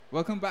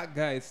Welcome back,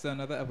 guys, to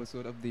another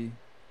episode of the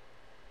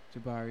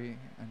Jabari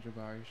and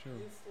Jabari show.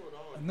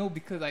 No,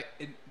 because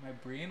my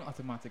brain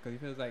automatically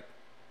feels like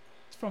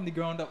it's from the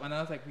ground up, and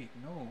I was like, wait,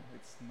 no,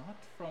 it's not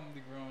from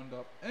the ground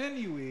up.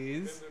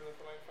 Anyways,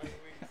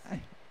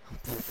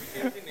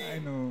 I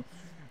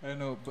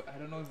know, but I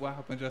don't know what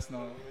happened just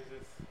now.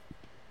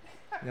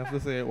 You have to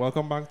say,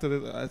 welcome back to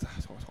this.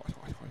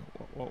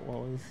 What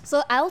was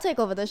So I'll take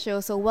over the show.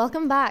 So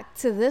welcome back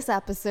to this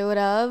episode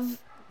of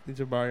the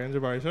Jabari and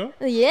Jabari show?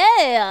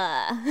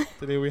 Yeah.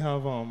 Today we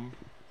have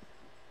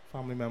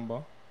family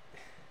member.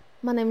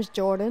 My name's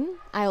Jordan.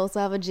 I also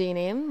have a G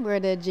name. We're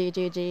the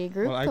GGG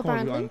group. Well, I call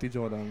apparently. you Auntie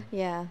Jordan.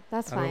 Yeah,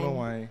 that's I fine. don't know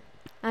why.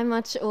 I'm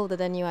much older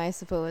than you, I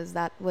suppose.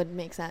 That would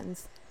make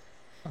sense.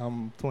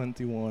 I'm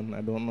 21.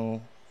 I don't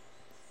know.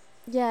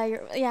 Yeah,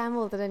 I'm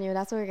older than you.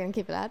 That's what we're gonna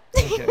keep it at.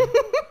 Okay.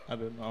 I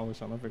don't know. I was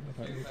trying to figure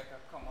that out. It's like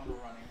a common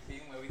running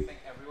theme where we think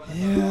everyone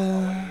is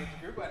our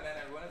age group, and then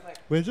everyone is like,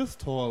 We're just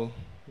tall.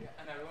 yeah,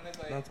 and everyone is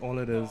like, That's all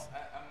it is.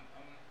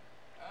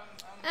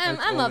 I'm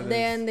all up it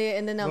there is. in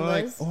the We're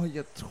numbers. like, oh,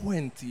 you're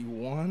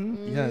 21?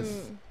 Mm.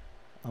 Yes.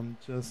 I'm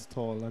just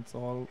tall. That's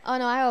all. Oh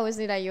no, I always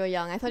knew that you were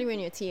young. I thought you were in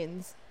your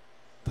teens.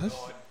 That's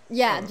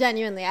Yeah, Oh.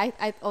 genuinely.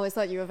 I always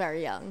thought you were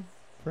very young.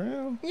 for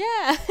real.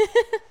 Yeah.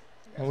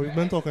 And we've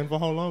been talking for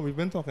how long? We've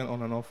been talking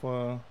on and off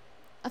for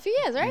A few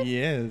years, right?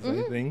 years, I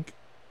Mhm. think.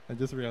 I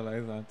just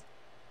realized that.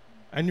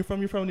 And you're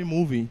from the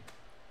movie.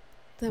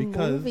 The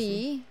Because-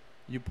 movie.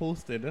 You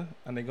posted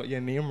and they got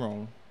your name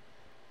wrong.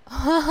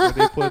 So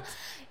they put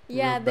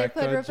Yeah, they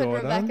put Rebecca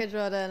Jordan. Rebecca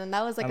Jordan, and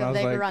that was like And I a was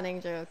big like-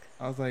 running joke.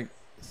 I was like,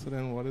 so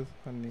then what is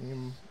her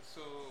name?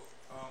 So,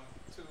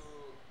 to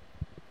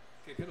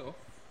kick it off,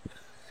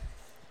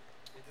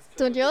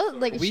 Don't you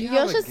like? We You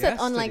have a should sit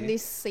guest on like today. the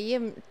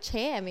same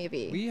chair,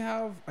 maybe. we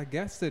have a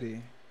guest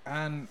today,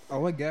 and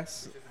our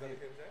guest,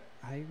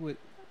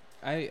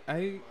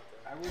 I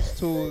was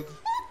told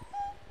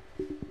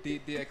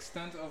the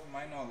extent of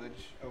my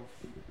knowledge of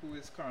who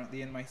is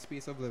currently in my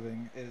space of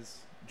living is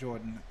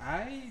Jordan.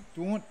 I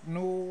don't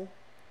know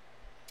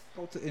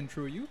how to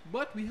intro you,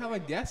 but we have a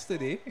guest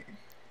today,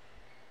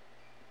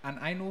 and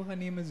I know her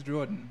name is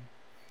Jordan.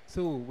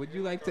 So, would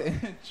you like to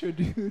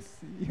introduce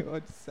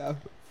yourself?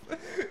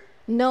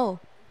 No.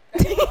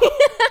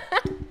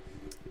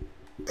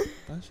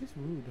 That's just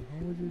rude.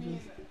 How would you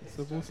just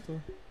supposed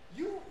to?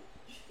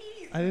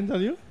 I didn't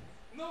tell you?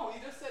 No, you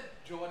just said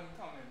Jordan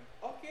coming.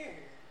 Okay.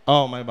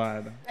 Oh, my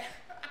bad.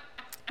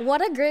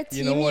 What a great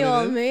You team know what you it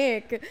all is?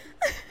 make.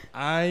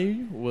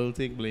 I will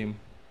take blame.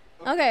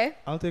 Okay,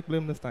 I'll take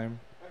blame this time.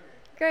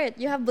 great.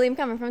 You have blame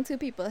coming from two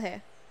people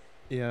here.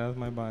 Yeah, that's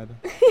my bad.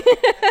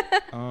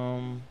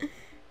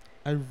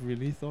 I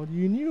really thought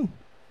you knew.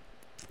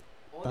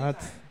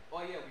 That's Oh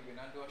yeah, we're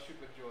gonna do a shoot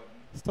with Jordan.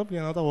 stop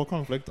getting out of our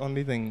conflict on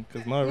the thing,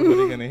 because now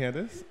everybody gonna hear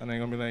this and they're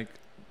gonna be like,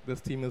 this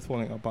team is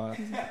falling apart.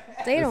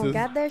 They This don't is-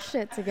 get their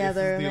shit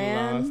together, this is the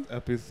man. last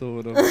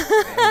episode of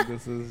and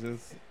this is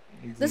just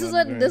it's This is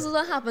not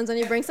what happens when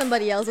you bring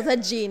somebody else with a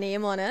G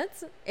name on it.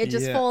 It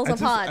just Yeah, falls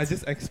apart. I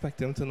just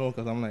expect him to know,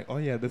 because I'm like, oh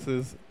yeah, this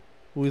is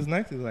who is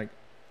next. He's like,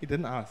 he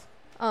didn't ask.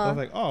 I was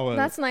like, oh well.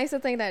 That's nice to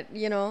think that,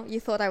 you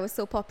thought I was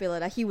so popular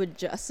that he would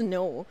just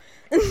know.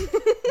 I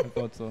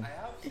thought so. I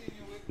have seen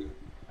your work.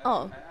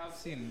 Oh.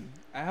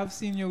 I have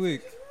seen your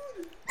work.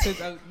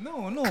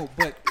 No,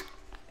 but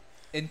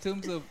in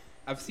terms of,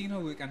 I've seen her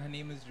work and her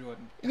name is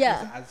Jordan. That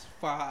Yeah. is as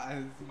far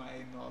as my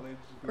knowledge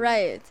goes.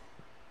 Right.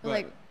 But,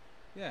 Like,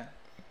 yeah.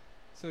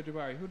 So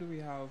Jabari, who do we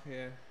have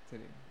here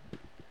today?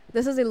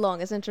 this is the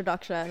longest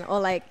introduction, or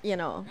like,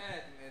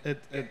 This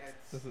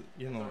is,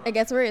 it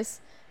gets worse.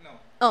 No.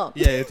 Oh.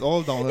 yeah, it's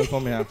all downhill for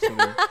me actually.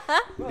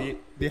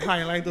 the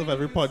highlight of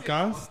every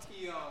podcast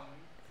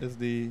is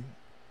the.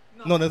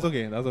 No, that's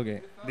okay. That's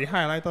okay. The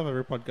highlight of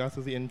every podcast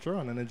is the intro,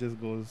 and then it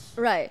just goes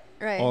Right.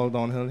 all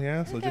downhill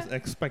here. So Okay. just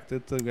expect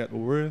it to get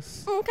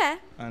worse Okay.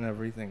 and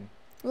everything.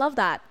 Love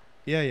that.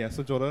 Yeah.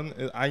 So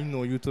Jordan, I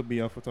know you to be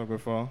a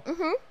photographer.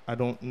 Mm-hmm. I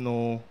don't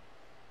know.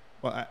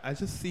 Well, I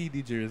just see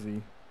the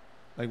jersey,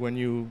 like when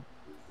you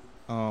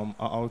are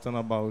out and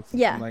about.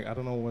 Yeah. Like I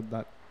don't know what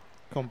that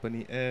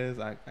company is.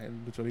 I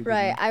literally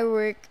Right. didn't. I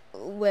work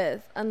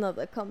with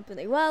another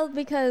company. Well,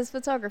 because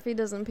photography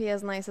doesn't pay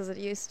as nice as it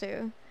used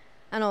to.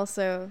 And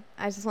also,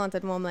 I just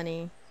wanted more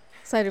money.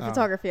 So I did Ah.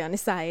 photography on the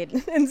side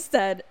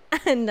instead.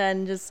 And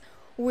then just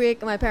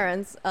work. My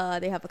parents,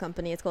 they have a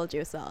company. It's called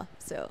Josa.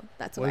 So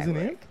that's What why is I the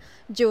name? work.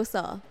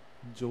 Josa.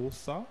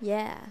 Josa.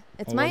 Yeah.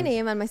 It's Oh, my what is-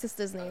 name and my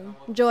sister's name.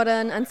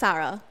 Jordan and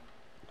Sarah.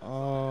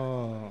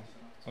 Oh.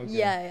 Okay.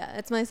 Yeah.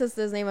 It's my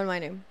sister's name and my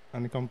name.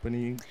 And the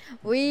company.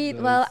 Well,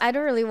 does- I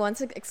don't really want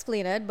to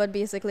explain it, but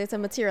basically it's a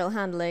material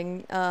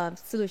handling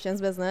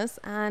solutions business,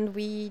 and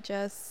we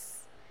just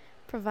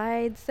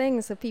provide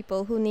things for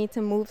people who need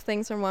to move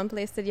things from one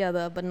place to the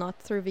other, but not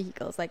through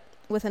vehicles, like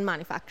within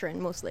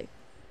manufacturing mostly.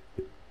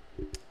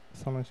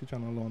 Sound like she's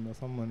trying to launder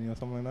some money or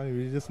something like that.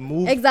 We just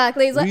move.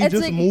 Exactly. So We it's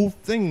just like, move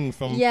things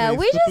from yeah, place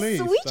we to just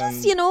place. we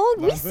just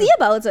and- we that's see it.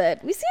 about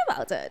it. We see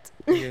about it.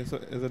 Okay, so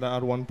is it that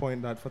at one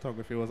point that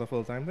photography was a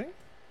full-time thing?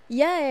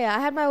 Yeah, I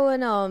had my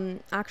own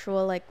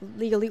actual like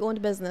legally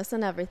owned business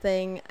and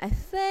everything. I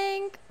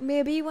think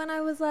maybe when I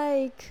was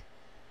like,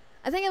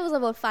 I think it was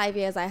about 5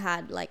 years I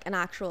had like an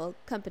actual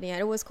company, and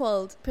it was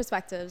called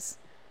Perspectives.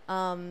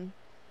 And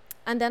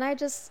then I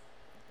just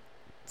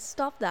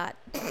stopped that.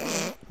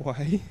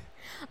 Why?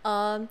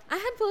 I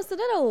had posted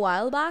it a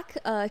while back,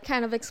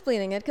 kind of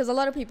explaining it, because a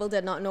lot of people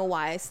did not know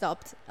why I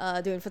stopped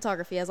doing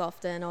photography as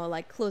often, or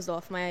like closed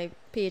off my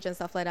page and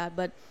stuff like that.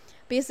 But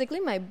basically,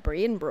 my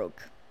brain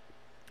broke.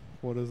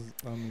 What does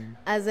mean?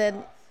 As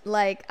in,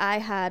 like, I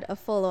had a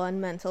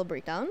full-on mental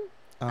breakdown,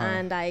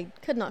 and I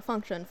could not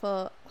function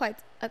for quite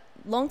a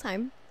long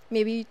time.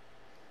 Maybe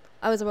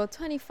I was about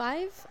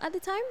 25 at the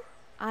time.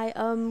 I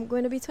am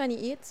going to be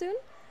 28 soon,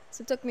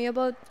 so it took me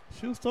about...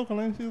 She was talking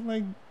like she's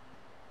like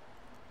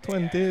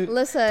 20,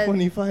 Listen,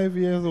 25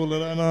 years older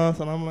than us,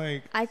 and I'm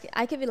like,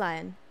 I could be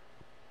lying.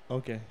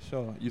 okay,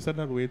 sure. You said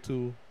that way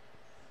too,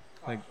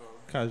 like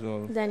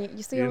casual. Then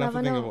you still You didn't have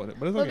never to think know. about it,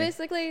 but it's But okay.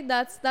 basically,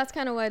 that's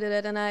kind of why I did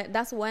it, and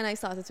that's when I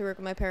started to work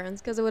with my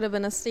parents, because it would have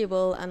been a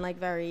stable and like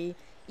very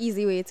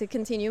easy way to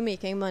continue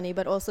making money,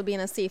 but also be in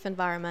a safe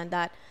environment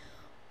that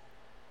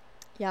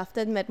you have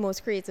to admit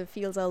most creative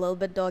fields are a little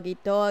bit dog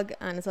eat dog,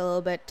 and it's a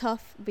little bit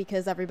tough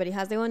because everybody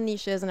has their own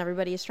niches and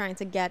everybody is trying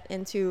to get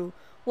into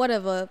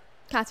whatever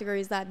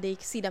categories that they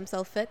see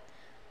themselves fit.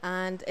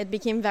 And it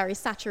became very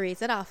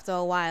saturated after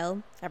a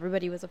while.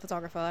 Everybody was a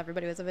photographer,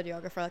 everybody was a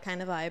videographer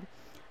kind of vibe.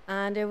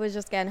 And it was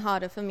just getting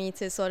harder for me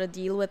to sort of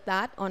deal with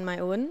that on my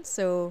own.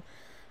 So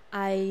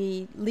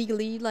I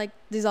legally like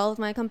dissolved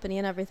my company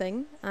and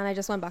everything, and I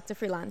just went back to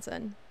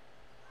freelancing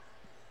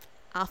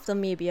after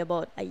maybe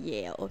about a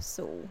year or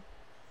so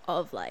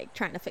of like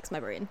trying to fix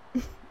my brain.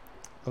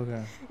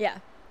 Okay. Yeah.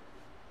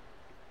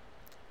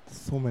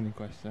 So many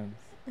questions.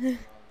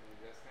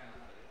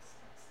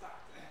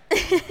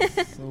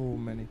 So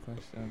many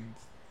questions.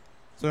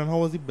 So then how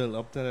was the build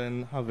up to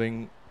then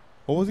having...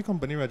 What was the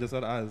company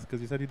registered as?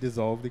 Because you said you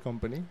dissolved the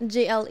company.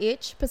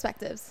 JLH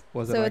Perspectives.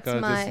 Was So it like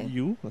it's just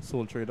you, a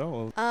sole trader?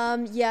 Or?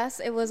 Yes,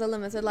 it was a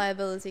limited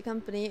liability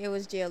company. It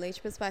was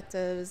JLH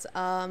Perspectives.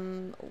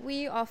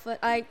 We offered...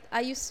 I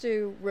used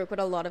to work with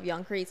a lot of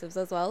young creatives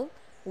as well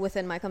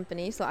within my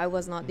company, so I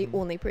was not the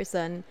only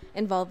person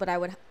involved, but I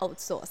would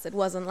outsource. It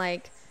wasn't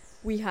like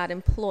we had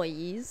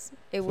employees.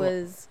 It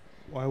was...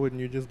 Why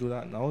wouldn't you just do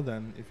that now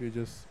then? If you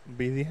just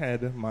be the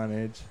head,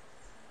 manage...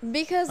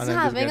 Because and then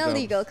just having get a jobs.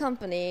 legal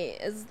company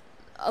is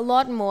a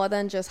lot more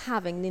than just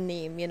having the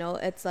name, you know.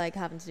 It's like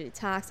having to do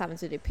tax, having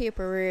to do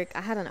paperwork.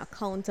 I had an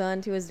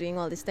accountant who was doing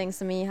all these things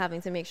to me, having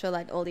to make sure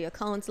that all the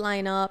accounts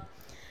line up.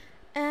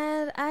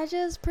 And I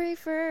just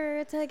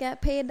prefer to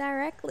get paid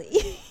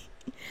directly.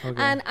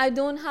 Okay. And I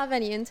don't have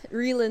any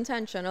real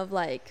intention of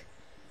like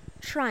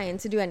trying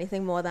to do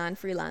anything more than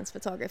freelance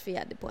photography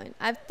at the point.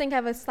 I think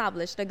I've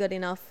established a good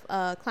enough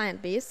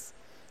client base,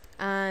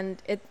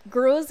 and it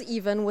grows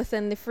even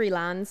within the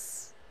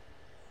freelance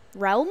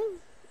realm.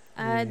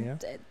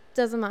 It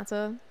doesn't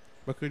matter.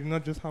 But could you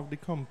not just have the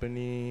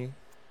company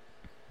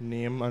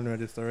name and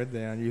register it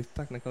there, and you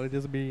technically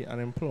just be an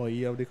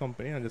employee of the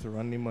company and just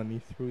run the money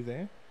through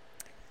there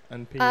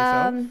and pay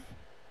yourself?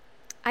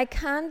 I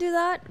can do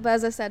that, but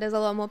as I said, there's a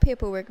lot more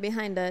paperwork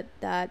behind it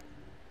that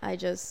I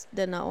just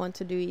did not want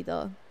to do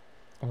either.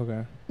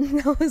 Okay.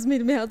 That was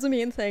the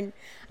main thing.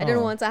 I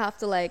didn't want to have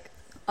to like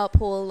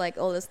uphold like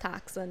all this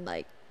tax and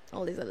like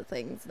all these other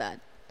things that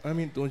I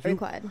mean, don't you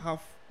required.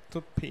 have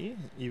to pay,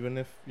 even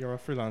if you're a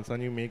freelancer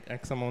and you make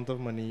X amount of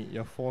money,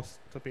 you're forced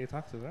to pay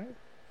taxes, right?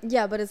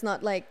 Yeah, but it's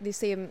not like the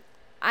same.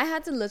 I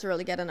had to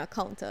literally get an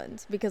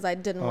accountant because I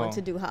didn't want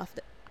to do half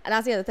the... And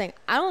that's the other thing.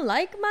 I don't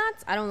like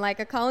maths. I don't like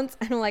accounts.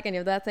 I don't like any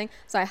of that thing.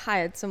 So I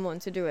hired someone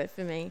to do it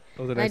for me.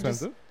 Was it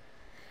expensive?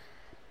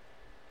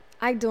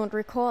 I don't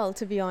recall,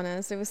 to be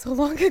honest. It was so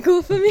long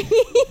ago for me.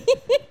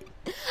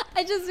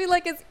 I just feel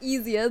like it's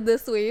easier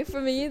this way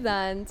for me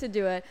than to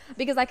do it.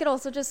 Because I could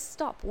also just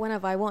stop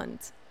whenever I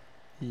want.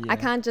 Yeah. I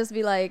can't just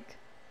be like,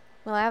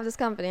 well, I have this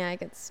company, I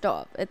could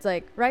stop. It's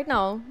like, right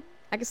now,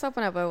 I can stop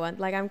whenever I want.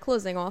 Like, I'm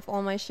closing off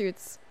all my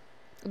shoots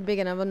at the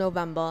beginning of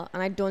November,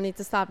 and I don't need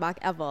to start back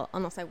ever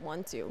unless I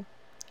want to.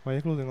 Why are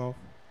you closing off?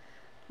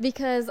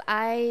 Because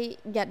I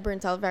get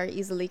burnt out very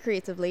easily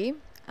creatively,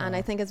 and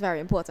I think it's very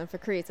important for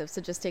creatives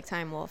to just take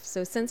time off.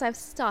 So since I've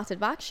started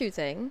back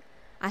shooting,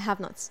 I have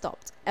not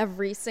stopped.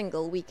 Every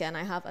single weekend,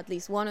 I have at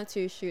least 1 or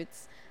 2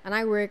 shoots, and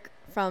I work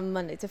from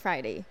Monday to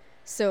Friday.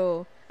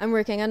 So I'm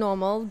working a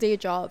normal day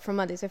job from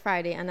Monday to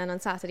Friday, and then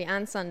on Saturday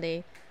and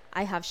Sunday,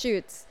 I have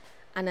shoots.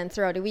 And then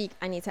throughout the week,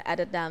 I need to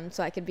edit them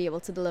so I could be able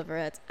to deliver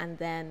it. And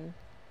then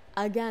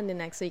again the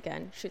next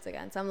weekend, shoot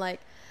again. So I'm like,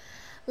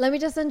 let me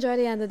just enjoy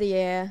the end of the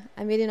year.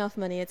 I made enough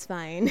money. It's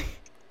fine.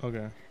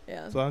 Okay.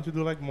 Yeah. So why don't you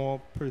do like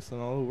more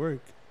personal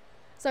work?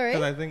 Sorry?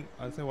 Because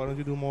I'd say, why don't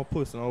you do more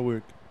personal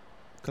work?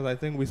 Because I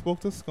think we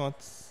spoke to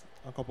Scott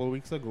a couple of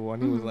weeks ago,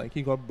 and he was like,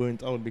 he got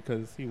burnt out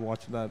because he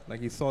watched that, like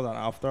he saw that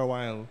after a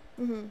while,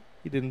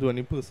 he didn't do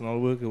any personal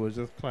work. It was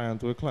just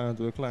client work, and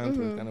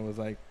it was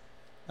like,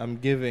 I'm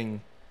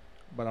giving,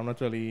 but I'm not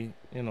really,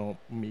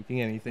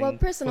 making anything. Well,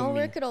 personal for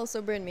me. work could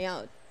also burn me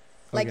out.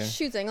 Like Okay.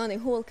 shooting on the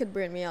whole could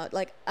burn me out.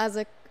 Like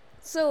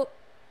so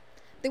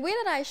the way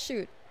that I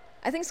shoot,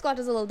 I think Scott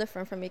is a little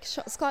different from me.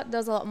 Scott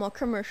does a lot more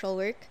commercial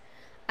work.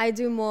 I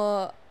do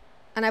more,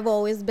 and I've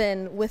always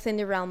been within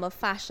the realm of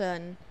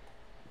fashion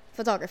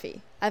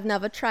photography. I've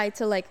never tried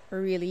to like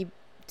really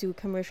do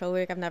commercial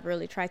work. I've never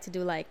really tried to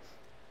do like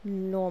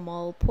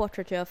normal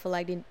portraiture for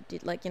like the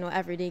like, you know,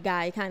 everyday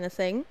guy kind of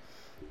thing,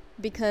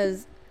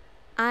 because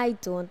I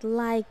don't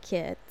like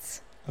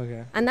it.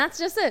 Okay. And that's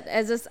just it.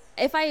 It's just,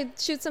 if I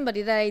shoot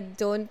somebody that I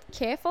don't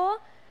care for,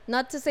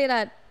 not to say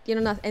that, you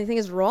know, not anything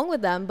is wrong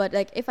with them, but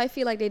like if I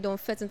feel like they don't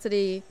fit into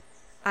the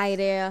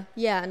idea,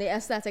 and the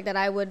aesthetic that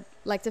I would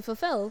like to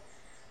fulfill,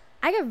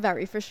 I get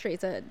very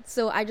frustrated.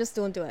 So I just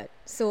don't do it.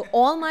 So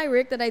all my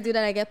work that I do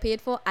that I get paid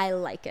for, I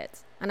like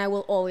it. And I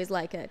will always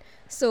like it.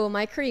 So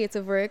my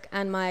creative work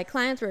and my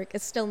client work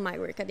is still my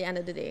work at the end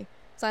of the day.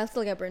 So I'll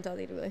still get burnt out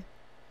either way.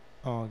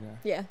 Oh, okay.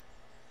 Yeah.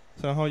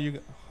 So how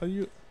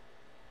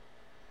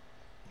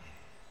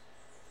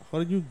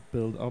did you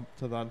build up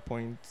to that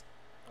point,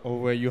 or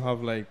where you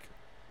have like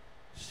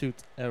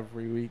shoots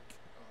every week?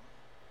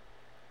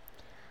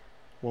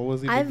 What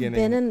was the I've beginning?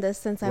 been in this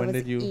since I When was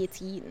did you-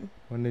 18.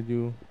 When did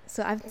you?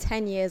 So I'm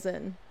 10 years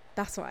in.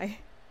 That's why.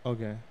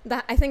 Okay.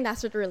 I think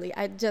that's it really.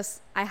 I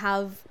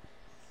have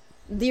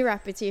the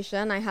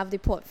reputation, I have the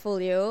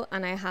portfolio,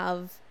 and I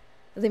have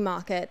the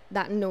market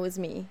that knows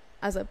me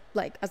as a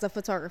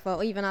photographer,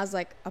 or even as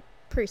like a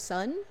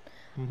person.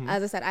 Mm-hmm.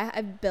 As I said,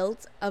 I've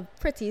built a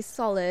pretty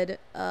solid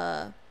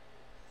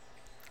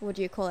what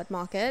do you call it,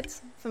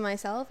 market for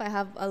myself. I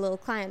have a little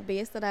client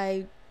base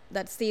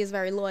that stays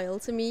very loyal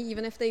to me.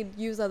 Even if they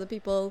use other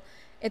people,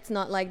 it's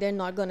not like they're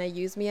not gonna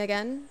use me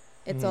again.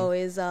 It's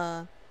always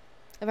a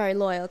very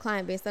loyal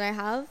client base that I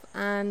have,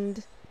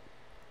 and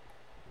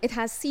it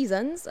has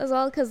seasons as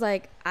well, because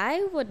like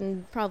I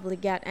wouldn't probably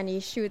get any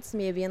shoots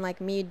maybe in like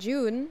May,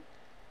 June,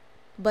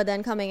 but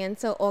then coming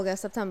into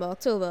August, September,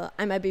 October,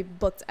 I might be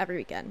booked every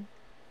weekend.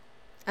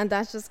 And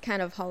that's just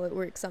kind of how it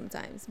works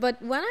sometimes.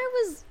 But when I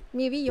was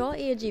maybe your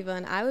age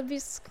even, I would be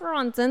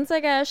scrunting to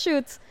get a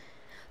shoot.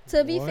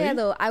 To be fair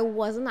though, I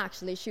wasn't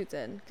actually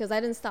shooting, because I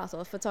didn't start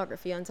off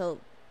photography until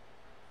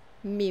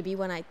maybe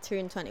when I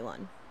turned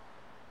 21.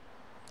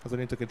 So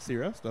you took it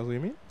serious? That's what you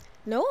mean?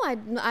 No,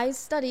 I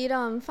studied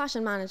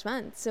fashion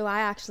management. So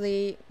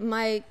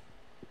my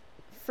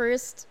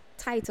first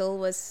title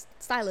was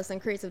stylist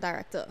and creative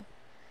director.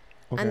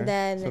 Okay. And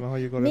then so now how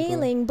you got Mei into?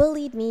 Ling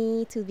bullied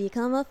me to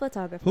become a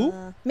photographer. Who?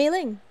 Mei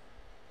Ling.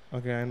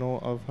 Okay, I know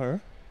of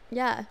her.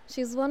 Yeah,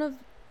 she's one of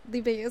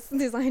the biggest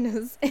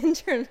designers in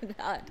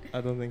Trinidad. I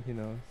don't think he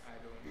knows. I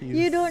don't. He's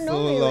You don't know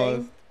so Mei Ling?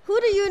 lost.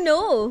 Who do you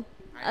know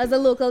as a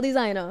local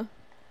designer?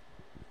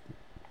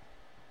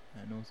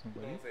 I know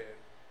somebody. say it.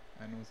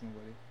 I know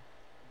somebody.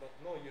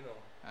 No, you know.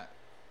 I-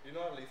 You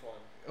know at least one.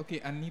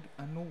 Okay, I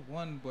know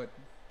one, but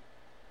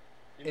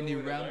in the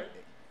round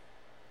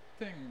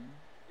thing.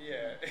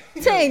 Yeah.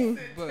 Ting!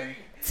 But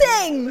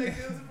Ting!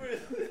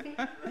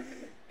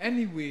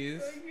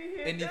 anyways,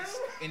 in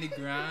the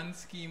grand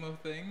scheme of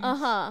things,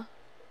 Uh-huh.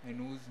 I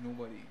knows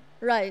nobody.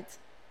 Right.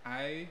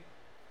 I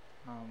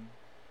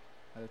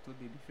a little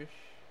baby fish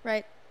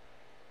Right.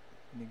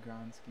 in the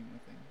grand scheme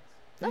of things.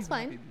 That's Not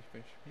fine. baby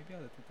fish, maybe a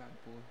little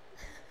tadpole.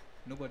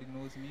 Nobody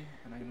knows me,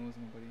 and I knows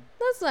nobody.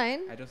 That's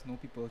fine. I just know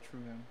people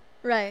through him.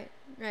 Right.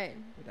 Right.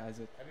 But that's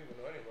it. I don't even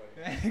know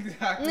anybody.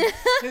 Exactly.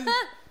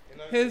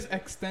 His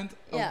extent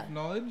of Yeah.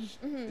 knowledge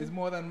Mhm. is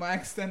more than my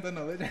extent of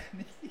knowledge.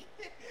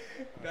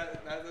 That's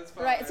as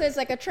far Right. as So it's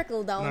like a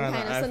trickle down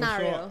kind of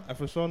scenario. I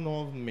for sure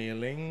know of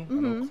Mailing. I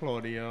know Mhm.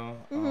 Claudia.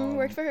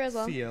 Worked for her as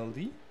well.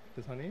 CLD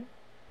is her name?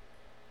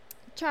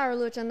 Charo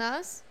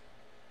Luchandas.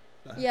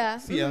 Yeah.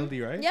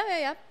 CLD, right?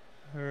 Yeah.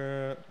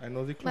 Her, I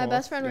know the cloth. My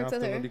best friend You works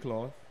have with to know her. the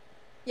cloth.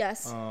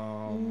 Yes.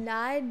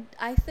 I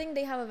I think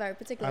they have a very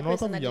particular know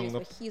person some that younger,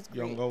 but he's great.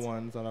 younger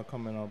ones that are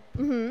coming up.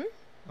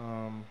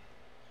 Mm-hmm.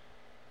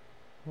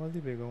 What are the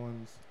bigger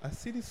ones? I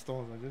see the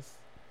stores.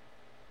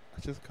 I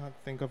just can't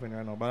think of any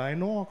right now. But I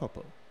know a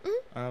couple.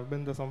 Mm-hmm. And I've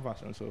been to some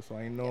fashion shows, so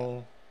I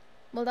know.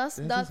 Well, that's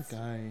There's this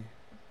guy,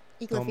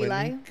 Equifili.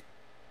 Dominique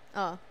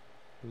Oh,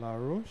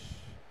 LaRoche.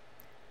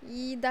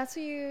 that's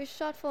who you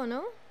shot for,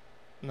 no?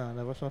 Nah, I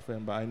never shot for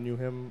him, but I knew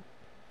him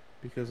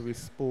because we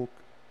spoke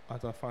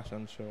at a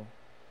fashion show.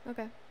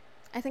 Okay.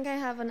 I think I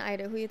have an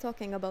idea who you're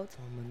talking about.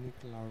 Dominique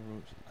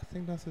LaRoche. I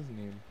think that's his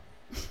name.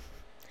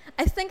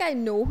 I think I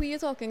know who you're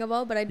talking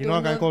about, but I You don't know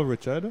a guy know. called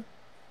Richard?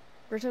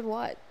 Richard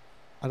what?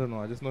 I don't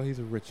know. I just know he's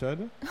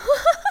Richard.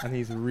 And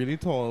he's really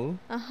tall.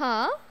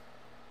 Uh-huh.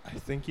 I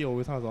think he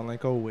always has on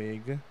like a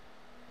wig.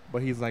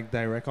 But he's like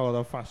direct out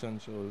of fashion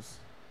shows.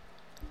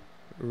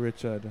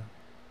 Richard.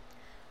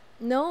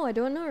 No, I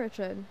don't know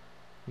Richard.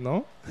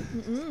 No?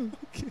 Mm-mm.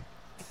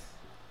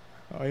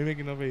 Why are you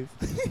making a face?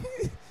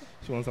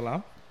 She wants to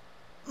laugh?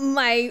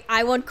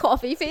 I want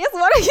coffee face.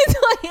 What are you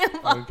talking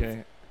about?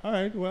 Okay.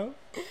 Alright, well.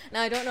 No,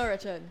 I don't know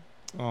Richard.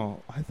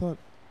 Oh, I thought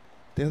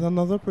there's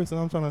another person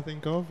I'm trying to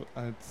think of.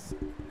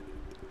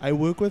 I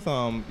work with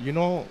you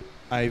know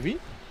Ivy?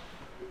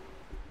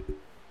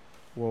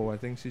 Whoa, I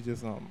think she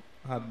just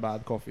had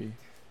bad coffee.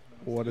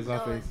 What is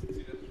her Oh. face?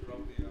 She just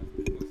dropped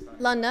the post on-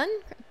 London,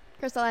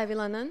 Crystal Ivy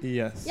London.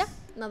 Yes. Yeah,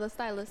 another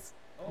stylist.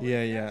 Oh,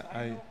 Yeah, yes, yeah,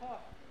 I- know her.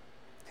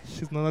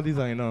 She's not a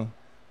designer.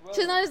 Well,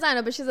 She's not a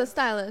designer, but she's a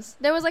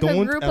stylist. There was like a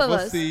Don't group ever of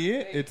us. say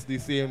it. It's the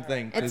same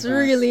thing. It's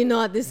really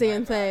not the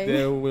same There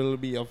thing. will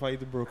be a fight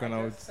broken I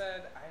out. just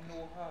said I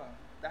know her.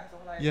 That's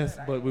all I Yes,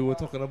 said. I but know we were her.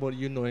 talking about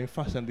you knowing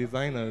fashion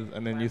designers,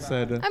 and then you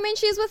said, I mean,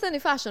 she's within the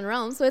fashion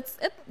realm, so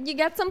you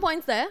get some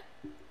points there.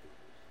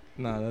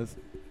 "Nah,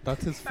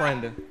 that's his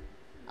friend.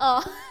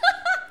 Oh,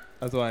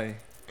 That's why."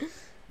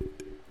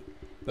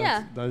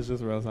 Yeah. That's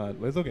just real sad,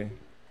 but it's okay.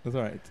 It's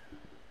alright.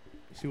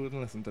 She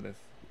wouldn't listen to this.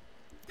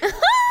 That's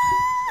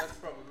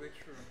probably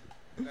true.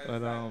 That's But,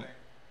 that thing.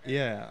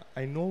 Yeah,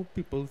 I know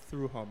people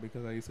through her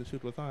because I used to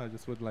shoot with her. I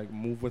just would like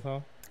move with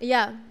her.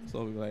 yeah.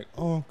 So we'd be like,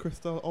 "Oh,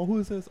 Crystal. Oh, who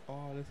is this?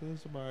 Oh, this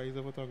is Shabari. He's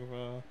a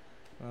photographer."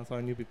 And that's how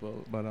I knew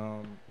people. But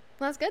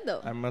That's good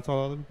though. I met a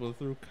lot of people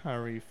through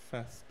Carrie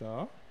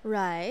Festa.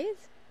 Right.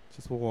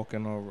 Just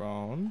walking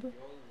around. You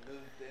all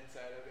lived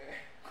inside of there.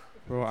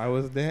 Bro, I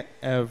was there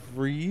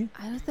every...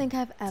 I don't think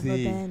I've ever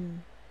Day.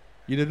 been.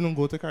 You didn't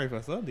go to Carrie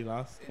Festa, the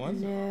last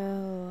one?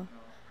 No.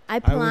 I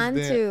was planned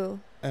there to,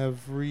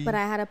 Every... but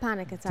I had a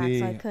panic attack, so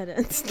I day.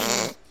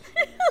 couldn't.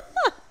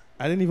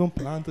 I didn't even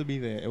plan to be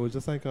there. It was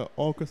just like,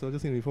 oh, Crystal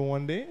just seen me for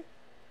one day.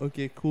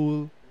 Okay,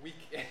 cool. Week.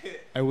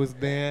 I was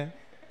there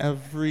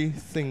every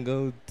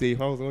single day.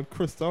 If I was with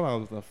Crystal, I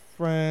was a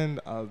friend.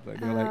 I was like,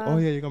 they were like, oh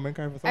yeah, you're coming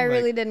Carrie Festa. I I'm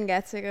really like, didn't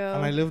get to go.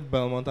 and I lived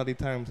Belmont at the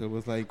time, so it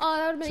was like, Oh,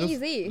 that would have been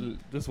just, easy.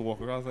 just walk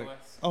around. I was like,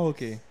 What's- oh,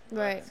 okay.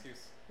 Right. Excuse.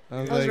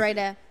 I was I was like, right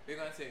there. They're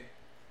gonna say,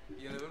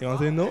 you live in You want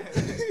to say no?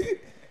 Florida?"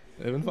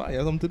 Even fine, you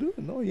have something to do?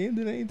 No, you ain't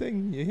doing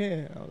anything. You're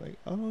here. I was like,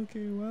 oh,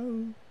 okay,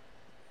 well.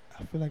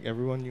 I feel like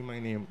everyone knew my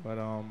name, but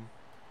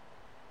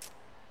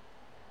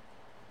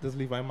does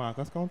Levi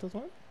Marcus count as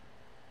one?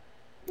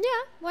 Yeah,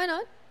 why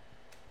not?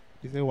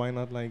 You say why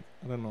not? Like,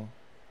 I don't know.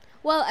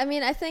 Well, I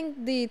mean, I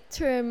think the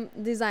term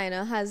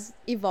designer has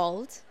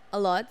evolved a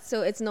lot,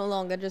 so it's no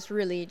longer just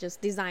really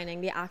just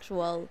designing the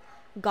actual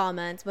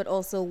garment, but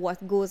also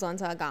what goes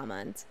onto a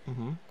garment.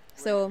 Mm-hmm. What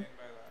So, do you mean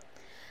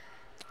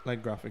by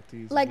Like graphic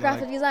tees. like not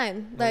graphic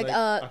design, not like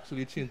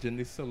actually changing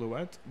the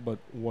silhouette, but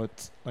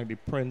what like the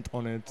print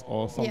on it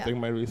or Oh. something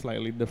might be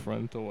slightly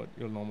different to what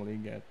you'll normally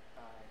get.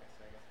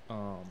 that? I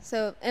guess.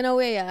 so in a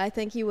way, yeah, I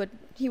think he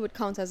would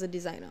count as a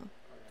designer.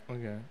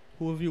 Okay.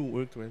 Who have you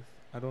worked with?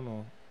 I don't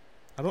know.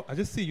 I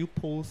just see you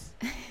post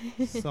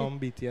some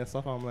BTS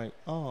stuff. I'm like,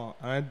 oh,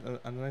 and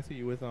then I see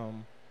you with I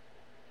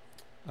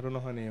don't know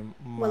her name.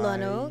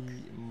 Willow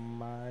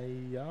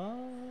Maya.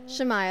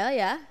 Shemaya,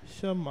 yeah,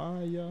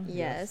 Shamaya.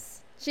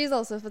 yes, she's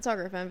also a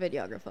photographer and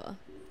videographer.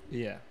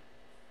 Yeah.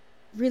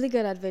 Really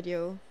good at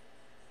video,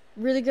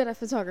 really good at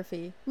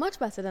photography, much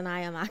better than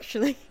I am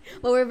actually.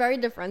 But we're very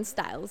different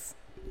styles,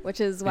 which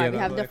is why Yeah, we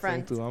that's have what I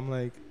think different. too. I'm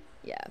like,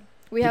 Yeah,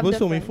 we have people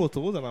show me different.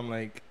 photos and I'm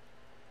like,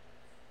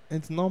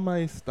 it's not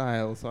my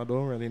style, so I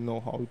don't really know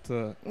how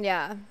to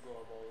Yeah, Go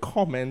about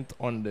comment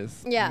on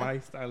this. Yeah. My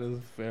style is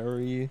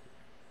very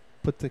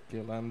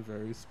particular and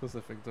very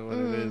specific to what it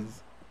Mm.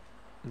 is.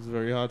 It's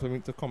very hard for me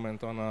to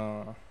comment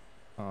on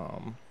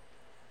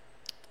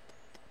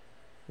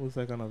who's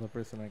like another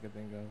person I could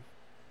think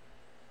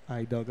of.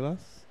 I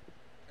Douglas.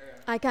 Yeah.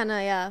 I kinda,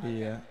 yeah.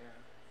 Yeah.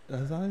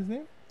 Is that his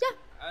name?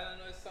 I don't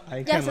know. It's something. I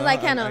Yes, it's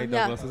Ikenna, I yeah.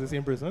 Douglas is the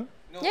same person.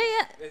 No, Yeah,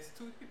 yeah. It's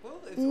two people.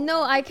 It's No,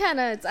 all- I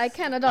cannot. I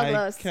cannot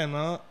Douglas. I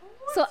cannot.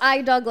 So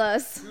I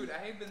Douglas. Dude,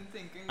 I've been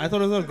thinking. I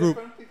thought it was a two group.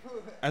 different people.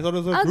 I thought it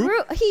was a A group.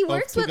 group. He of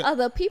works two with gu-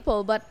 other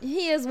people, but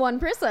he is one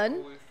person.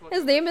 Always thought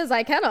His it name was- is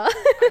I cannot.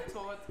 I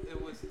thought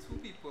it was two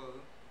people,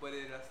 but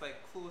they're just like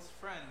close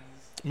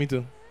friends. Me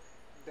too.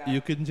 that- You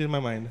couldn't change my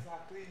mind.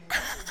 Exactly.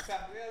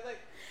 Exactly. I was like,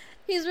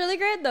 He's really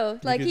great though.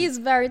 Like could- he's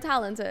very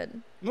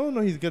talented. No,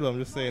 he's good. I'm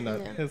just saying that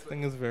Yeah. his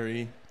thing is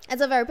very.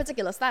 It's a very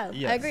particular style. I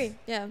Yes. agree.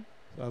 Yeah.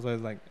 That's why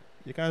it's like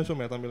you can't show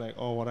me that and be like,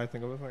 oh, what I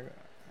think of it. It's like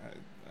I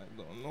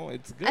don't know.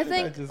 It's good. I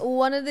think just,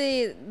 one of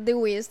the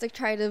ways to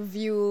try to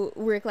view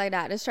work like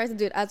that is try to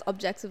do it as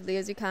objectively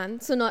as you can.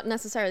 So not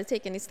necessarily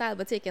taking the style,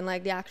 but taking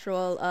like the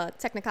actual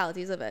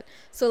technicalities of it.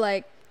 So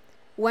like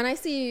when I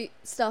see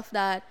stuff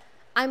that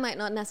I might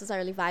not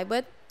necessarily vibe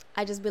with,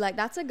 I just be like,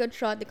 that's a good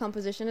shot. The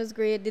composition is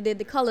great. They did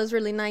the colors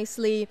really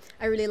nicely.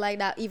 I really like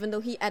that. Even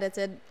though he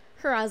edited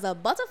her as a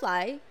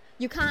butterfly,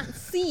 you can't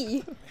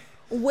see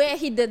where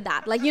he did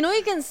that. Like, you know,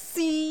 you can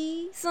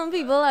see some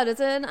people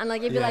edited and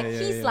like you'd be Yeah, like, yeah,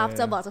 he yeah, slapped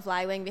yeah. a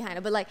butterfly wing behind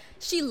her. But like,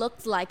 she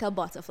looked like a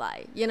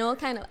butterfly, you know,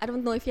 kind of. I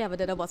don't know if he ever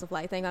did a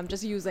butterfly thing. I'm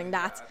just using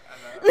that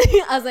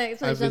as an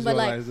explanation. But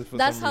like, visualized it for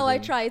that's some how I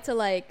reason. try to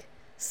like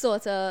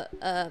sort of,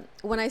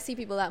 when I see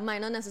people that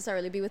might not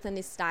necessarily be within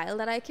the style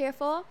that I care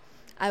for,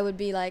 I would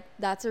be like,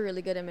 that's a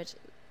really good image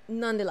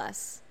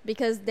nonetheless,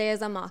 because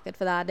there's a market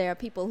for that. There are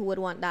people who would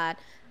want that,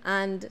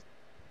 and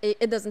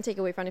it doesn't take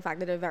away from the fact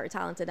that they're very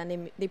talented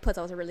and they put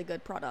out a really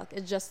good product.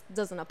 It just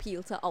doesn't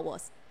appeal to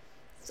us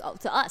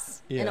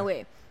in Yeah. a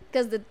way,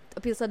 because it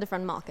appeals to a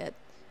different market.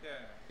 yeah.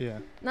 Yeah.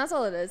 And that's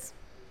all it is.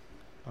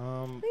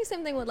 I think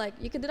same thing with like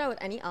you could do that with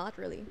any art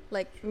really,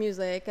 like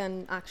music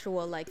and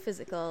actual like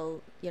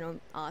physical,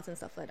 art and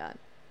stuff like that.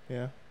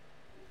 Yeah.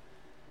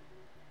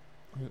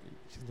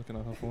 She's looking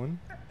at her phone.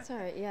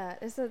 Sorry, yeah,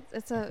 it's a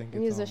think it's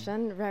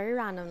musician very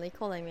randomly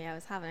calling me. I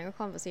was having a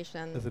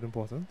conversation. Is it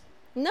important?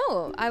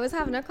 No, I was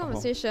having a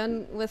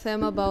conversation with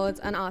him about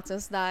an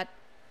artist that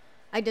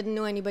I didn't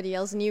know anybody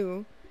else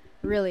knew,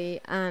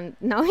 really, and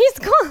now he's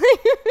calling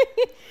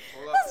me.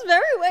 That's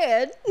very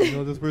weird. You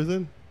know this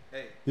person?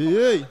 Hey.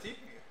 Hey.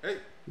 Hey.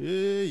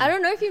 Hey. I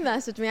don't know if he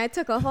messaged me. I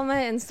took off on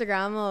my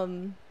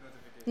Instagram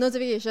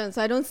notification,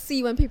 so I don't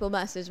see when people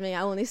message me.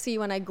 I only see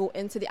when I go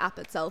into the app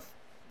itself.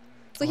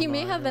 So he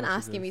may have been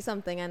asking me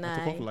something, and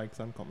I took off likes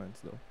and comments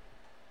though.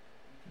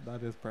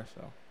 That is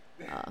pressure.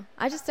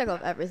 I just took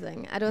off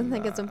everything. I don't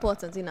think it's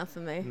important enough for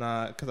me.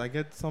 Nah, because I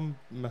get some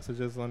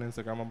messages on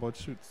Instagram about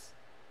shoots.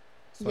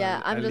 So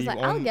yeah, I'm just like,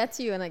 I'll on, get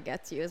to you and I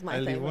get to you is my I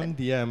favorite. leave on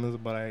DMs,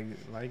 but I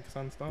likes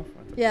and stuff.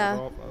 I took Yeah.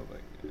 that off. I was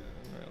like, yeah,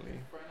 really.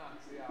 Friend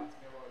actually asked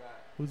me about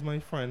that. Who's my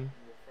friend?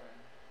 Your friend.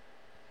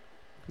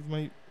 Who's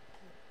my...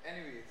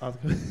 Anyways.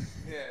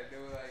 Yeah, they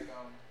were like,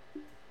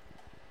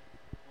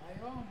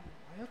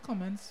 why your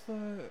comments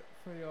for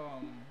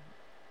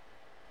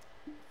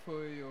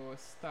your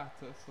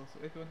status or so,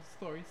 if it was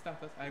story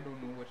status, I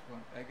don't know which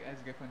one. I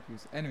just get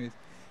confused. Anyways,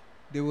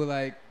 they were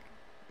like,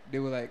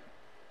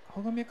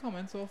 how come your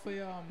comments all for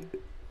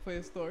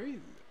your stories?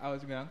 I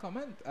was gonna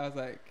comment. I was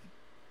like,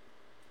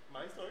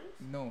 My stories?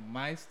 no,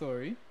 my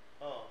story.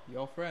 Oh,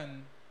 Your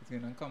friend is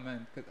gonna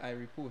comment because I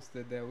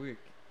reposted their work.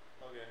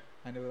 okay.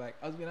 And they were like,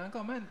 I was gonna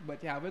comment,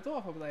 but you have it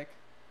off. I was like,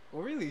 oh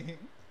really?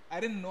 I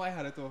didn't know I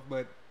had it off,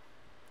 but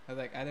I was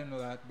like, I didn't know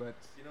that, but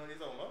You know what he's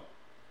talking about?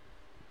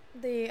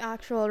 The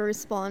actual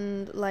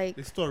respond like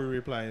The story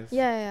replies.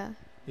 yeah.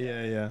 Yeah. I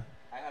didn't know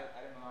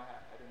it was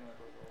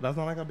off. That's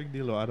not like a big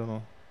deal though, I don't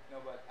know. No,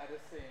 but I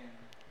just saying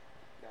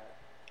that.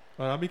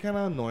 Well, that'd be kind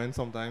of annoying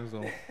sometimes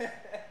though.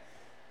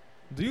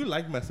 Do you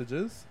like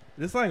messages?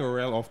 This is like a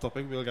real off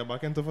topic. We'll get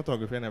back into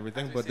photography and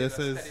everything, but this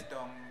is...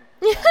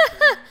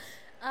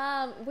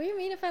 What do you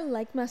mean if I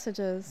like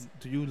messages?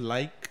 Do you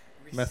like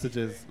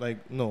messages?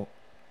 Like, no.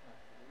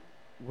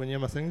 When you're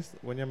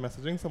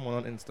messaging someone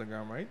on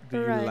Instagram, right?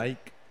 Do Right. you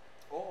like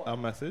a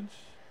message?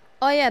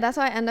 Oh yeah, that's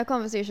how I end a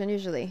conversation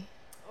usually.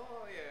 Oh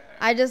yeah.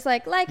 I just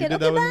like You it. did Okay,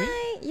 that with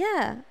bye.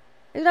 Yeah,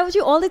 I do that with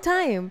you all the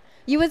time.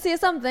 You would say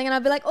something and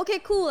I'd be like, okay,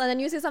 cool, and then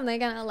you say something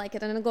again, I like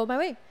it, and then go my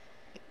way.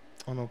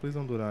 Oh no, please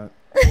don't do that.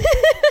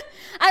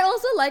 I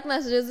also like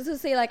messages to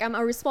say like I'm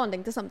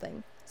responding to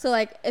something. So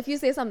like if you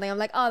say something, I'm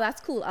like, oh, that's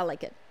cool, I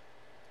like it.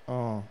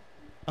 Oh,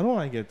 I don't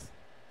like it.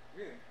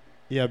 Really?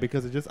 Yeah,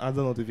 because it just adds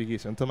a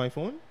notification to my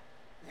phone.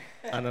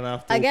 And then I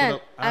have to Again,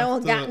 open up, I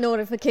don't get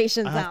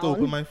notifications I have to on.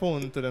 open my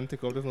phone to then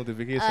take out this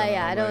notification.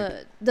 Yeah, I and don't. I'm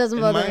like, Doesn't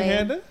in bother my me.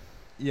 head,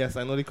 yes,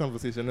 I know the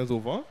conversation is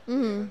over.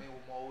 Mm-hmm.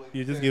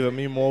 You just giving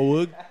me more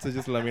work to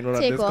just let me know that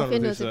Take this off your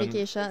conversation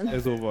notification.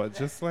 is over.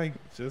 Just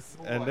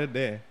end it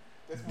there.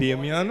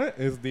 Damien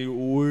is the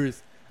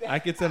worst. I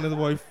could send this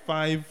boy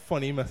 5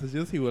 funny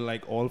messages. He will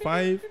like all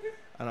 5,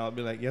 and I'll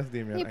be like, yes,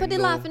 Damien. You put the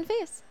laughing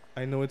face.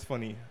 I know it's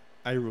funny.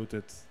 I wrote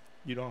it.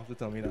 You don't have to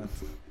tell me that.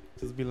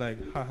 Just be like,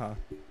 haha.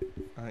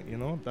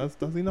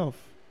 That's enough.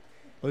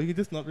 Or you could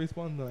just not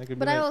respond. And I could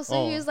But be I like,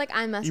 also use like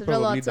iMessage a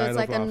probably lot, so died it's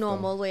like of a laughter.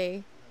 normal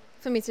way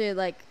for me to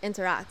like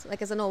interact.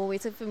 Like it's a normal way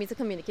for me to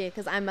communicate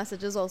because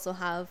iMessages also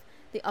have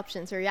the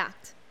option to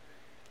react.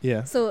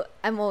 Yeah. So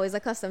I'm always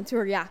accustomed to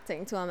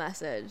reacting to a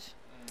message.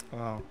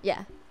 Wow.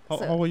 Yeah.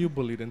 How were you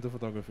bullied into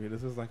photography?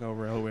 This is like a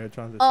real weird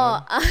transition.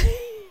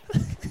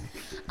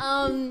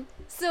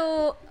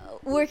 So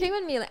working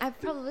with Mila, I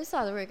probably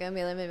started working with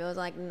Mila maybe I was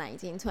like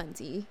 19,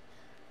 20,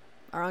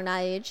 around that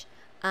age.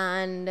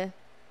 And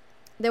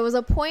there was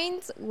a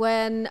point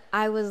when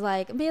I was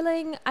like,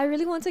 Mailing, I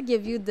really want to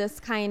give you this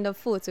kind of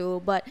photo,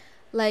 but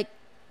like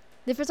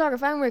the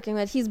photographer I'm working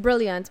with, he's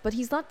brilliant, but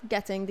he's not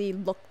getting the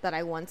look that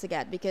I want to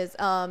get because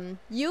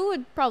you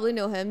would probably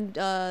know him,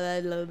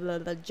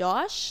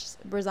 Josh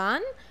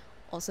Brazan,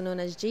 also known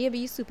as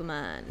JB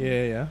Superman.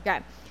 Yeah. Okay.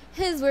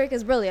 His work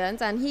is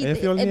brilliant, and If you it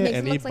hear makes it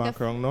any look like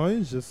background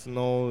noise, just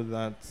know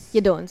that you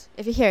don't.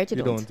 If you hear it, you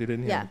don't. You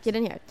didn't hear Yeah, it. you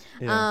didn't hear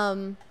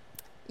it.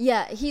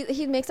 Yeah.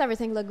 He makes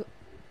everything look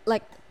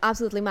like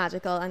absolutely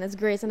magical, and it's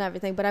great and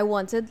everything. But I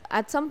wanted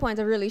at some point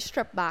a really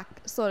stripped back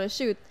sort of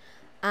shoot,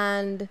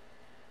 and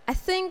I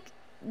think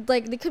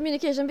like the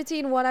communication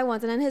between what I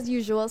wanted and his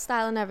usual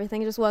style and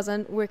everything just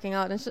wasn't working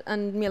out.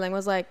 And Mailing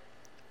was like,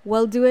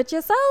 "Well, do it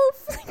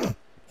yourself."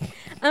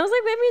 And I was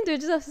like, "Maybe do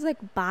it yourself." She's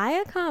like, "Buy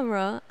a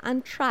camera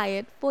and try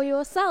it for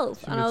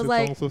yourself." She And I makes was it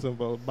like, sound so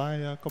simple. Buy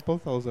a couple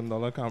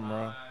 $1,000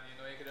 camera.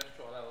 You could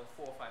control that with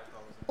 4,000 or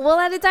 5,000. well,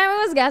 at the time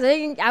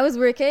I was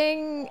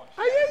working,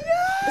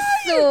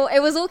 so it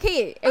was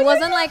okay. It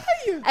wasn't like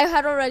I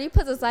had already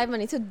put aside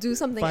money to do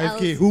something 5K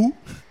else. who?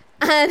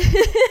 And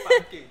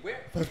 5K where?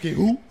 5K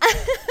who?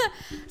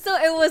 so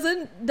it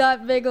wasn't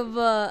that big of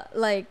a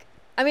like.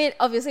 I mean,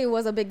 obviously it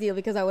was a big deal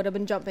because I would have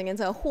been jumping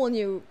into a whole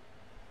new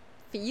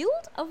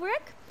field of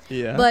work.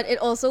 Yeah. But it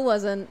also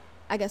wasn't,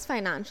 I guess,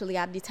 financially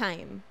at the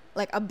time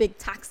like a big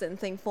taxing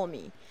thing for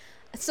me.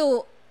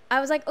 So I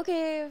was like,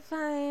 okay,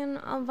 fine,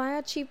 I'll buy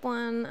a cheap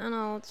one and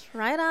I'll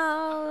try it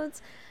out.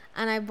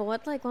 And I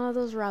bought like one of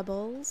those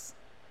Rebels.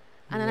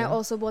 And then I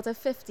also bought a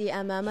 50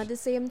 at the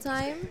same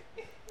time.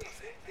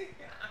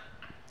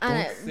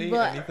 Don't say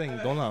anything.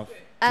 Don't laugh.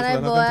 And I Just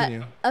let her bought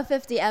continue. a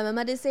 50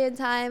 at the same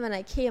time, and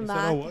I came You back.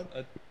 said a what?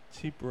 A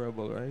cheap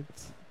Rebel, right?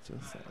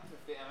 Just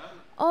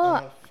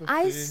Oh, 50.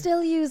 I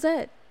still use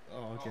it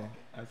Oh, okay.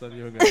 I thought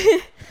you were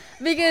going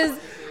because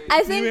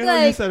I think when you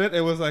like said it,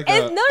 it was like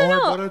it's- no, no, I no.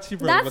 bought a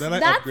cheap Rebel, but then I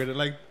That's- upgraded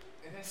like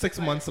 6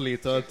 months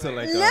later to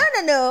like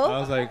no. I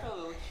was like,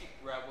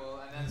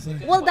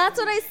 Well, that's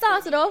what I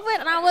started off with,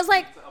 and I was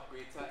like,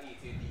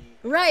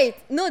 right.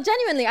 No,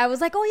 genuinely, I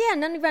was like, oh yeah,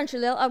 and then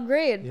eventually I'll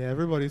upgrade. yeah,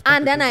 everybody's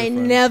And then pocket I is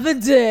different. never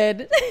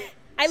did. I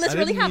I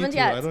literally didn't haven't need to.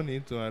 yet. I don't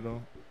need to. I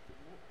don't.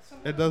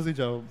 It does the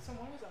job.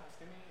 Someone was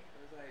asking me,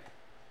 it was like,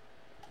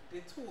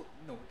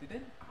 they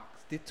didn't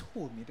ask, they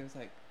told me, they was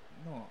like,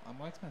 no, a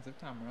more expensive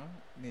camera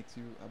makes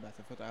you a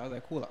better photo. I was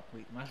like, hold up,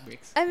 wait, mash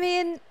breaks. I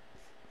mean,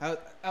 I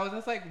was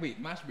just like, wait,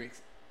 mash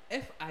breaks.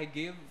 If I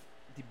give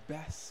the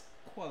best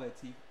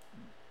quality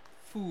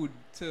food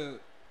to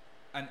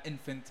an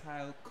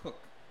infantile cook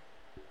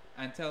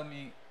and tell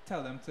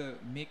them to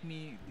make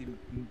me the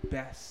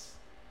best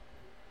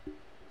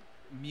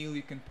meal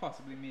you can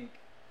possibly make,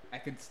 I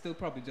can still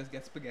probably just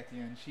get spaghetti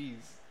and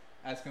cheese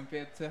as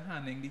compared to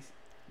handing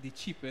the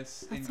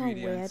cheapest that's a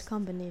ingredients. weird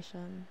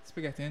combination.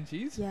 Spaghetti and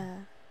cheese? Yeah.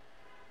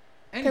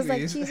 Because like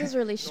Anyways, cheese is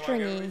really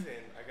stringy.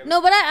 I get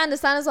No, but I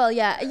understand as well.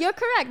 Yeah, you're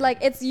correct. Like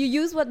it's you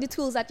use what the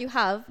tools that you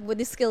have with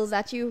the skills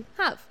that you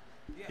have.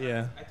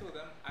 Yeah. I told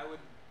them I would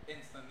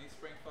instantly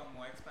spring for a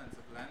more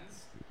expensive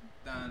lens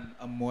than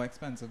a more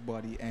expensive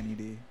body any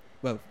day.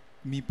 Well,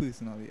 me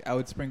personally, I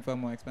would spring for a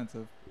more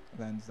expensive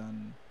lens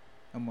than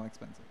a more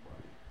expensive body.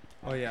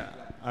 Oh yeah,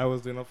 I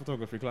was doing a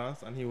photography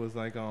class, and he was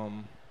like,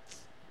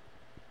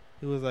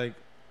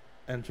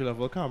 entry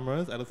level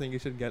cameras. I don't think you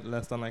should get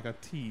less than like a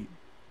T7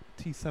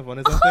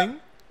 is a thing.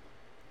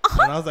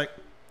 And I was like,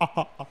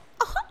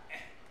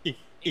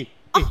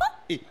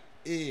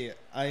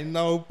 I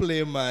now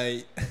play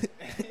my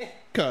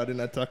card in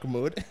attack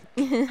mode.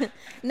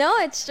 No,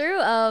 it's true.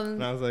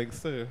 And I was like,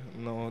 sir,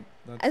 no.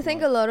 That's I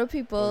think a not lot of what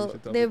you people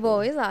should tell they've people.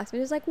 always asked me,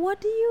 just like, what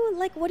do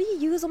you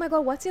use? Oh my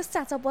god, what's your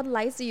setup? What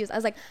lights do you use? I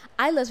was like,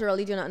 I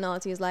literally do not know how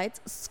to use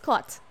lights.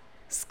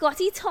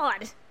 Scotty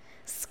Todd.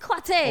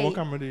 Scotty. What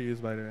camera do you use,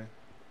 by the way?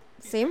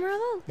 Same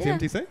Rebel? The Yeah.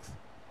 MT6?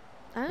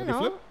 I don't Does it know.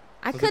 flip?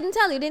 I Does it- couldn't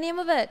tell you the name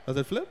of it. Does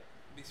it flip?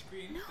 The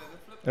screen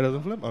doesn't flip. It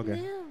doesn't flip?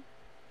 Okay. Yeah.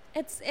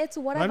 It's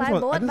No, whatever I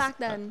bought back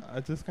then. I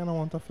just kind of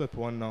want to flip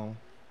one now.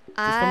 Just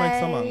for like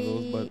some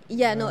angles, but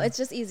yeah, no, it's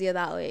just easier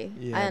that way.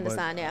 yeah, I but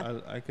understand, yeah.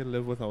 I could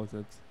live without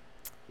it.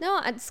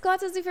 No,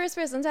 Scott is the first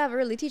person to ever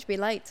really teach me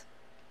light.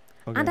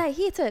 Okay. And I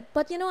hate it,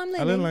 but you know, I'm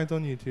I learning. learned light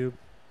on YouTube.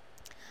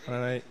 And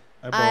I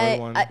borrowed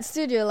one.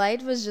 Studio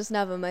light was just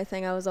never my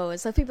thing. I was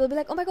always like, people would be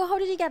like, oh my god, how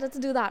did you get it to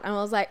do that? And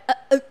I was like,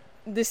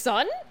 the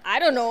sun? I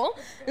don't know.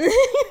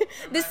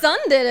 The sun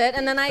did it,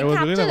 and then I It was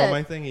really captured never it.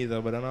 my thing either,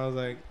 but then I was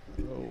like,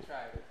 oh,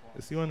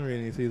 you see when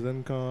rainy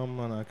season come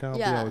and I can't be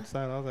Yeah.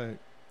 outside, I was like,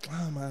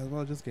 might as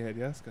well just get it,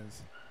 yes,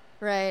 cause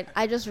Right.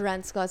 I just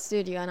rent Scott's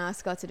studio and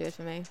ask Scott to do it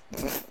for me.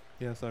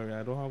 yeah, sorry,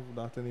 I don't have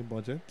that any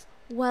budget.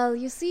 Well,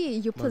 you see,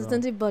 you put it no.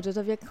 in the budget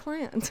of your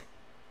client.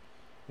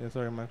 Yeah,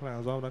 sorry, my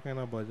clients don't have that kind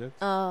of budget.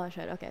 Oh,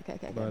 shit. Okay.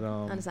 But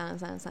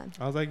Understand.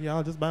 I was like, yeah,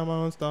 I'll just buy my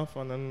own stuff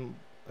and then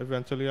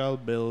eventually I'll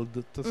build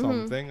to Mhm.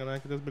 something and I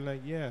could just be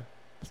like, yeah,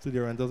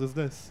 studio rentals is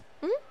this.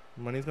 Mhm.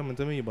 Money's coming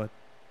to me, but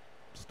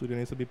studio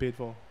needs to be paid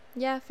for.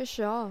 Yeah, for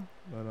sure.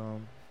 But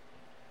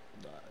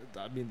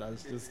I mean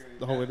that's just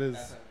how it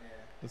is.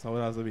 That's how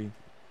it has to be.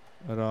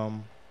 But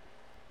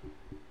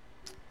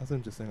that's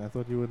interesting. I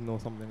thought you would know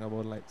something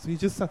about like. So he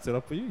just sets it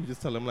up for you. You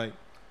just tell him like,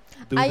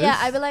 do this. Yeah,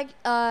 I'd be like,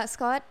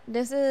 Scott,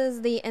 this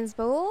is the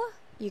inspo.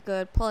 You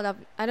could pull it up.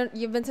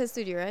 You've been to his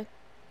studio, right?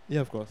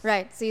 Yeah, of course.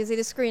 Right. So you see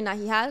the screen that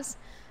he has.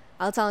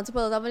 I'll tell him to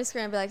pull it up on the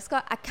screen and be like,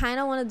 Scott, I kind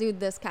of want to do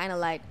this kind of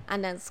light.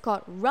 And then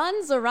Scott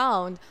runs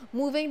around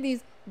moving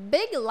these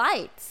big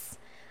lights.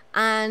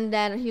 And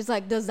then he's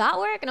like, does that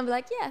work? And I'll be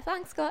like, yeah,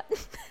 thanks, Scott.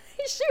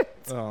 Shoot.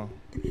 Oh,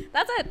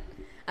 That's it.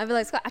 I'd be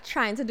like, Scott, I'm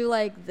trying to do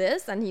like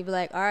this. And he'd be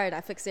like, all right, I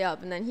fix it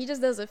up. And then he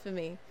just does it for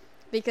me.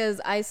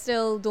 Because I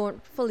still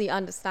don't fully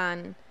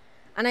understand.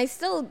 And I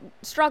still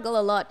struggle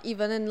a lot,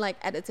 even in like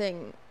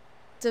editing,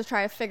 to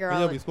try to figure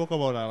yeah. out We spoke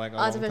about that like a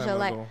long artificial time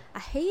light. ago. I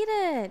hate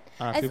it.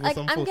 Asked you It's for like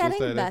some I'm photos to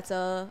getting edit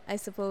better, I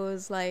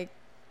suppose. Like,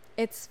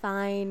 it's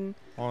fine.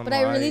 on But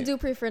I really my- do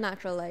prefer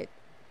natural light.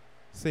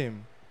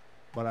 Same,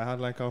 but I had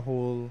like a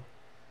whole.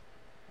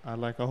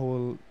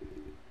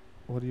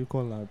 What do you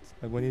call that?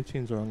 Like when you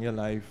change around your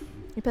life,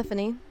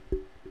 Epiphany.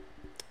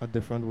 a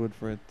different word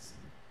for it.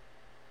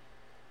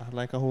 I had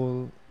like a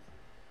whole.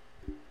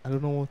 I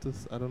don't know what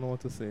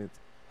to say it.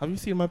 Have you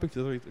seen my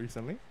pictures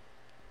recently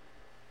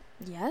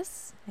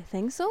Yes, I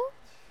think so.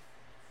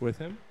 with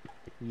him?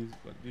 Did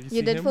you see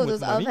You did him photos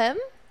with of money? him?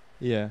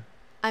 Yeah.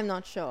 I'm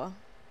not sure.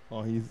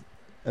 Oh,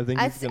 I think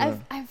he's gonna.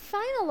 I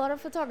find a lot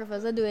of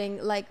photographers are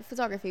doing like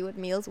photography with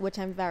meals, which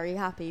I'm very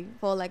happy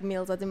for, like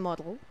meals as a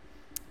model,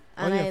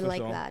 and yeah, I for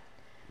like sure. that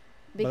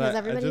But because I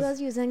everybody just-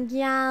 was using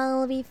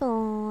gal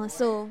before,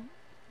 so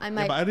I Yeah,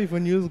 might. but I don't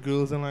even use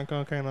girls in like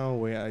a kind of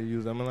way. I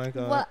use them in like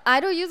a. Well, I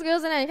don't use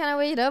girls in any kind of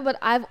way either, but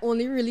I've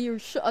only really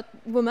shot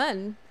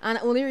women, and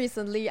only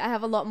recently I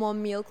have a lot more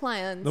male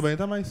clients. No, by the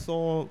time I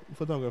saw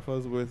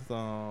photographers with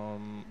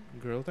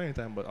girls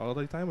anytime, but all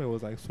the time it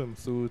was like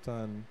swimsuit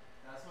and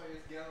That's why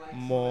it's get like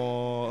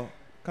more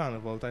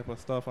carnival type of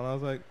stuff, and I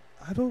was like,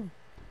 I don't.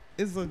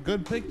 It's a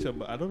good picture,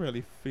 but I don't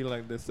really feel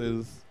like this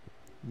is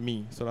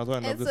me. So that's why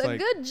I'm It's just a like.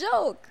 good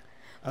joke,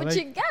 I but like,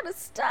 you gotta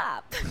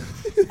stop.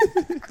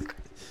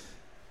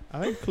 I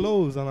like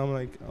clothes, and I'm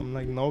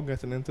like now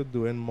getting into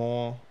doing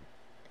more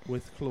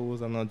with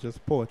clothes and not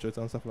just portraits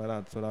and stuff like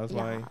that. So that's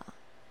why Yeah,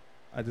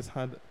 I just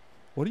had.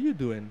 What are you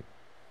doing?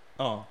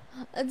 Oh,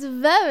 it's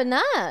very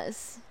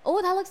nice.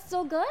 Oh, that looks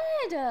so good.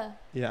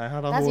 yeah, I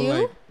had a That's whole you?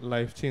 like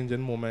life-changing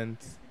moment.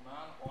 man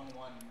on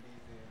one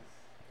these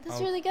days.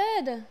 That's Oh. really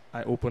good.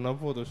 I opened up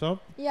Photoshop.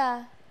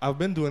 Yeah, I've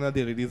been doing a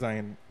daily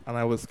design, and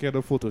I was scared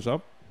of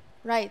Photoshop.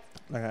 right.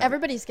 Like,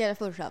 Everybody's scared of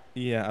Photoshop.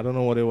 yeah, I don't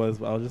know what it was,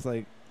 but I was just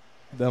like,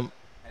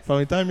 from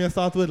the time you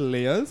start with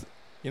layers,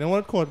 you know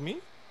what caught me?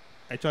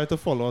 I tried to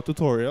follow a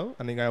tutorial,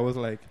 and the guy was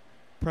like,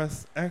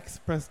 press X,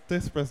 press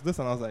this,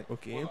 and I was like,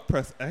 okay,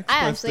 press X, I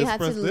press actually this, had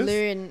to press this.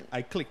 learn.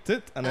 I clicked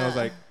it, and I was Uh.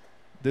 like,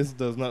 this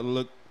does not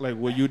look like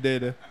what you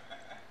did.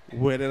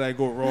 Where did I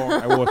go wrong?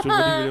 I watched the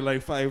video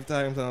like 5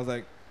 times, and I was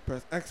like,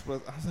 press X,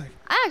 press. I was like,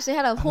 I actually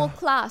had a whole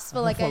class for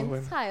I'm like not an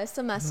following. entire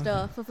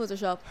semester for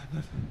Photoshop.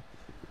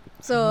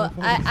 So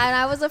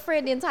I was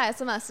afraid the entire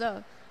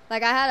semester.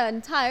 Like I had an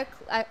entire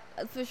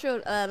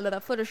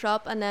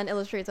Photoshop and then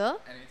Illustrator,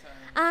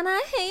 Anytime. and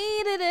I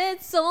hated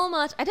it so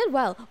much. I did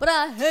well, but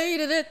I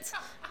hated it.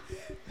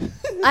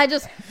 I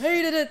just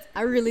hated it.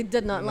 I really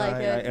did not like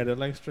I it. edit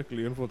like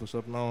strictly in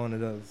Photoshop now, and it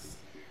does.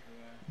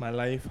 Yeah. My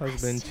life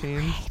has been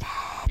changed.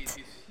 He's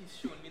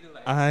showing me the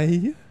light.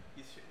 I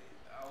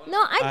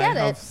No, I get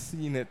have it.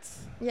 seen it.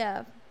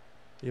 Yeah.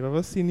 You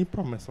ever seen the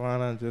promised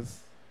one and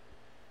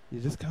you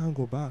just can't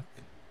go back.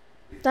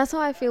 That's how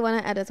I feel when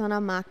I edit on a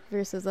Mac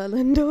versus a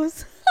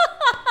Windows.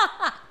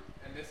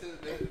 And this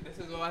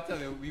is what I tell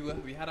you.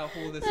 We had a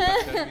whole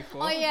discussion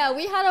before. Oh yeah,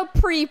 we had a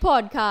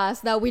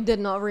pre-podcast that we did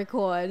not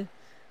record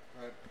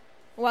But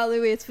while we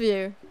wait for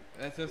you.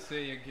 let's just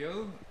say your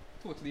girl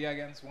totally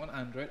against one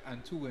Android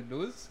and 2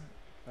 Windows.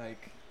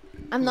 Like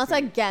I'm not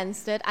totally.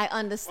 against it. I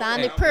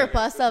understand Okay. the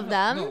purpose of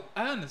them. No,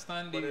 I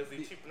understand the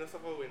cheapness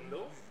of a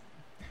Windows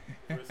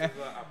versus an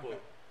Apple.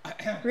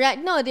 Right?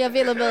 No, the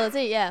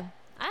availability. Yeah,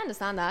 I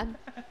understand that.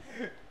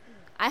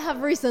 I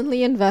have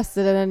recently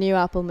invested in a new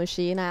Apple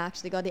machine. I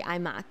actually got the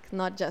iMac,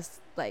 not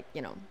just like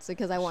so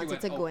because I she wanted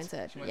went to go out- into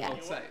it. she went Yeah,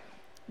 outside.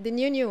 the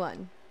new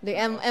one, the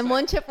Outside.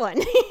 M1 chip one.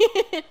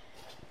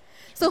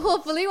 So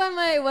hopefully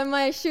when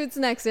my shoots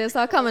next year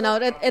start coming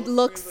out, it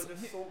looks.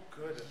 so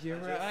good. Your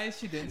eyes,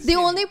 she didn't. The see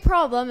only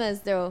problem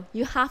is though,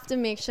 you have to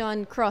make sure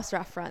and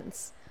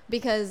cross-reference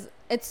because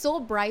it's so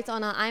bright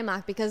on an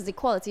iMac because the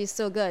quality is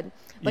so good,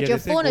 but your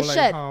phone is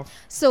shit.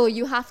 So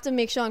you have to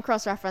make sure and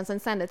cross-reference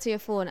and send it to your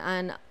phone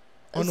and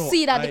Oh, no,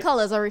 see that the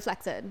colors are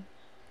reflected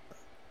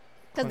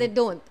because they Con-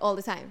 don't all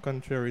the time.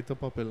 Contrary to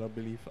popular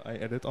belief, I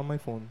edit on my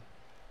phone.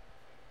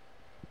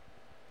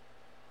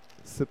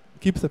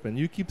 Keep sipping.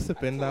 You keep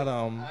sipping that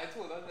I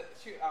told her that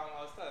she I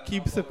was telling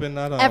Keep her about sipping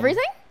that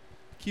Everything?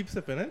 Keep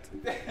sipping it.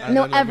 No, and then let me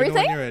know when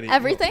everything. you're ready.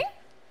 Everything.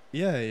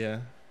 Yeah.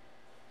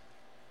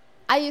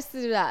 I used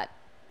to do that.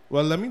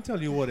 Well, let me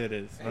tell you what it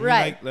is.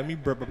 Right. Let me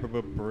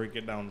break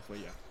it down for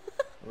you.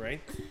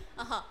 Right?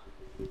 Uh-huh.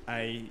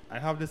 I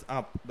have this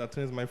app that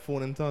turns my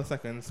phone into a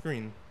second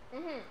screen.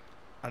 Mm-hmm.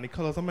 And the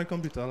colors on my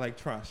computer are like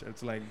trash.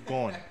 It's like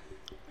gone.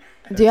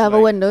 Do you have a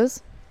like-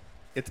 Windows?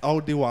 It's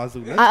out the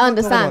wazoo. Let's I not talk about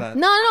understand. that.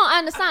 No, I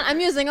understand. I'm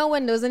using a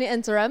Windows in the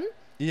interim.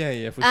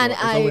 Yeah, for And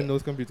sure. It's a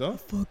Windows computer.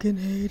 Fucking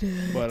hate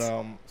it. But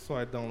so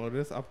I downloaded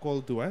this app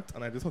called Duet,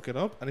 and I just hook it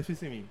up, and if you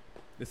see me,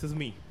 this is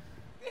me.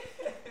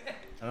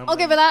 And I'm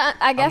Okay, like, but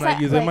I guess I'm like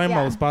using my yeah.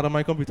 mouse pad on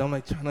my computer. I'm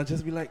like trying to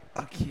just be like,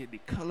 okay, the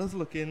colors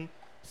looking.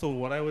 So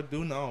what I would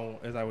do now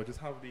is I would just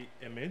have the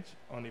image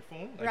on the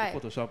phone, like Right.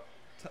 the Photoshop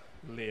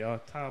layer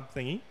tab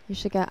thingy. You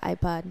should get an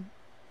iPad.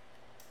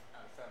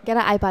 Get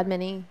an iPad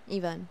mini,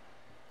 even.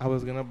 I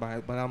was gonna buy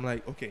it, but I'm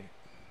like, okay,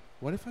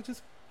 what if I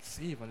just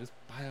save and just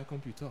buy a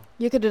computer?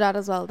 You could do that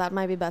as well. That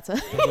might be better.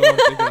 That's what I'm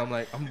thinking. I'm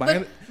like, I'm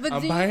buying, But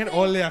I'm do you buying think-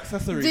 all the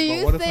accessories. Do but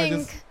you what if I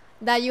think just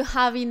that you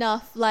have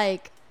enough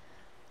like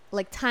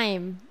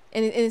time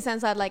in the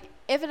sense that like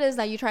if it is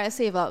that you try to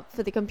save up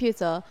for the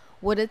computer,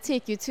 would it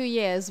take you 2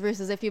 years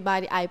versus if you buy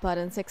the iPad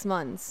in 6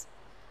 months?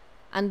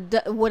 And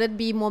would it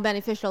be more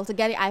beneficial to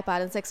get the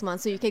iPad in 6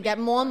 months so you could get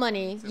more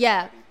money,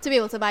 to be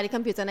able to buy the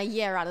computer in a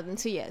year rather than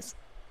 2 years?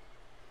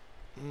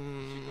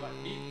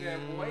 Eat there,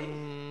 boy.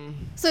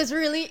 So it's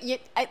really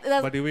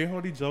But the way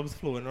how the job's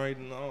flowing right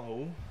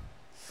now,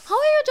 how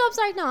are your jobs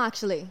right now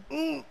actually?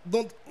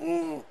 don't.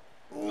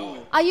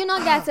 Are you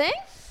not getting?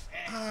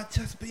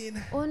 Chest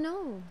pain. Oh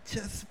no.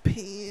 Chest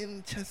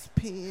pain. Chest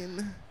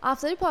pain.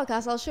 After the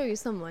podcast, I'll show you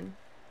someone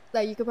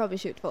that you could probably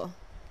shoot for.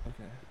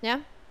 Okay. Yeah?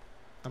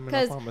 I'm in a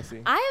 'Cause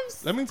pharmacy.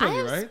 Let me tell I you,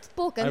 have right?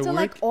 spoken I to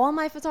like work- all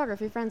my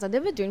photography friends and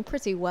they've been doing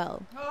pretty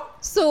well. Oh,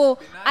 So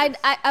be nice.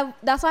 I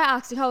that's why I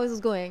asked you how is this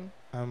going.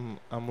 I'm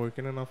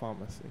working in a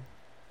pharmacy.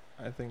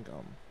 I think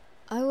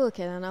I work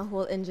in a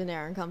whole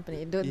engineering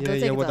company. Don't yeah,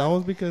 take yeah, it but that on.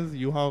 was because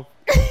you have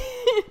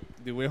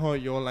the way how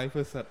your life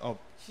is set up.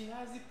 She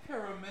has the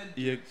pyramid.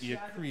 You She has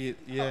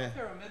create the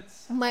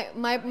pyramids.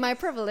 My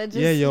privilege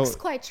Yeah, is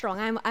quite strong.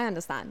 I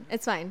understand.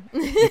 It's fine.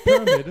 The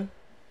pyramid.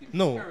 The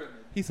No. pyramid.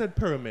 He said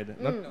pyramid, Mm.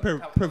 not No,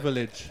 have-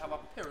 privilege. Have a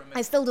pyramid.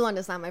 I still do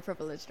understand my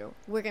privilege though.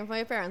 Working for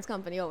your parents'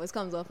 company always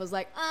comes off as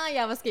like, you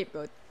have a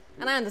scapegoat.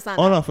 And I understand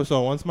Oh that. no, for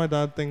sure. Once my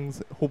dad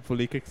things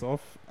hopefully kicks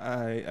off,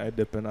 I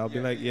dip in. I'll be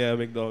Yeah. like, yeah,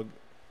 big dog.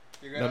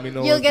 You're Let gonna me be-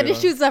 know. You'll what's get the going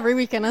on. shoots every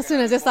weekend as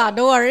soon as you start,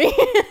 don't worry.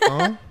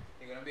 Huh?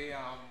 You're gonna be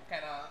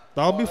kind of.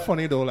 That would be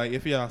funny though. Like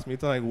if he asked me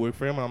to like work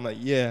for him, and I'm like,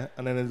 yeah,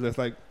 and then it's just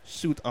like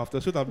shoot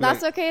after shoot. I'll be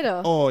That's like, okay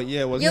though. oh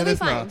yeah, well You'll yeah, be this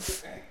fine.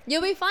 now.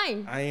 You'll be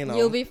fine. I know.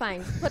 You'll be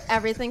fine. Put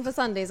everything for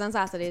Sundays and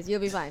Saturdays. You'll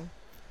be fine.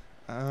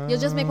 You'll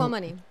just make more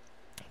money.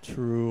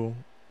 True,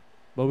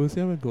 but we'll see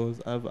how it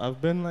goes.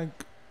 I've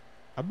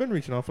been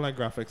reaching out for like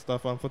graphic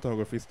stuff and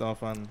photography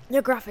stuff and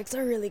Your graphics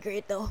are really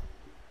great though.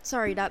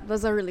 Sorry, that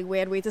was a really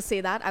weird way to say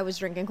that. I was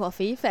drinking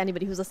coffee for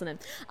anybody who's listening.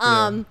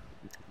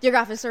 Your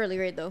graphics are really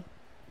great though.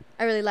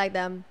 I really like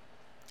them.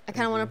 I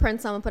kind of want to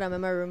print some and put them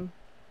in my room.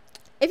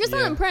 If you're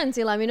selling Yeah. prints,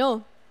 you let me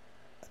know.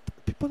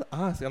 people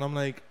ask, and I'm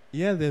like,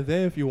 yeah, they're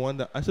there if you want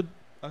that. I should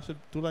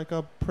do like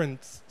a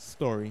print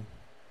story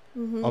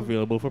Mm-hmm.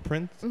 available for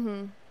print.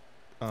 Mm-hmm.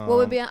 What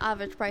would be an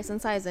average price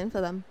and sizing for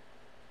them?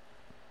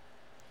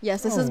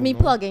 Yes, this is me no.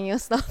 plugging your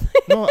stuff.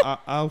 No,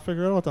 I'll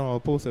figure it out and I'll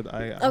post it.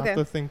 I Okay. have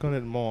to think on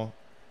it more.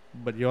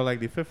 But you're like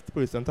the fifth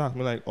person to ask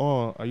me like,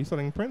 oh, are you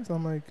selling prints?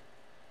 I'm like,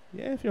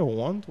 yeah, if you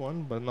want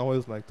one. But now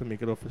it's like to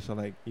make it official.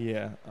 Like,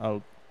 yeah,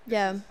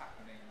 Yeah.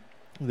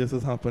 this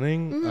is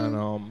happening, Mhm.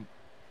 and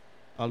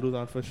I'll do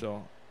that for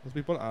sure. Because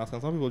people ask,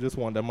 and some people just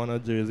want them on a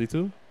jersey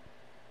too.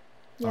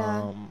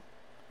 Yeah.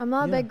 I'm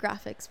not a yeah. big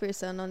graphics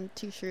person on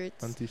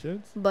t-shirts. On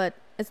t-shirts. But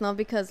it's not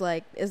because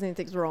like there's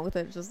anything wrong with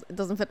it. It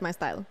doesn't fit my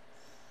style.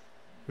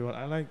 Well,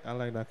 I like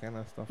that kind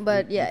of stuff.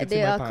 But You yeah, could see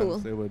they my are pants, cool.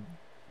 They would.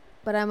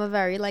 But I'm a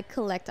very like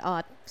collect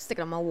art, stick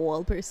it on my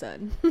wall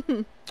person.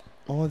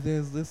 Oh,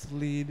 there's this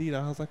lady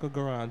that has like a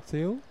garage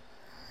sale,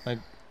 like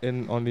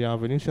on the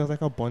avenue. She has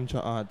like a bunch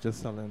of art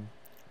just selling.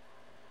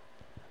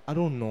 I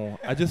don't know.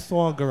 I just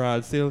saw a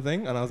garage sale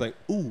thing and I was like,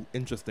 ooh,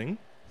 interesting,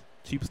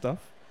 cheap stuff.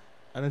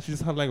 And then she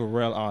just had like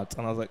real art,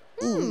 and I was like,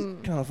 ooh,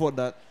 can't afford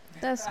that.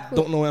 That's cool.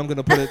 Don't know where I'm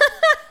gonna put it.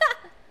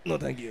 No,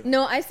 thank you.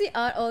 No, I see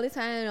art all the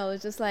time, and I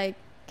was just like,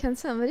 can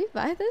somebody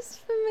buy this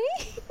for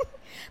me?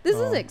 This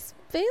is Oh.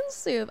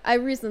 expensive. I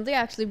recently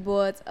actually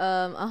bought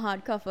a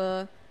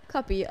hardcover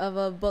copy of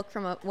a book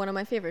from one of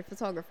my favorite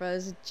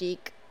photographers,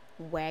 Jake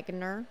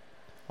Wagner.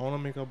 I wanna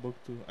make a book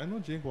too. I know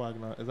Jake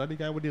Wagner. Is that the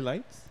guy with the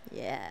lights?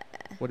 Yeah.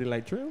 With the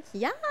light trails?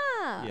 Yeah.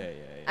 Yeah.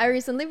 I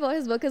recently bought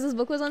his book because his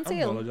book was on I'm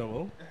sale.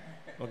 knowledgeable.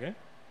 Okay.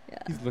 Yeah.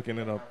 He's looking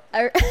it up.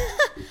 I This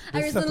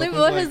recently setup is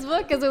bought like- his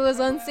book because it was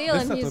on sale,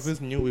 This and setup he's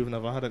is new. We've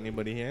never had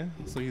anybody here,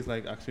 so he's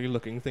like actually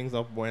looking things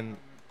up when.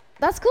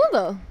 that's cool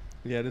though.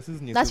 Yeah, this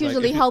is new. That's So, like,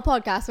 usually if how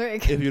podcasts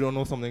work. If you don't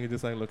know something, you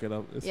just like look it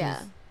up.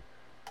 Yeah.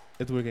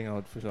 It's working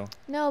out for sure.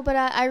 No, but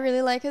I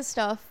really like his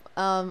stuff.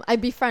 I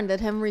befriended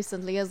him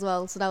recently as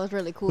well, so that was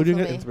really cool Who do for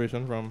you get me.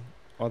 inspiration from?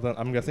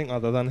 I'm guessing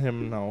other than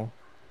him now,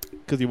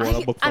 because you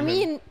bought a book I from him.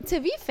 mean, to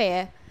be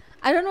fair,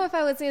 I don't know if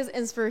I would say his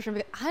inspiration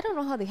because I don't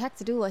know how the heck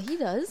to do what he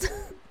does.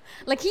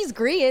 Like he's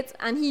great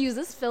and he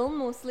uses film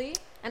mostly,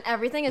 and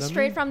everything is Let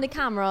straight me- from the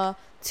camera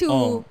to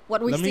Oh,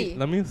 what we let see.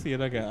 me see it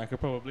again. I could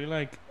probably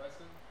like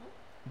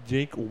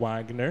Jake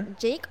Wagner.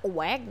 Jake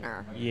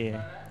Wagner.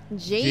 Yeah.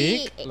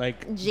 Jake.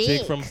 Like Jake.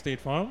 Jake from State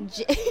Farm.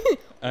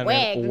 And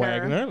Wagner. then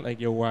Wagner, like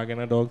you're wagging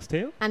a dog's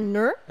tail. And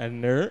Ner.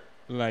 And Nerd,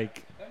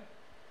 like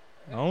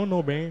I don't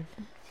know, man.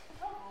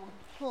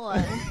 Hold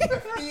on.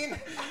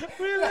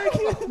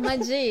 My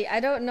G, I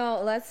don't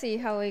know. Let's see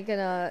how we're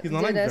gonna He's do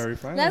not like this.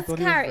 verified. I Let's thought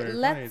he was carry.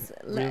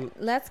 verified.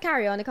 Let's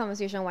carry on the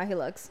conversation while he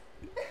looks.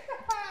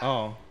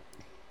 Oh.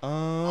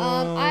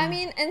 I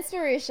mean,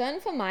 inspiration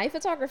for my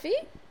photography.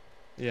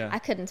 Yeah. I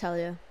couldn't tell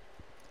you.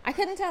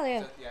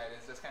 Yeah,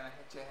 it's just kind of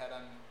hit your head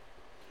on.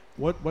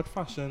 What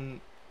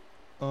fashion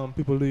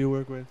people do you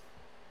work with?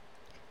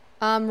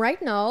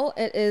 Right now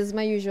it is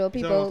my usual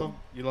You said people.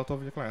 a lot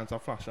of your clients are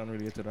fashion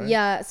related, right?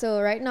 Yeah, so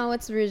right now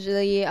it's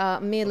usually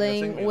guessing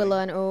mailing, mailing. Willow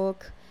and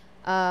Oak.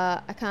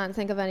 I can't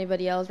think of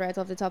anybody else right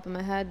off the top of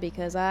my head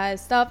because I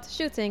stopped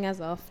shooting as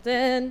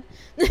often.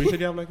 We said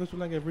you have like a shoot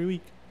like every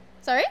week.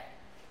 Sorry?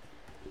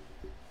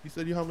 You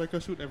said you have like a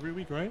shoot every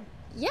week, right?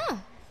 Yeah,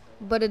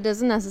 but it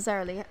doesn't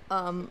necessarily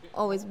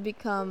always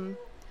become.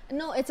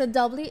 No, it's a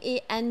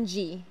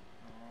WANG.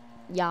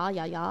 Yeah.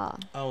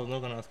 I was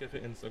not gonna ask if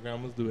your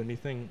Instagram was doing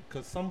anything,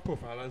 cause some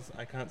profilers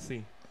I can't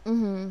see.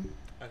 Mhm.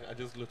 I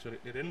just literally,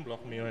 they didn't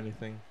block me or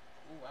anything.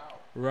 wow.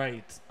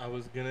 Right. I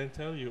was gonna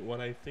tell you what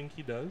I think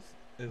he does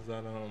is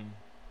that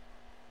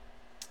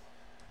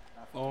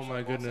oh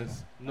my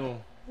goodness.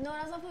 No. No,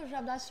 that's not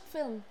Photoshop. That's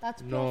film.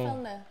 That's pure No.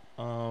 film there.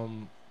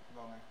 Um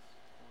Long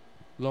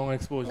long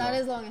exposure. That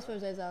is long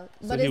exposure as well.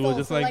 So But he it's will also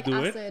just, like, like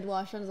do it, acid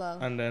wash as well.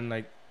 And then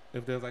like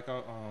if there's like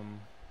a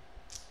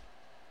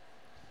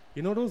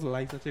you know those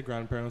lights that your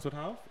grandparents would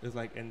have? It's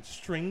like in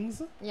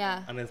strings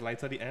Yeah. and there's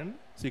lights at the end.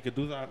 So you could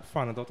do that,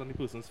 fan it out on the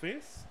person's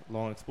face,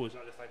 long exposure,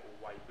 and just like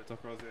wipe it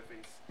across their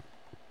face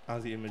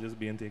as the image is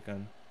being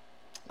taken.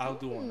 I'll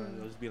do one and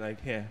it'll just be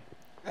like, here.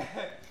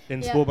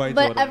 Inspo by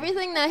But Jordan.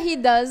 everything that he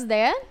does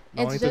there,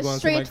 Now I it's need to go just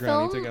and see my straight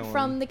granny to film get one.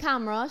 from the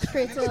camera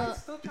straight I'm to.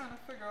 still trying to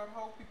figure out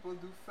how people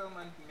do film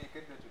and make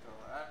it digital.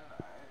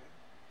 And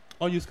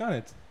Oh, you scan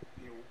it?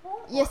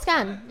 You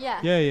scan, yeah.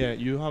 Yeah.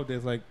 You have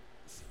there's like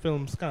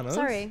film scanners.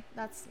 Sorry,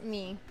 that's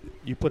me.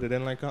 You put it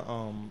in like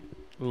a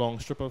long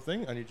strip of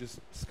thing and you just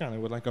scan it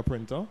with like a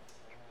printer.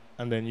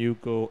 And then you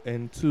go Who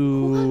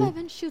have I into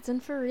been shooting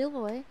for real,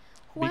 boy?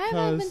 Why have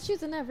I been Because-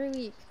 shooting every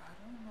week?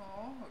 I don't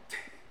know.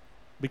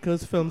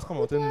 because films come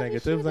Who out do in I be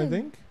negatives, I shooting?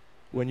 think.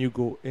 When you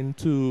go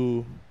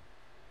into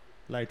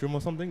Lightroom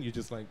or something, you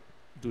just like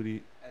do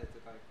the Edit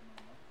it like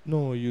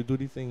normal. no, you do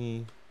the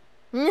thingy.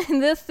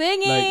 The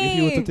thingy. Like if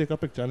you were to take a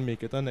picture and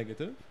make it a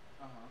negative,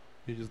 Uh-huh.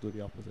 you just do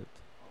the opposite.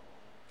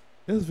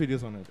 There's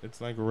videos on it. It's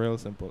like real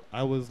simple.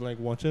 I was like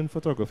watching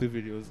photography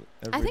videos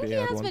every day I think he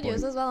at has one videos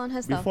point. as well on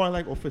his stuff. Before I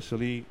like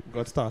officially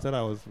got started,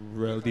 I was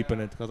real deep in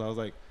it because I was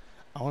like,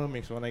 I want to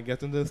make sure when I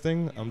get into this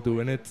thing, I'm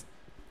doing it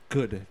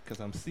good because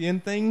I'm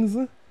seeing things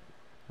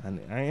and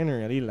I ain't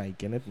really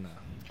liking it now.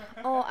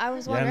 Oh, I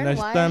was You wondering why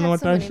I understand had what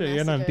so I'm many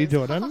saying, messages. Auntie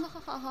Jordan? Ha, ha,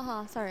 ha, ha,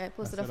 ha. Sorry, I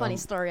posted a said, funny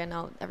story and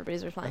now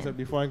everybody's I replying. said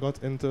before I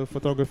got into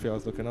photography, I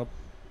was looking up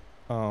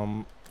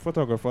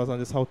photographers and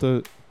just how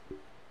to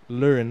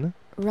learn,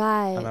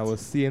 Right. and I was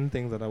seeing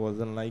things that I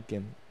wasn't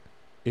liking.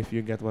 If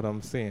you get what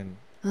I'm saying,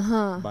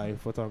 Uh-huh. by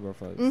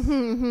photographers,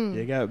 Mm-hmm.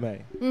 you get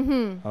me?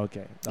 Mm-hmm.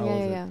 Okay, that Yeah, was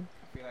yeah, it. yeah.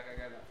 I feel like I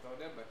got left out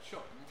there, but sure.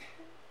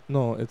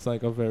 No, it's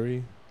like a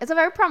very It's a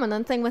very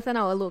prominent thing within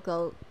our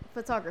local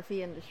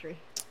photography industry.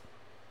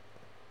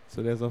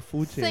 so there's a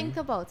food chain. Think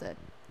about it.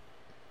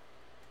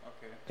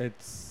 Okay.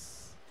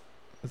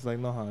 It's like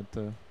not hard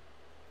to.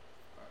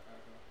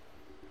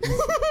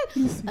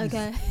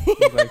 Okay.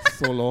 It's like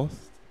so lost.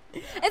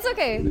 It's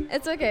okay.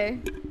 It's okay.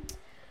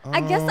 I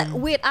guess that,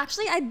 wait,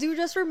 actually I do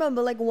just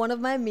remember like one of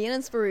my main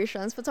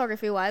inspirations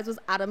photography wise was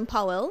Adam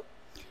Powell.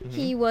 Mhm.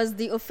 He was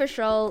the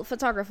official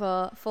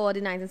photographer for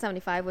the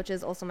 1975, which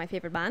is also my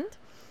favorite band.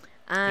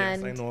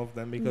 And yes, I know of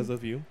them because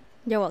of you.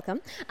 you're welcome.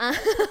 I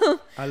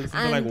listened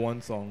to like And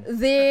one song.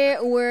 They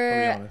To be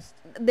were honest.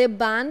 the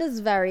band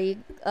is very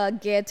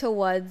geared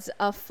towards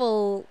a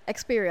full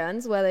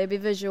experience, whether it be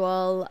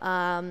visual,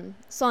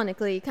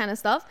 sonically kind of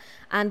stuff,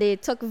 and they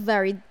took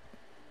very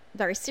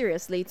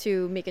seriously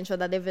to making sure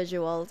that their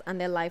visuals and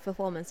their live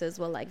performances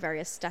were like very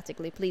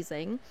aesthetically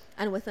pleasing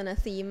and within a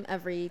theme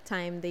every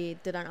time they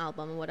did an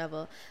album or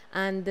whatever.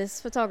 And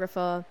this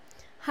photographer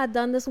had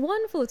done this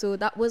one photo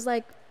that was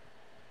like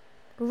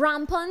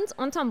rampant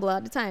on Tumblr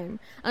at the time,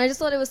 and I just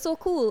thought it was so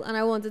cool, and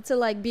I wanted to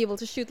like be able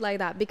to shoot like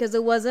that because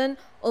it wasn't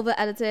over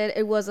edited,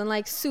 it wasn't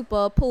like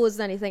super posed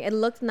or anything. It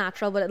looked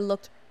natural, but it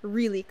looked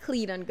really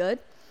clean and good,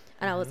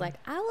 and I was like,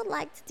 I would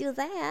like to do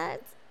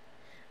that,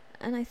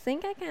 and I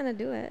think I kind of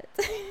do it.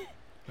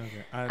 Okay.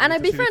 And I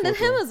need to see the befriended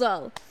him photo. as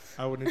well.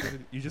 I would need to see,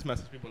 you just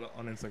message people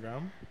on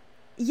Instagram.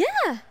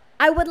 Yeah,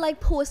 I would like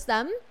post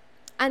them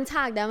and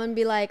tag them and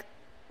be like,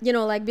 you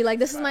know, like be like,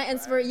 this is my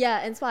inspiration.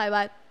 Yeah, inspired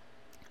by.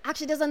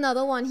 Actually, there's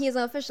another one. He's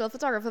an official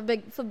photographer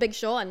for Big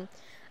Sean,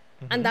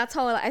 and that's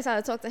how I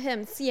started to talk to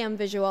him. CM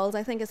Visuals,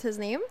 I think is his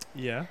name.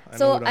 Yeah. I know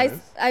So who that is.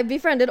 I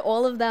befriended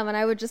all of them, and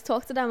I would just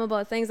talk to them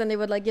about things, and they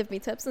would like give me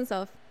tips and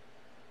stuff.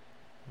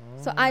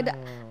 So I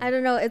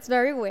don't know. It's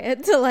very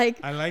weird to like.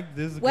 I like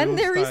this when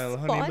girl they style.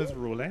 Her name respond- is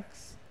Rolex.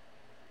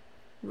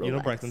 You know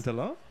Rolex. Bryson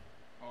Tiller?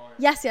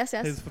 Yes.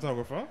 His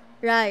photographer.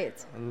 Right.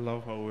 I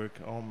love her work.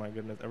 Oh my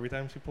goodness. Every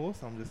time she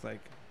posts, I'm just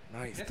like,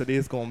 nice. Yes.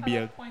 Today's going to be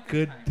At a point in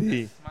good time,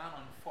 day. This man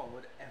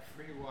unfollowed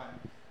everyone,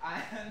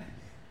 and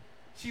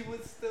she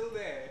was still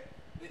there.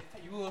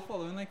 You were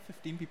following like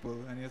 15 people,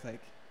 and he was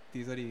like,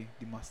 "These are the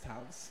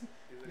must-haves."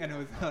 And it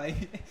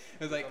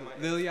was like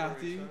Lil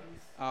Yachty,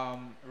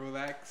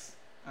 Rolex,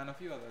 and a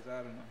few others. I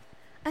don't know.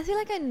 I feel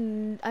like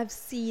I've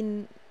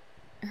seen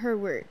her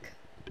work.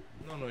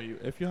 No.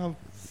 If you have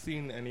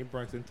seen any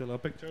Bryson Tiller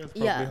picture, it's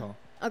probably Yeah. her.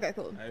 Okay,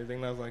 cool. I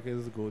think that's like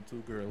his go-to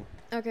girl.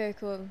 Okay,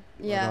 cool.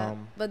 Yeah,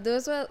 um, but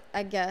those were,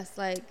 I guess,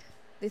 like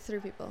the three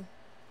people.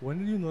 When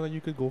did you know that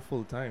you could go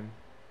full time?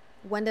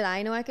 When did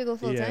I know I could go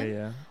full time?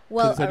 Yeah.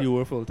 Well, you said you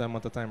were full time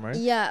at the time, right?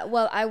 yeah.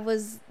 Well, I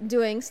was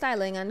doing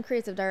styling and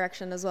creative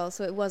direction as well,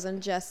 so it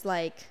wasn't just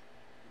like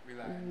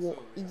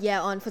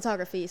on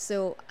photography.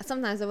 So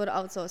sometimes I would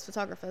outsource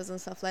photographers and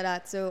stuff like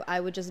that. So I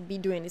would just be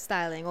doing the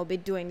styling or be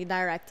doing the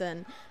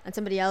directing, and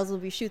somebody else will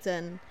be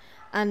shooting,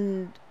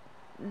 and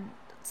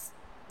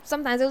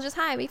sometimes they'll just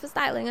hire me for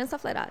styling and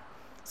stuff like that.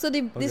 So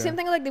the Okay. same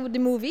thing like the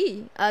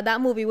movie.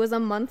 That movie was a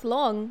month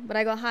long, but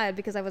I got hired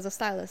because I was a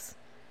stylist.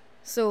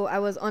 So I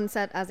was on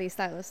set as a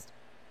stylist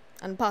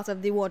and part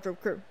of the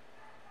wardrobe crew.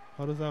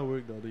 How does that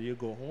work though? Do you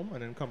go home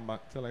and then come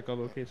back to like a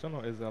location,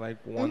 or is there like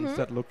one Mhm.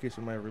 set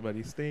location where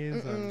everybody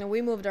stays? And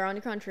We moved around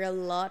the country a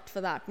lot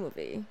for that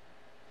movie.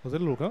 was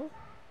it local?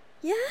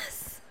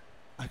 Yes.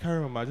 I can't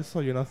remember. I just saw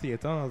you in a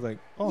theater and I was like,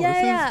 oh, yeah,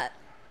 this yeah.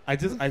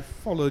 is. I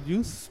followed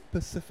you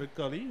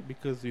specifically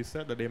because you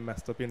said that they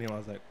messed up your name. I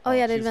was like, Oh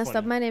yeah, they she's messed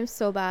up funny. my name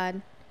so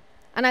bad.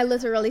 And I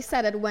literally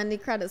said it when the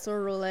credits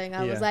were rolling.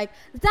 I was Yeah. like,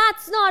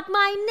 "That's not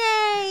my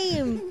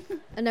name,"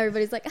 and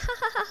everybody's like, "Ha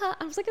ha ha ha."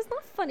 I was like, "It's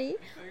not funny,"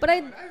 but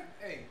Hey,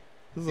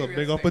 This is a big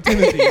seriously.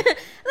 opportunity.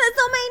 that's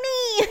not my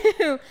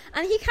name.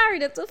 And he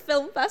carried it to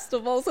film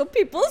festival, so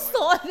people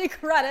saw the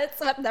credits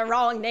with the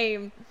wrong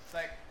name. It's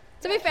like,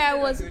 To be fair, you I did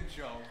a was good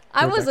job.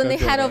 I wasn't the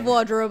Rebecca head of Jordan.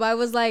 wardrobe. I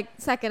was like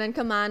second in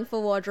command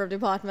for wardrobe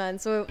department.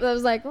 So I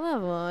was like,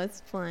 well,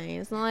 it's fine.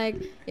 It's not like,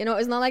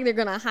 it's not like they're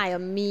going to hire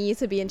me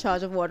to be in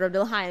charge of wardrobe.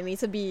 They'll hire me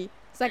to be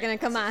second in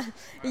command.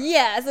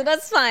 Yeah, so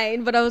that's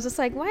fine. But I was just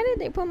like, why did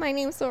they put my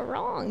name so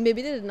wrong?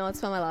 Maybe they didn't know it's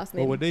for my last But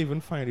name. would they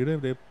even find you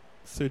if they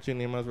search your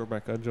name as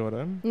Rebecca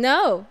Jordan?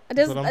 No.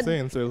 That's what I'm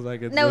saying. So it's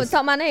like it's No, just, it's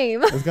not my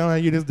name. it's kind of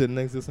like you just didn't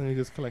exist and you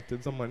just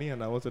collected some money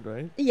and that was it,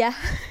 right? Yeah.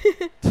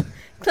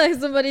 Like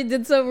somebody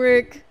did some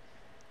work,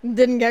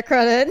 didn't get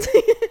credit.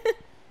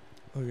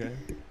 Okay.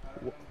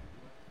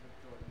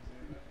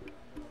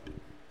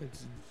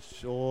 It's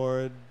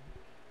Jordan.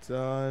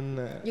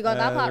 You got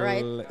that part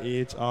right.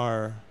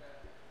 LHR.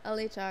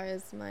 LHR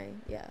is my,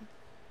 yeah.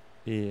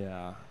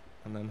 Yeah.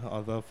 And then her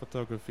other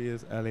photography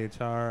is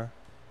LHR.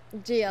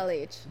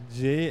 GLH.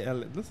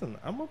 JL. Listen,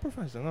 I'm a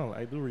professional.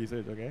 I do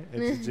research, okay?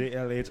 It's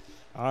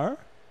JLHR.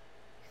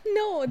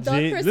 No, dot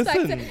J-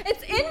 perspective. listen.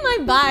 It's in my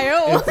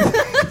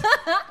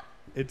bio.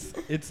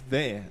 It's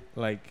there.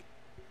 Like,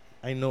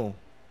 I know.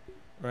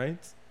 Right?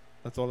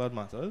 That's all that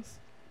matters.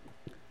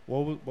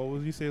 What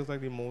would you say is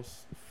like the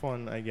most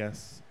fun, I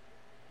guess,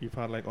 you've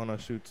had like on a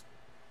shoot?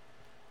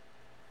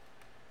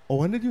 Or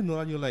when did you know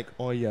that you're like,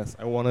 oh yes,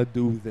 I want to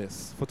do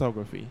this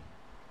photography?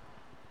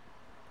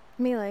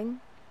 Mailing.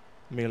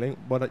 Mailing,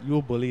 but you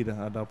were bullied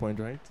at that point,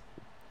 right?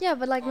 Yeah,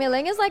 but like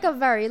Mailing is like a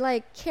very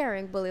like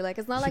caring bully. Like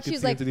it's not like could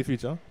she's see like, into the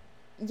future.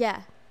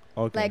 yeah,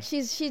 Okay. like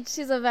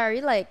she's a very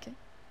like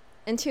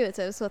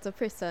intuitive sort of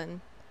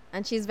person,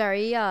 and she's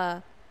very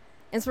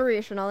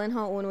inspirational in her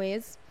own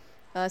ways.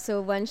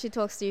 So when she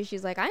talks to you,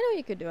 she's like, I know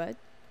you could do it.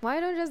 Why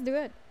don't you just do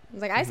it?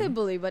 It's like I said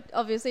bully, but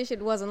obviously she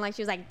wasn't like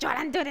she was like,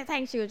 Jordan, do the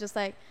thing. She was just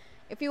like,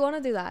 if you want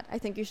to do that, I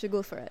think you should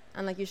go for it,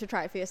 and like you should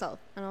try it for yourself.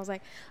 And I was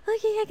like,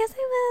 okay, I guess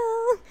I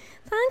will.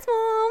 Thanks,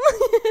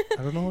 mom.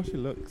 I don't know how she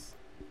looks.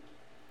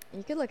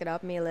 You could look it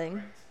up,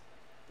 Mailing.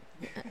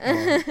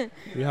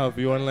 We have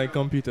you on like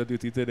computer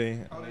duty today.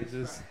 And it's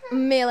just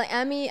Mailing,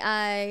 Jordan and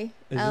I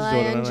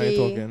MEILING.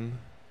 talking.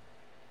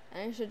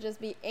 And it should just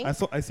be ink.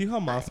 I see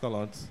her mask a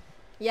lot.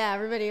 Yeah,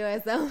 everybody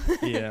wears them.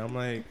 Yeah, I'm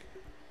like,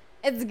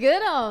 It's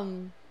good.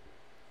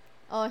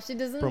 Oh, she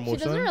doesn't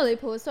Promotion? really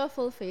post her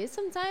full face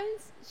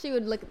sometimes. She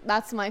would look.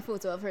 That's my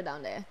photo of her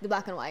down there, the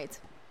black and white.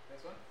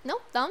 This one? No,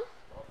 down.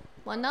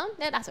 One down.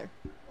 Yeah, that's her.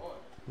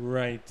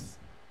 right.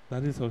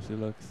 That is how she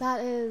looks.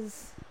 That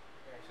is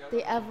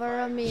the ever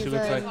She amazing.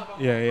 looks like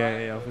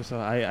yeah, for sure.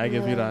 I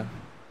give you that.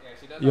 Yeah,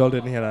 she does Y'all have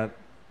didn't a- hear that.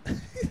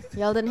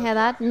 Y'all didn't hear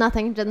that?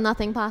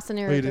 Nothing passed in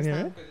your Oh, you ear didn't just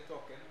hear now. it? Because you're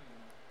talking.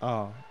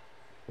 Oh,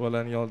 well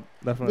then y'all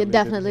definitely. You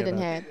definitely didn't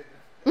hear it.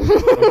 Okay.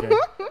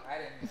 I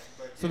didn't.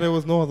 But So there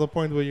was no other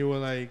point where you were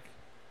like,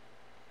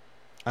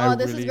 Oh,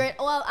 this is great.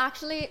 Well,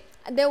 actually,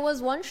 there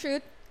was one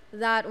shoot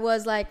that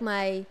was like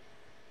my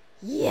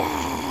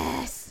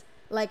yes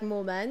like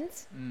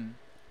moment. Mm.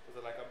 Was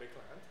it like a big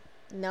client?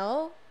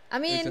 No, I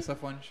It's mean, just a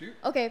fun shoot.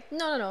 okay,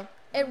 no.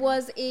 It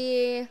was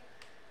a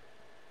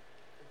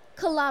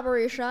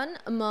collaboration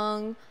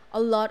among a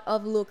lot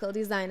of local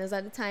designers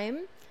at the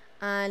time,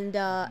 and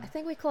I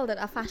think we called it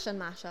a fashion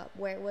mashup,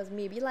 where it was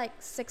maybe like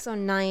 6 or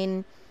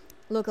 9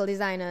 local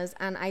designers,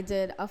 and I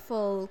did a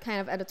full kind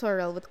of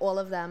editorial with all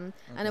of them,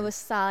 and it was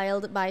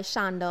styled by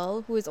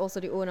Shandal, who is also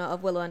the owner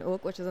of Willow and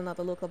Oak, which is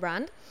another local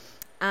brand,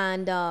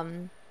 and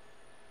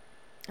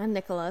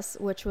Nicholas,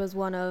 which was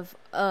one of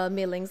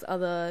Mailing's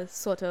other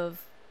sort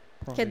of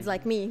kids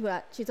like me who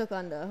she took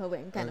under her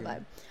wing kind of Okay.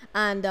 vibe.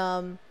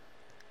 And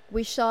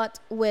we shot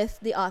with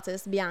the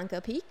artist Bianca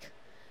Peak.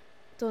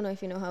 Don't know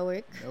if you know her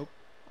work. Nope.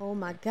 Oh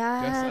my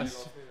god.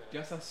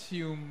 Just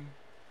assume.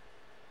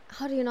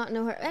 How do you not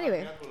know her?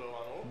 Anyway,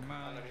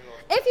 Man,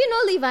 if you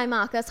know Levi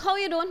Marcus, how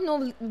you don't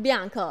know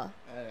Bianca?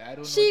 I don't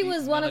know She these-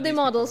 was none one of the these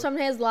models people.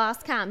 from his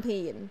last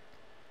campaign.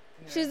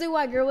 She's the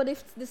white girl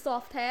with the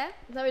soft hair.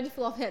 Is that with the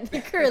soft hair?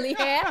 The curly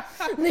hair?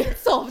 The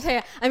soft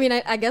hair. I mean,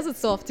 I guess it's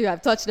soft too.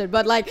 I've touched it.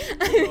 But like,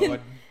 God.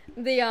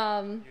 the,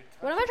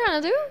 what am I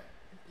trying to do?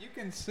 You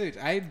can search.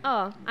 I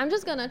Oh, I'm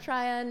just gonna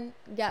try and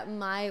get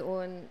my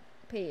own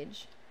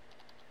page.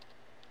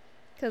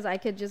 Because I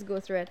could just go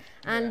through it.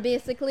 And Yeah.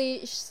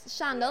 basically,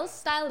 Shandal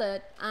styled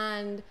it.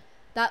 And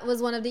that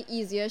was one of the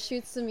easier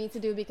shoots for me to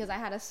do because I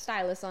had a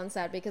stylist on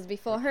set. Because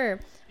before her,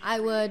 I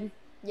would,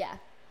 yeah,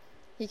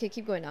 he could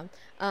keep going down.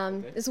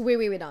 It's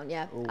way down.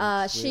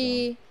 Yeah.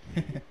 She.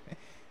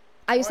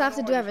 I used to have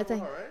to do everything.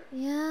 Her, right?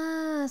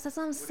 Yes, that's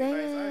what I'm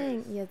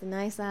saying. Yeah, the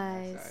nice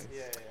eyes.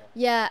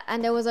 Yeah,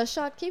 and there was a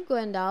shot, keep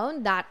going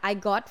down, that I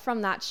got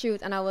from that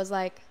shoot, and I was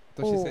like,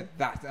 so she said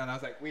that, and I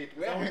was like, wait,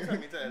 where? Is that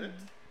what you sent me to edit?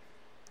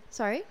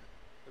 Sorry?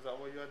 Is that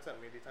what you had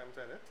sent me the time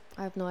to edit?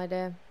 I have no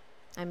idea.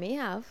 I may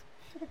have.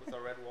 With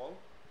a red wall?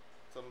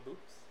 Some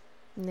boops?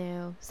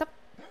 No. Stop.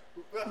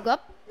 Go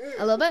up.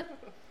 A little bit.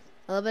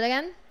 A little bit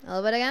again. A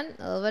little bit again.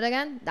 A little bit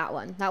again. That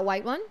one. That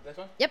white one. This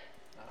one? Yep.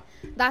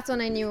 That's when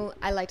I knew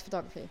I liked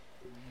photography.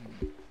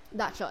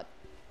 That shot.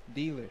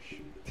 Delish.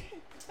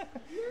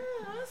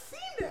 I've seen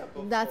that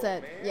before, That's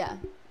it. man. Yeah.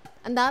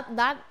 And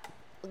that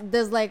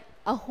there's like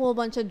a whole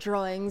bunch of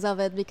drawings of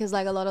it because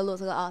like a lot of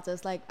local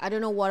artists, like I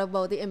don't know what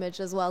about the image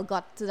as well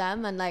got to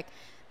them, and like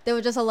there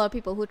were just a lot of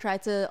people who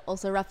tried to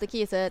also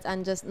replicate it,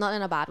 and just not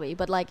in a bad way,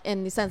 but like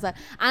in the sense that,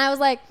 and I was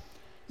like,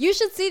 you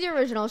should see the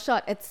original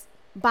shot. It's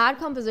bad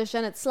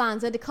composition, it's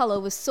slanted, the color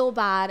was so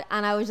bad,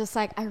 and I was just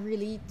like, I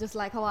really just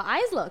like how our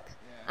eyes look.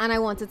 Yeah. And I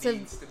wanted to,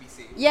 needs to be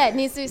saved. Yeah, it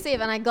needs to be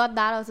saved, and I got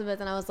that out of it,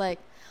 and I was like,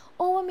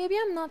 oh, well, maybe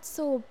I'm not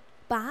so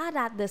bad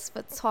at this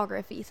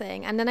photography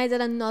thing. And then I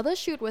did another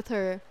shoot with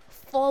her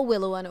for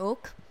Willow and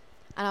Oak,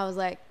 and I was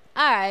like,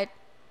 all right,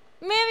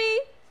 maybe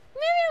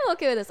I'm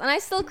okay with this. And I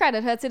still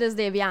credit her to this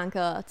day,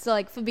 Bianca, so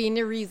like for being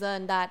the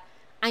reason that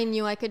I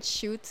knew I could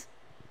shoot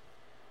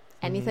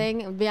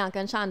anything, Bianca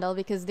and Chandel,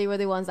 because they were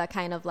the ones that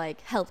kind of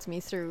like helped me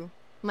through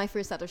my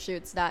first set of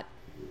shoots that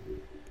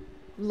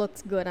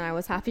looked good and I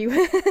was happy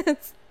with.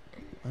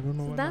 I don't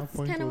know. So what that's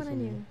kind of what I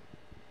knew.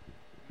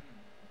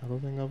 I don't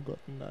think I've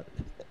gotten that.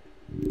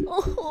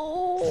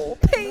 Oh,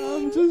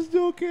 pain. I'm just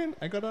joking.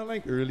 I got that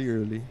like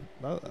early.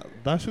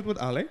 That shoot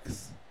with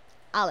Alex.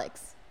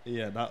 Alex.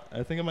 Yeah, that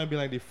I think it might be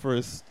like the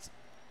first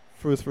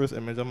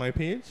image on my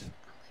page.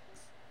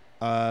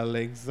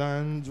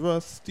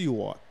 Alexandra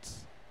Stewart.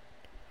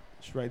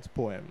 She writes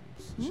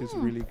poems. She's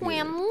really good.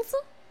 Poems.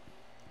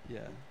 Yeah.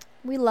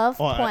 We love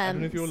poems. I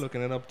don't know if you were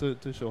looking it up to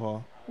show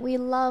her. We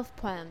love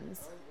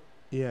poems.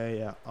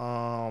 Yeah.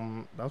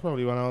 That's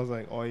probably when I was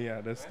like, oh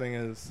yeah, this thing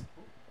is.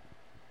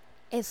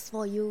 It's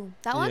for you.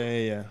 That one?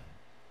 Yeah.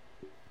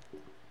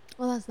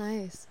 Well, that's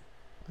nice.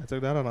 I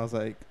took that and I was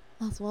like,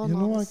 that's well you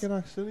know, nice. I could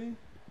actually.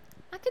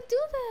 I could do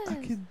this. I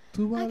could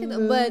do a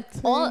little but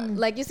thing. all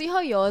like you see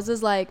how yours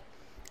is like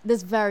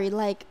this very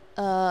like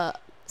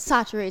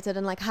saturated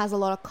and like has a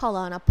lot of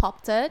color, and I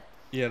popped it.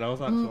 Yeah, that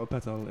was actual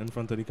petal in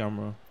front of the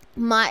camera.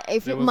 My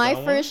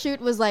that first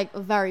shoot was like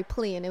very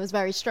plain. It was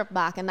very stripped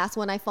back, and that's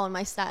when I found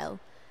my style.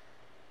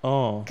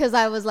 Oh. Because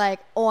I was like,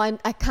 oh,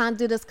 I can't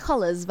do this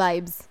colors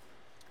vibes.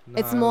 Nah,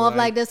 it's more of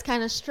like this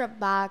kind of stripped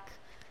back,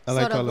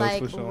 sort of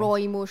like sure. raw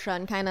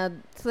emotion kind of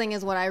thing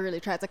is what I really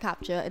try to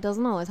capture. It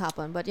doesn't always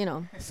happen, but you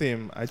know.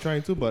 Same. I try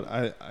to, but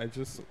I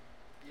just.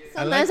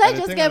 Sometimes I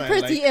just get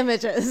pretty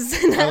images.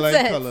 That's I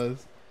like it.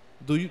 colors.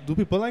 Do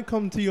people like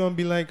come to you and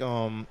be like,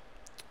 oh,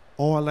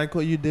 I like how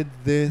you did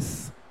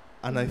this,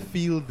 and I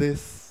feel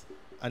this,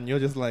 and you're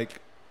just like,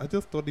 I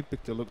just thought the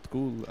picture looked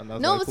cool, and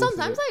that's no, why I but posted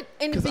sometimes it. like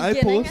in the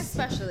beginning,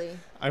 especially.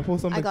 I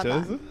post some I got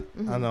pictures,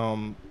 that.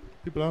 and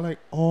people are like,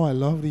 oh, I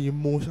love the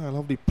emotion, I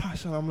love the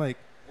passion. I'm like,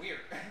 weird.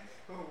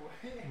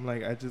 I'm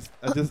like, I just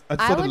I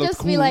thought would it looked just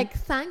cool, be like,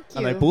 thank you.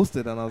 and I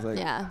posted, and I was like,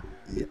 yeah,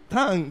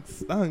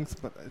 thanks,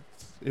 but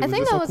I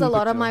think that was a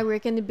lot of my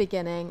work in the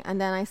beginning,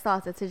 and then I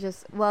started to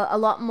just, a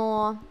lot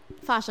more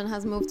fashion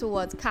has moved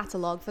towards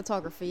catalog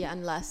photography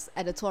and less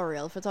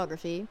editorial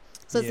photography.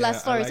 So it's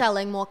less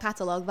storytelling, more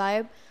catalog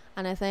vibe,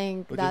 and I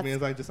think that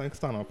means I just like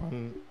stand up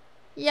and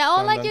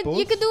or like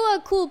you could do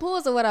a cool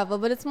pose or whatever,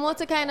 but it's more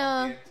to kind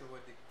of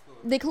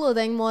the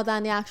clothing more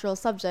than the actual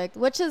subject,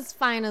 which is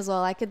fine as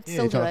well. I could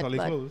still do it,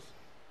 but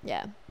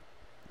yeah,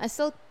 I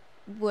still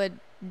would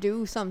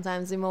do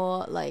sometimes the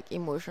more like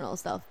emotional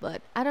stuff,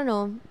 but I don't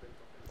know.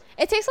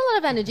 It takes a lot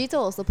of energy to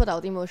also put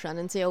out emotion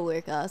into your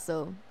work,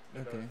 so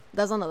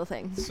that's another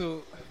thing.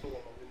 So,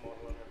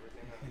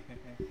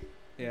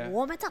 yeah.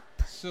 Warm it up.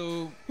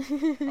 So,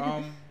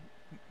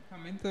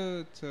 coming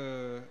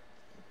to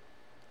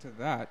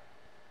that,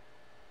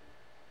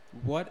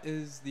 what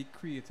is the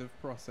creative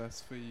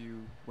process for you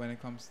when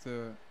it comes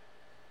to,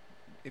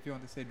 if you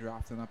want to say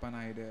drafting up an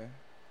idea?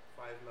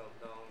 5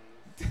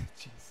 meltdowns.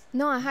 Jeez.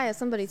 No, I hire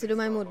somebody to do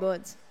my mood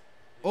boards.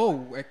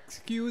 Oh,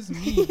 excuse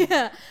me.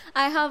 Yeah,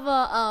 I have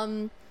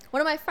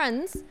one of my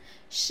friends.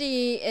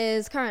 She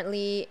is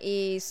currently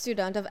a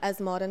student of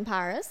ESMOD in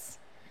Paris.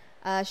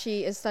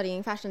 She is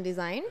studying fashion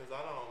design. Is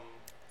that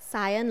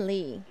Cyan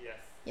Lee.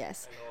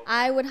 Yes.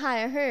 I would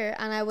hire her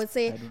and I would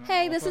say,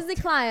 hey, this is the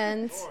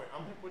client.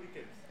 I'm hip with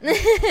the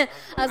kids.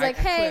 I was like,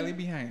 hey.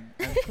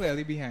 I'm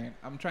clearly behind.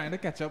 I'm trying to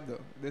catch up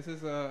though. This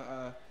is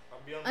an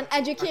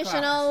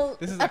educational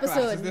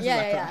episode. This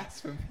Yeah. is a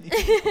class for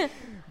me.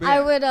 I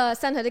would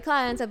send her the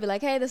clients. I'd be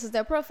like, hey, this is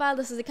their profile.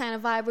 This is the kind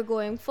of vibe we're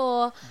going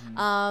for.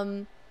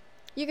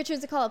 You could choose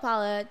the color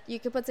palette. You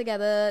could put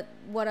together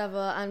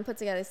whatever and put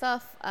together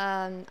stuff.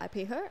 I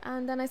pay her,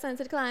 and then I send it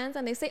to the clients,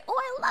 and they say, "Oh,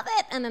 I love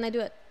it," and then I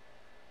do it.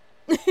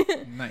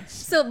 Nice.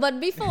 So, but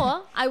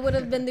before I would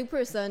have been the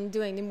person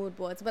doing the mood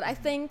boards. But I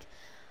think,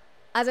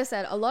 as I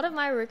said, a lot of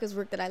my work is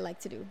work that I like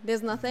to do.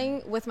 There's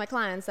nothing with my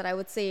clients that I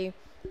would say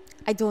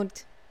I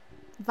don't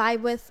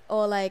vibe with,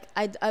 or like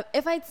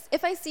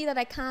if I see that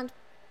I can't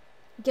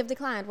give the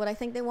client what I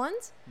think they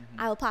want,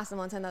 I'll pass them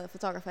on to another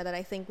photographer that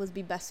I think would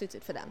be best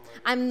suited for them.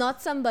 I'm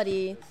not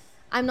somebody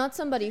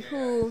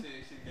who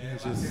You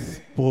just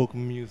spoke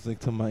music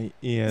to my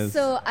ears.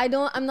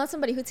 I'm not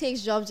somebody who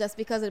takes jobs just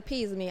because it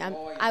pays me.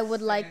 I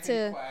would like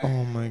to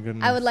Oh my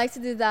goodness. I would like to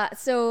do that.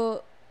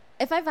 So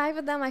if I vibe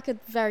with them, I could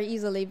very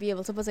easily be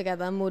able to put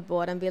together a mood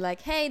board and be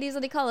like, hey, these are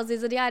the colors,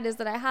 these are the ideas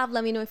that I have.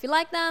 Let me know if you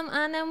like them,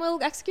 and then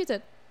we'll execute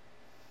it.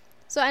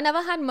 So I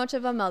never had much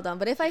of a meltdown.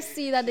 But if I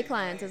see that the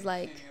client is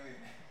like,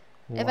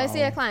 if I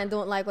see a client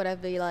don't like what I'll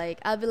be like,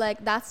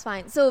 that's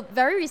fine. So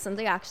very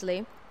recently,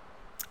 actually,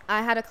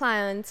 I had a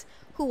client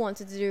who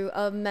wanted to do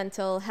a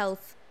mental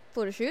health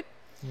photo shoot.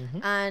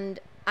 And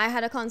I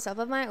had a concept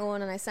of my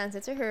own, and I sent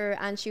it to her,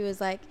 and she was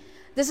like,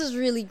 this is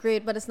really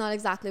great, but it's not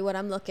exactly what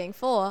I'm looking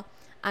for.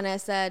 And I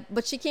said,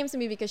 but she came to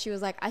me because she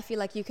was like, I feel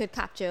like you could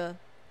capture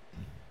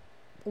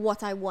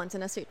what I want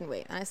in a certain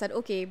way. And I said,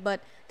 okay,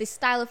 but the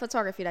style of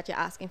photography that you're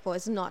asking for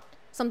is not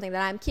something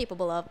that I'm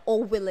capable of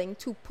or willing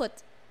to put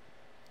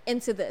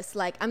into this.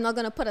 Like, I'm not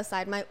going to put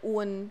aside my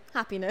own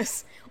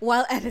happiness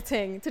while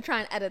editing to try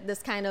and edit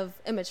this kind of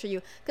image for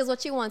you. Because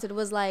what she wanted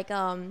was like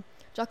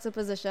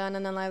juxtaposition,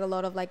 and then like a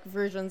lot of like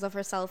versions of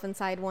herself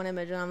inside one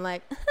image. And I'm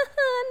like,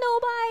 no,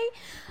 bye.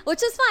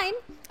 Which is fine.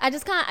 I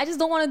just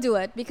don't want to do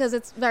it because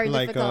it's very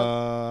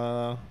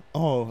difficult.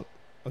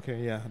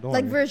 Okay, yeah. Don't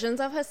Like worry. versions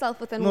of herself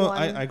within No, one.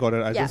 I got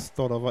it. I Yeah. just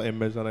thought of an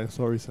image that I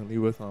saw recently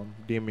with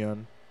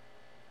Damien.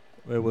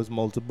 Where it was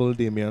multiple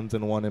Damiens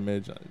in one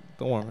image.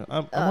 Don't worry.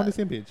 I'm on the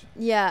same page.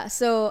 Yeah,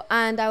 so,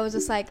 and I was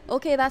just like,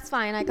 okay, that's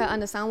fine. I can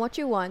understand what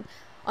you want.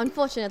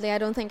 Unfortunately, I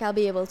don't think I'll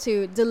be able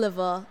to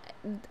deliver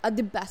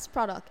the best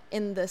product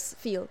in this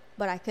field,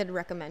 but I could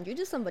recommend you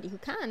to somebody who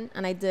can,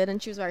 and I did,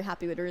 and she was very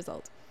happy with the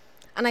result.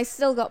 And I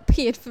still got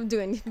paid for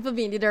being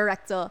the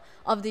director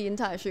of the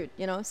entire shoot,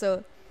 you know?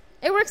 So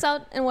it works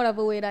out in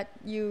whatever way that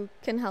you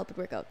can help it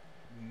work out.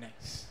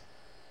 Nice.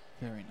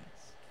 Very nice.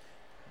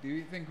 Do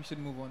you think we should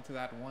move on to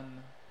that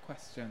one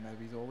question that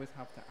we always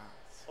have to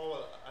ask? Oh,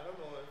 well, I don't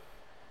know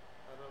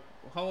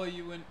if... How are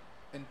you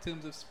in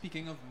terms of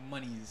speaking of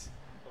monies?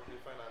 Okay,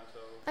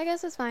 financial. I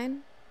guess it's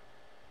fine.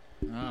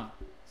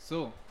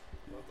 So.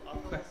 I'll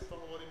talk about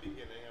the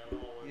beginning. I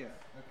don't know. Yeah,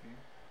 okay.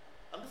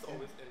 I'm just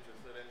always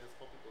interested in just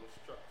how people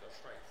structure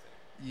pricing.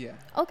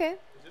 Yeah. Okay.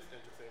 It's just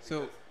interesting.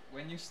 So,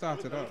 when you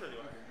started out.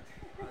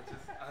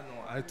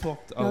 I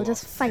talked a No, lot.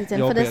 just fighting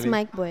Your for this belly.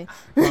 mic, boy.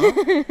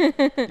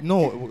 Huh?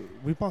 No,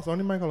 we pass on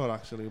the mic a lot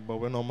actually, but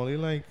we're normally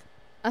like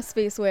A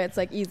space where it's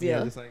like easier.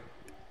 yeah, just like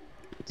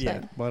It's yeah.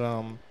 fine.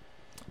 But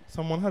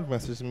someone had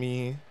messaged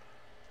me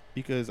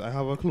because I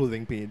have a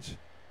clothing page,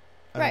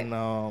 Right.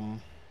 and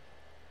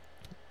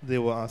they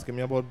were asking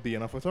me about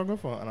being a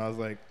photographer, and I was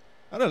like,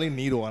 I don't really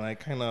need one. I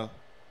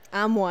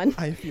I'm one.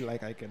 I feel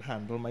like I can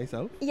handle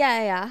myself,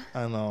 Yeah.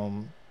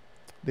 and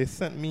they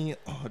sent me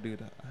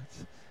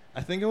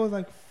I think it was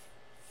like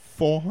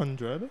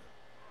 $400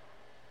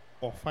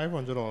 or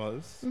 $500,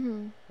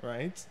 Mm-hmm.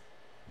 right,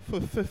 for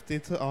 50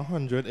 to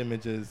 100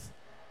 images,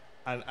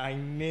 and I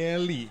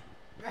nearly,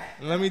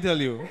 let me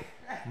tell you,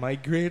 my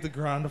great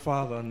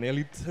grandfather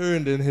nearly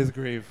turned in his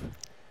grave,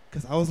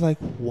 because I was like,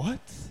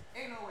 what?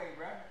 Ain't no way,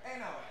 bro. Ain't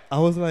no way. I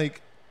was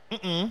like,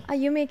 Are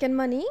you making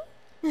money?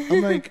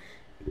 I'm like,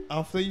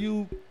 after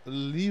you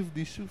leave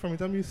the shoot, from the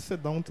time you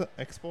sit down to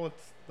export,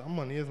 that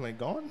money is like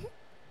gone.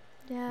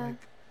 Yeah. Like,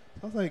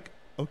 I was like,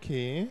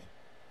 okay.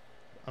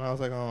 And I was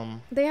like,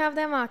 They have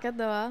their market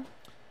though.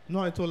 no,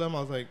 I told them,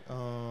 I was like,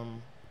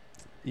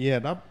 yeah,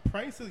 your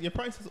price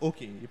is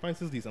okay. Your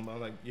price is decent, but I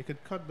was like, you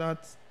could cut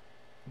that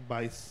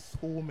by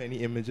so many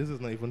images.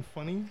 It's not even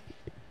funny.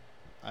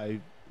 I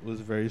was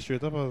very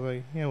straight up. I was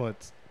like, you know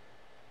what?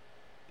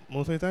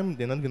 Most of the time,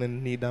 they're not going to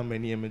need that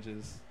many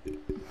images.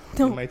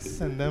 No. You might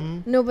send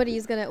them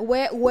Nobody's gonna.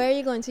 Where are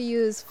you going to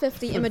use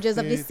 50 images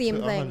of the 50 same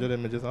to thing? 100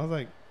 images. I was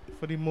like,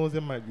 for the most, they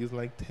might use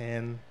like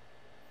 10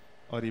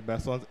 or the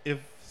best ones, if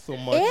so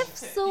much. If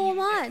so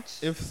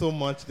much. If so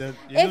much, then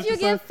If you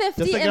give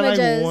 50 just like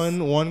images,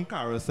 like one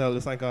carousel,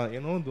 it's like do a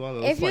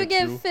little if you swipe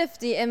give through.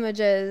 50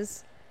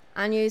 images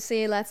and you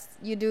say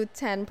you do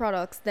 10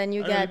 products, then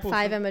you I get already 5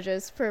 posted.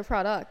 images per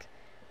product.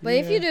 But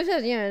if you Yeah. do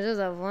 50 images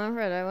of one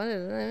product, what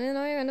is it? You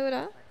know you're gonna do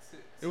that?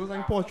 It was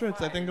like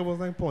portraits. I think it was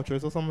like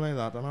portraits or something like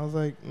that. And I was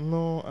like,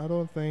 no, I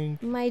don't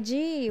think My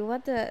G,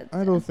 what the?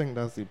 I don't think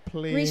that's the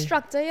play.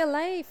 Restructure your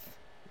life.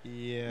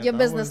 Yeah. Your that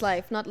business was-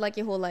 life, not like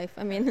your whole life.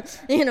 I mean,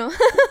 you know.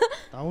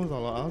 That was a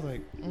lot. I was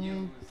like,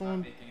 You start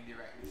don't. making the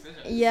right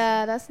decisions.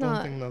 Yeah, that's Don't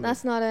not. think that's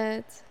That's not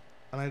it.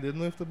 And I didn't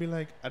know if to be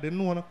like, I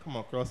didn't want to come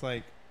across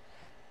like,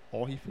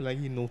 or he feel like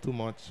he know too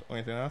much or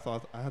anything.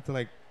 So I had to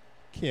like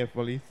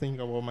carefully think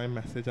about my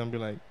message and be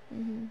like,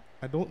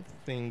 I don't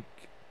think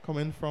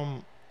coming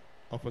from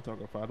a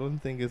photographer, I don't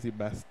think is the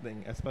best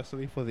thing,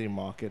 especially for the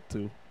market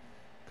too.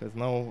 Because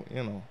now,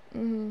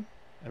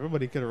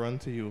 everybody can run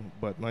to you,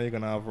 but now you're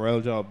going to have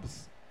real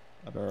jobs.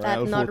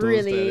 That not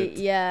really,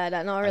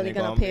 that not really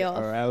going to pay off.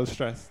 Real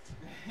stressed.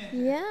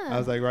 Yeah. I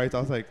was like,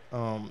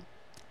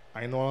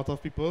 I know a lot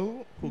of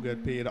people who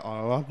get paid a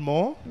lot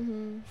more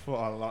for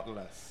a lot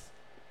less.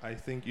 I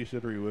think you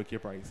should rework your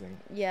pricing.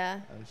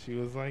 Yeah. And she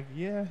was like,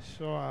 yeah,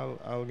 sure,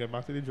 I'll get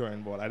back to the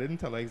drawing board. I didn't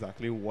tell her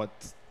exactly what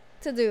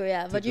to do,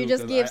 but you do,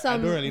 just gave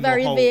some really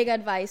very vague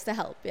advice to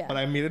help, But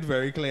I made it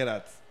very clear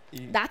that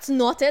that's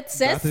not it,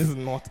 sis. That is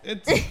not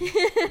it.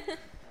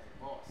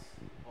 Boss.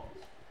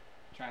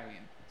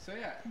 Trying. So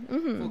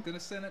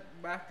focusing it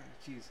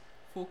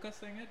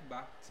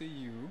back to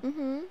you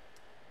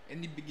in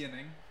the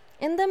beginning.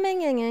 In the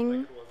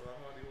beginning.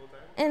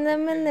 In the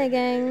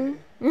beginning.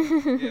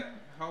 Yeah.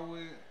 How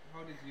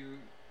did you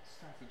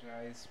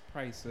strategize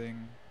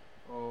pricing,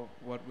 or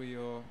what were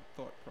your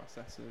thought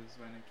processes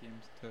when it came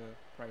to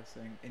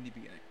pricing in the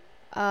beginning?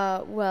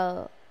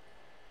 Well,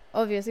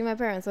 obviously my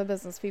parents are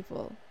business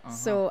people,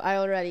 so I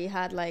already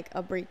had like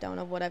a breakdown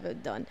of what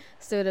I've done.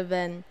 So it would have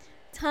been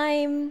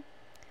time.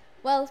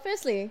 Well,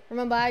 firstly,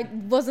 remember I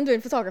wasn't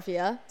doing photography,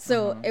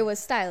 so it was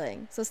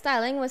styling. So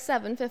styling was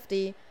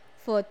 $750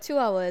 for 2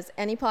 hours.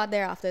 Any part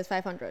thereafter is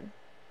 $500.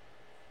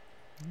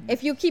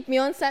 If you keep me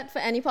on set for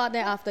any part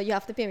thereafter, you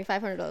have to pay me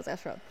 $500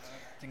 extra. I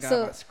think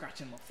I'm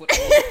scratching my foot.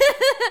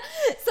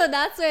 So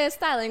that's where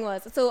styling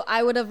was. So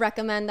I would have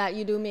recommend that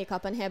you do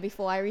makeup and hair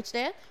before I reach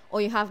there, or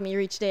you have me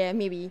reach there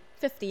maybe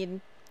 15,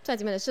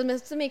 20 minutes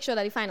just to make sure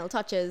that the final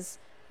touches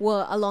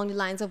were along the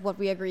lines of what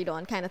we agreed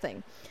on, kind of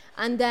thing.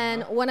 And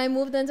then when I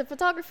moved into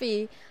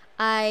photography,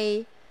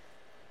 I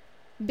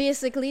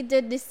basically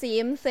did the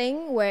same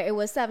thing where it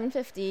was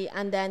 $750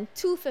 and then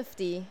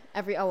 $250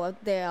 every hour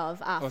thereof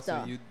after.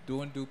 So you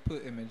don't do per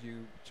image,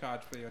 you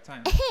charge for your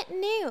time?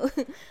 No,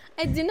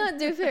 I do not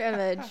do per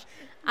image.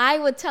 I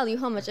would tell you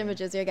how much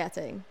images you're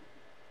getting.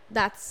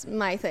 That's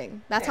my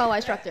thing. That's how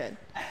I structure it.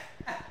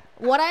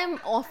 What I'm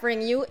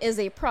offering you is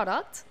a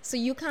product, so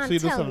you can't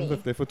tell me. So you do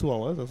 $750 for 2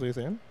 hours, that's what you're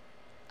saying?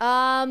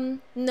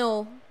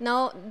 No,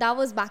 that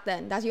was back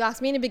then. That you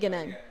asked me in the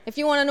beginning. Okay. If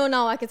you want to know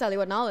now, I can tell you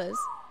what now is.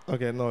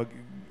 Okay, no,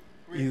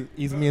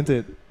 ease me into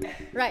it.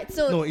 Right,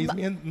 so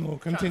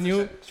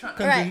continue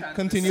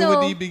so,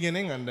 with the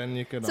beginning and then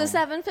you can. So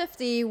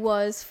 $750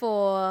 was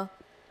for,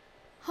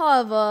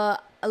 however,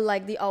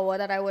 like the hour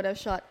that I would have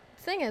shot.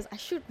 Thing is, I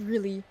shoot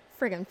really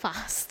friggin'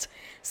 fast.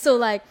 So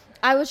like,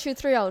 I would shoot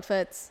 3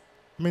 outfits.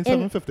 I mean,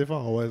 $750 for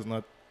an hour is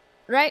not.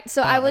 Right,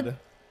 so I would.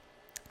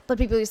 But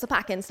people used to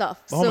pack in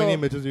stuff. How many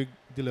images you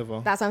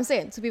deliver? That's what I'm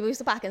saying. So people used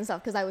to pack in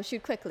stuff because I would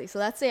shoot quickly. So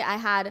let's say I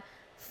had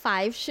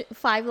five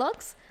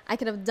looks. I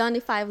could have done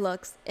the 5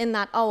 looks in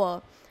that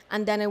hour,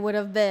 and then it would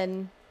have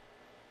been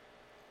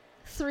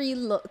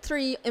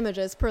 3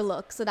 images per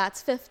look. So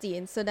that's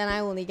 15. So then I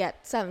only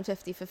get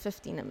 $750 for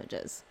 15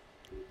 images,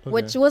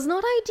 which was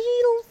not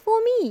ideal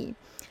for me.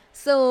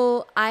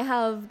 So I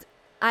have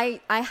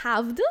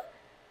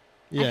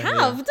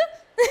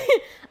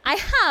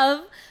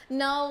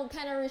now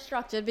kind of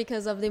restructured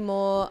because of the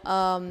more,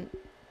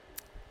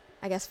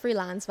 I guess,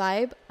 freelance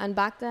vibe. And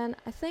back then,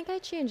 I think I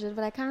changed it,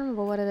 but I can't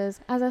remember what it is.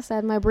 As I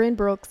said, my brain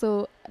broke,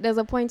 so there's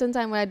a point in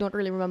time where I don't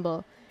really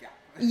remember.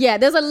 Yeah,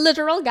 there's a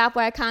literal gap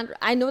where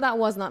I know that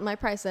was not my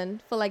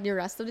pricing for like the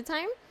rest of the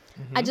time.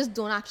 I just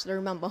don't actually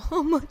remember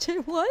how much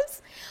it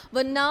was.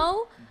 But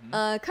now,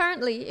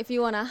 currently, if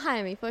you want to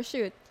hire me for a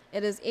shoot,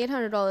 it is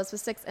 $800 for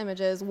 6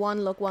 images,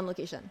 1 look, 1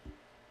 location.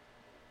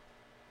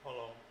 How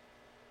long?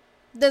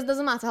 This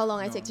doesn't matter how long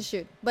I take to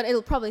shoot, but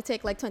it'll probably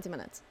take like 20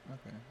 minutes.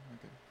 Okay.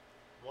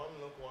 1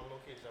 look, 1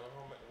 location.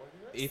 What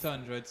is it?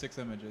 800, 6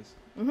 images.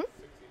 60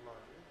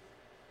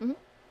 images.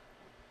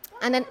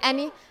 And then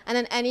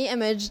any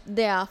image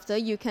thereafter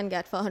you can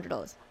get for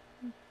 $100.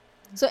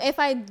 So if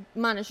I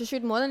manage to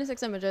shoot more than the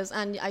 6 images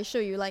and I show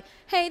you like,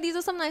 hey, these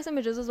are some nice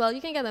images as well, you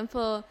can get them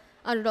for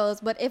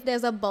 $100. But if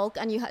there's a bulk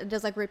and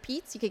there's like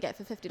repeats, you could get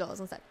for $50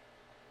 instead.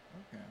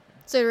 Okay.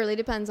 So it really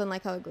depends on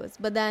like how it goes.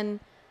 But then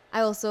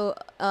I also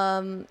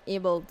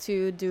able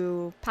to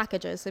do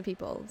packages for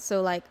people.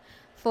 So like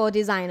for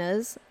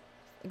designers,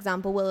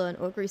 example Willow and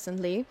Oak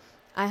recently,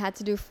 I had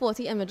to do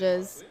 40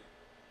 images.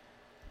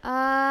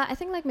 I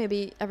think like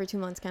maybe every 2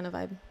 months kind of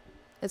vibe.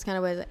 It's kind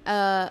of weird.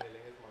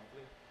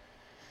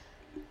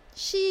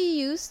 She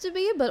used to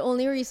be, but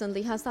only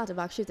recently has started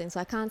back shooting,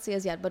 so I can't say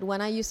as yet. But when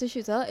I used to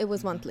shoot her, it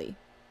was monthly.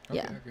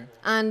 Okay.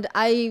 And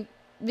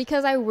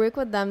because I work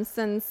with them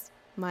since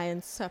my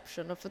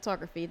inception of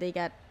photography, they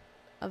get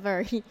a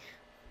very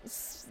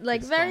they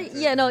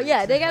get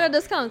a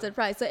discounted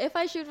price. So if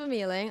I shoot for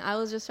mailing, I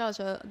will just charge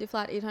her the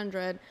flat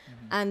 800,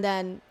 and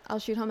then I'll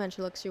shoot how many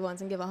looks she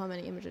wants and give her how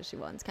many images she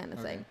wants, kind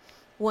of thing.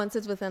 Once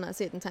it's within a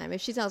certain time.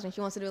 If she tells me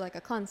she wants to do like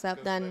a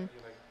concept, then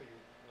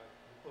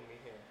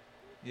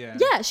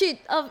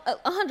she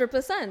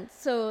 100%.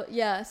 So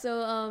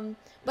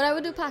but I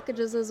would do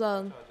packages as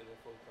well.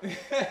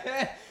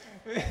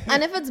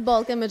 And if it's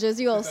bulk images,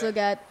 you also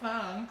get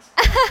Thanks,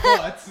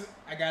 but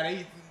I gotta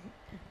eat.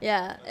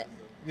 yeah.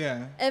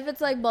 Yeah. If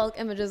it's like bulk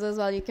images as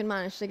well, you can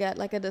manage to get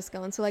like a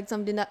discount. So like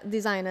some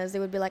designers, they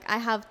would be like, I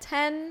have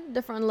 10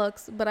 different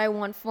looks, but I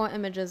want 4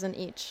 images in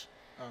each.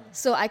 Okay.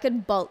 So I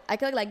could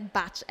like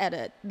batch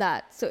edit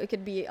that, so it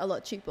could be a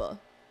lot cheaper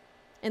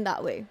in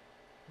that way.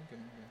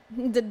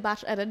 Okay. Did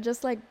batch edit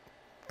just like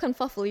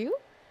confuffle you?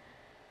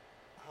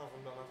 I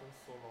haven't done that in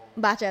so long.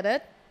 Batch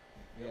edit?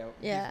 Yeah.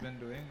 Yeah. He's been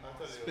doing I'll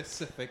tell you.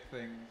 specific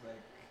things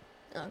like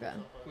Okay.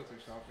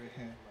 Photoshop.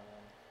 Yeah.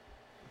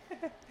 I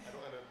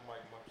don't edit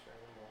mic much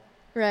anymore.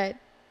 Right.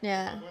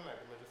 Yeah. I'm going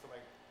like images to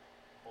like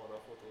order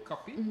photos.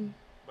 Copy. Hmm.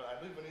 But I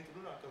don't even need to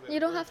do that because You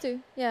don't have to.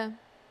 Yeah.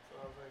 So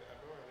I was like,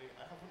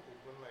 I haven't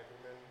opened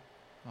Lightroom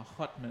in A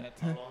hot minute.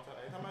 a long time.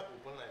 Anytime I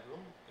open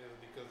Lightroom is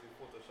because the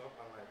Photoshop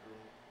and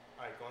Lightroom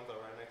icons are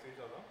right next to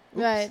each other.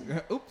 Right.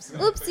 Oops.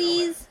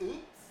 Oopsies. Oops,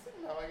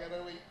 now I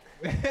gotta wait.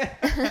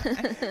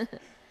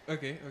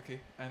 Okay.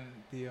 And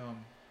the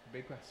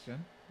big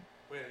question: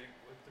 Wait,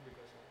 what's the big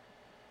question?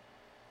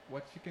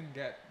 what you can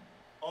get?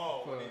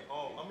 Oh, For-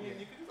 I mean, yeah.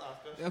 you could just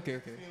ask us.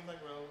 Okay. Seems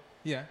like, well,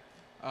 Yeah.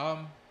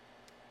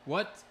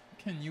 What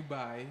can you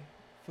buy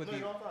for no, the?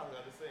 you don't have to ask.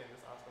 I'm just saying,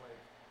 just ask like.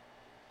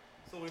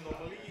 So we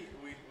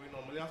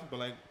normally ask people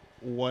like,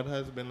 what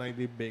has been like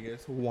the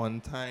biggest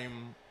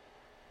one-time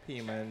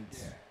payment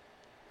Yeah.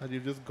 that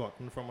you've just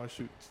gotten from a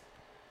shoot?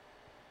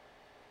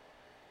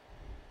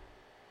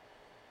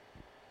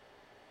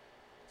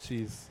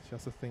 Jeez, she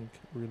has to think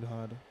really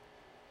hard.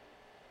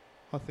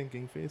 Her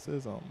thinking face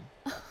is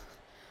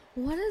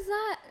What is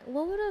that?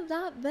 What would have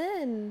that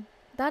been?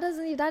 That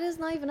is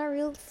not even a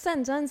real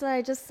sentence that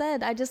I just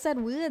said. I just said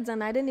words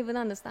and I didn't even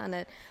understand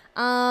it.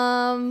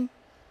 I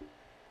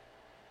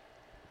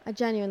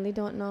genuinely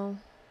don't know.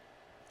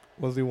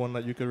 was the one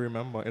that you could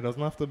remember. It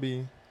doesn't have to be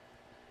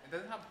It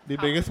doesn't have the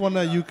have biggest to one be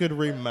that you could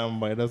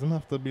remember. It doesn't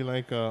have to be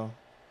like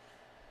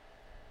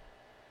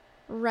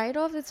Right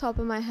off the top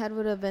of my head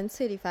would have been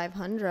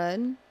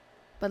 3,500,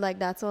 but like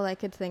that's all I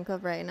could think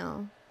of right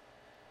now.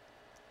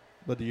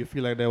 But do you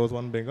feel like there was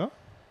one bigger?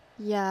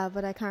 Yeah,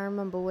 but I can't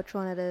remember which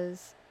one it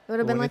is. It would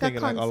have When been you like a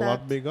thinking, like a lot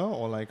concept. bigger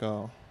or like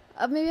a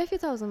Maybe a few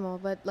thousand more,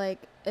 but like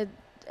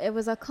it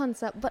was a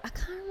concept, but I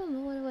can't remember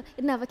what it was.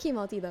 It never came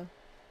out either.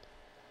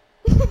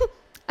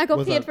 I got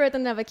Was paid that- for it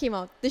and never came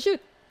out. The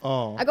shoot.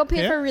 oh. I got paid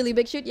here? for a really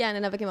big shoot, yeah, and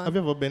it never came out. Have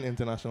you ever been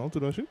international to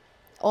do a shoot?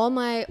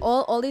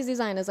 All these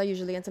designers are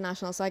usually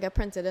international, so I get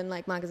printed in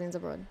like magazines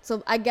abroad.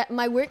 So I get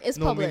my work is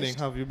No, published. meaning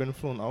have you been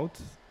flown out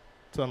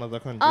to another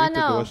country Oh to do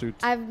no, a shoot?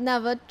 I've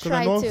never Because I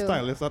tried know to.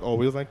 stylists that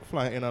always like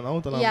fly in and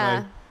out, and I'm Yeah,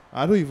 like,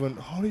 I don't even.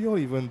 How do you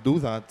even do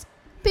that?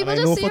 people I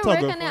just know see your work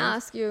and they photographers-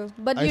 ask you,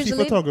 but I see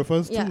usually,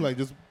 photographers too, yeah. like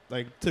just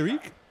like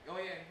Tariq. Oh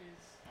yeah,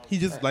 He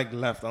just like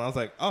left, and I was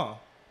like, oh,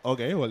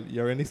 okay, well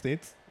you're in the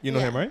States, you know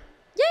Yeah. him, right?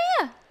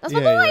 yeah, that's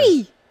my Yeah, boy.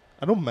 yeah.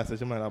 I don't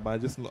message him like that, but I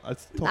just talk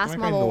That's like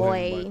my I know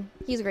boy. him.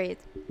 He's great.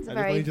 He's a I just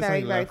know very, he just, very,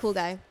 like, very left. cool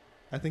guy.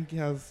 But I think he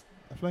has.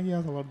 I feel like he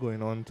has a lot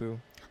going on too.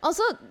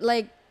 Also,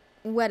 like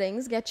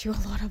weddings get you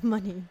a lot of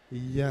money,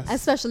 Yes.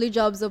 especially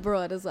jobs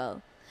abroad as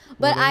well.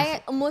 But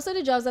Weddings- most of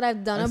the jobs that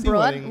I've done I see abroad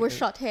wedding were in-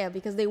 shot here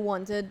because they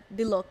wanted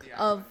the look The of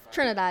island vibe.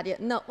 Trinidad. Yeah,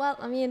 no, well,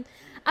 I mean,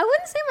 I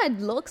wouldn't say my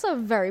looks are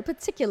very So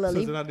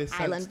particularly is it that they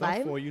send island stuff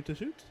vibe. for you to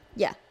shoot?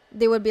 Yeah,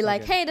 they would be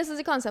like, Okay. "Hey, this is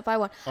the concept I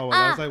want." Oh, well,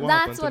 that's like what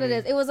happened That's to what it me.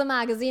 is. It was a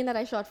magazine that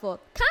I shot for.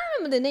 Can't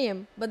remember the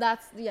name, but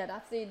that's the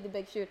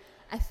big shoot.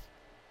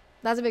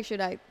 That's a big shoot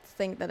I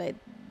think that I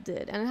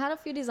did, and it had a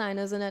few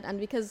designers in it, and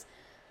because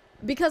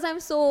I'm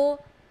so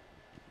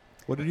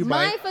What did you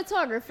my buy?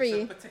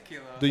 photography.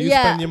 particular. Do you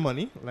Yeah. spend your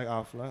money like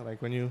after,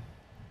 like when you?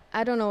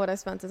 I don't know what I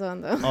spent it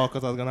on though. Oh,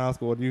 because I was gonna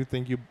ask, what do you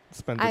think you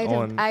spent it I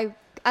on? don't. As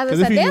I 'Cause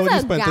if said, you knew what you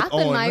there's a spent it gap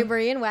in my on-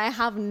 brain where I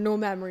have no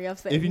memory of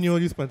things. If you knew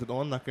what you spent it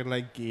on, that could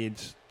like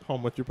gauge how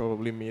much you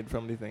probably made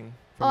from the thing.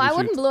 Oh, from the I shoot.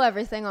 wouldn't blow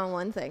everything on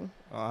one thing.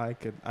 Oh,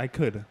 I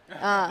could.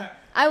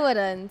 I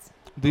wouldn't.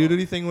 Do you do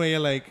the thing where you're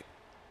like,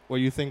 where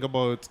you think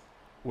about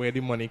where the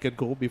money could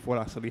go before it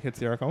actually hits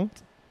your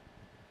account?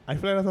 I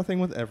feel like that's a thing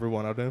with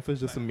everyone. I don't know if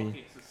it's just me.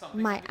 Okay, so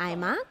something My on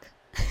the cover.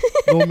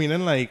 iMac. No,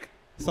 meaning like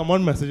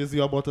someone messages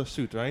you about a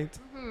shoot, right?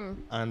 Hmm.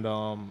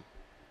 And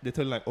they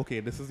tell you like, okay,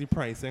 this is the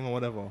pricing or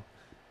whatever,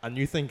 and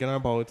you're thinking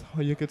about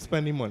how you could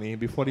spend the money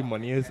before the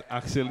money is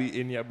actually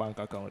in your bank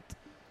account.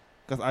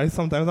 Because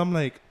I'm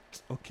like,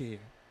 okay,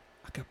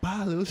 I could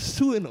buy a little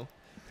shoe, you know.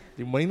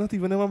 The money not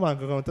even in my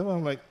bank account. And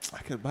I'm like, I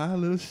could buy a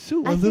little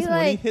shoe. I When this feel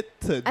money like-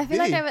 hit today? I feel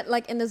like I'm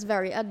like in this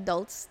very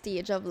adult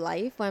stage of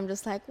life where I'm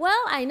just like,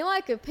 well, I know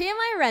I could pay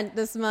my rent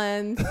this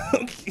month. I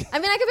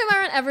mean, I could pay my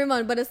rent every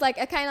month, but it's like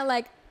a kind of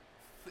like,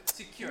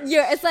 Secure.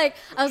 yeah, it's like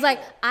I was like,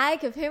 I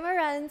could pay my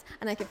rent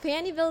and I could pay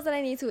any bills that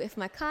I need to. If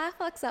my car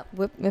fucks up,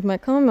 if my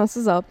car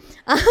messes up,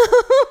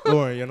 Don't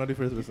worry, you're not the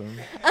first person.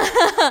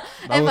 That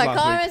if was my last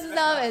car week. messes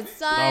up, it's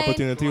The fine.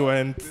 opportunity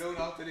went We don't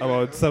know today, about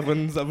right?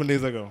 7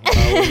 days ago.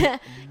 I was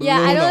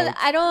Yeah,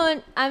 blown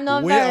out. I'm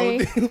not Way very.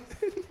 out there.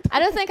 I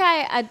don't think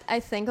I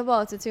think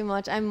about it too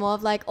much. I'm more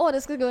of like, oh,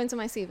 this could go into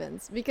my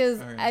savings because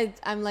Okay.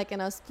 I'm like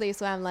in a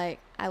place where I'm like,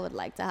 I would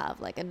like to have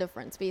like a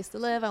different space to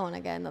live. I want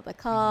to get another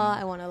car.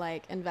 I want to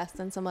like invest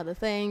in some other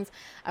things.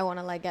 I want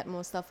to like get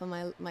more stuff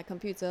on my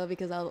computer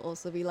because I'll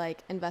also be like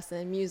investing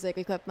in music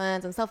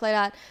equipment and stuff like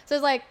that. So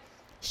it's like,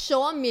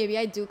 sure, maybe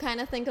I do kind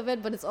of think of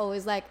it, but it's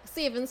always like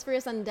savings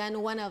first, and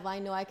then whenever I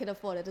know I could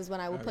afford it is when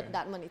I would put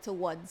that money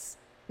towards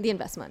the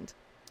investment.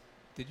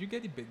 Did you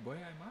get the big boy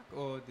iMac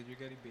or did you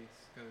get the base?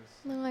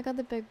 No, I got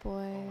the big boy.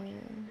 Oh, you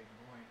got the big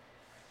boy.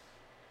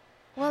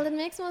 Well, it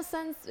makes more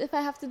sense if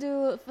I have to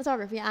do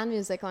photography and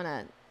music on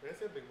it. When I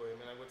say big boy, I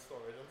mean like with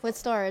storage and With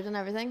storage and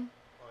everything.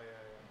 Oh, yeah.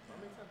 That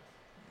makes sense.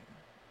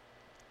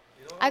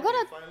 You know I how got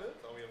we a- file it?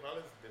 Or we file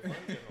is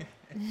different, you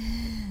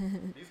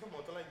know. These come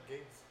out to like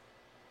gigs.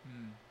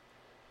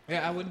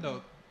 Yeah, I wouldn't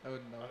know. And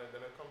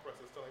then it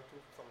compresses to like 2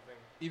 something.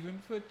 Even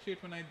for church,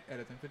 when I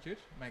editing for church,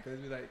 Michael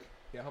would be like,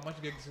 yeah, how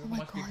much gigs? Oh How my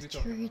much gigs god, we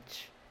talking about?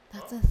 church.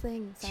 That's a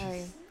thing.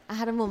 Sorry. I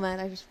had a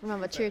moment. I just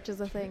remember church is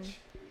a thing.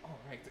 Oh,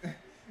 right. Oh,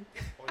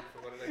 you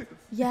forgot it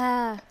exists?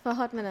 Yeah, for a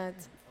hot minute.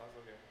 That's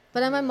okay. But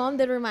then my mom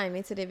did remind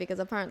me today because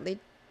apparently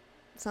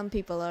some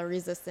people are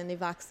resisting the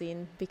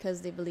vaccine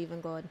because they believe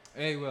in God.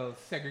 Hey, well,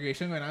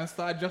 segregation when I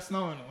start just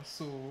now, you know,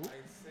 so...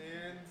 I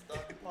said,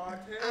 start the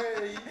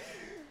party.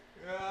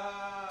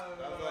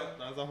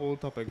 That's a whole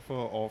topic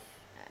for off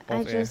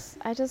I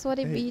air. just want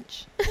a Hey.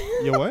 beach.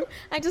 You what?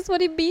 I just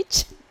want a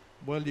beach.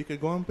 Well, you could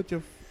go and put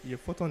your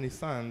foot on the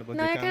sand, but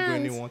No, you I can't go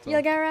in the can't. water.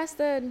 You'll get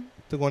arrested.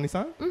 To go on the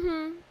sand? Mm-hmm.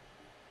 You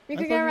I could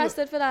thought get you-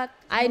 arrested for that.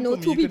 I Someone know told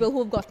me 2 you could- people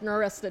who've gotten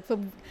arrested for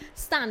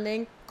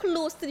standing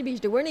close to the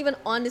beach. They weren't even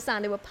on the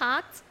sand. They were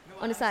parked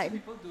on the side.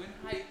 People doing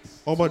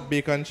hikes. Oh, but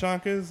Bacon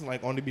Shack is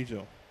like on the beach,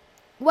 though.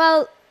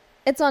 Well,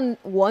 it's on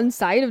one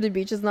side of the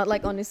beach. It's not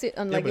like on the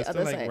Yeah, like but the it's other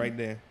still like side. right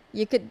there.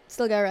 You could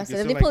still get arrested. If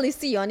still, the like- police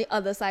see you on the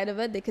other side of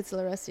it, they could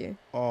still arrest you.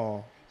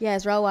 Oh, Yeah,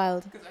 it's real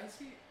wild. Because I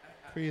see...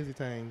 crazy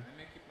thing. Let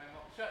me keep my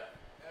mouth shut.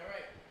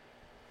 Alright.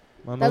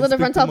 Man, That's don't a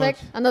different speak too topic.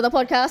 much. Another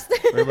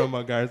podcast.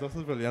 Remember, guys, that's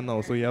civilian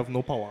now, so you have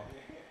no power.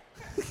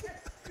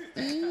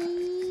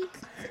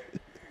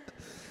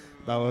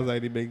 That was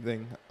like the big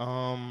thing.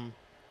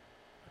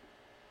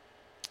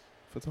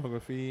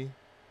 Photography.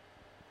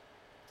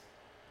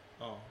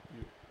 Oh,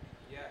 you.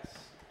 Yes.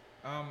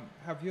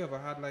 Have you ever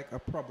had like a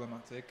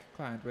problematic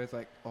client where it's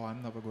like, oh,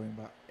 I'm never going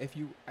back? If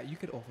you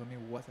could offer me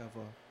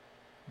whatever,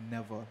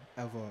 never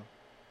ever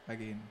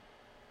again.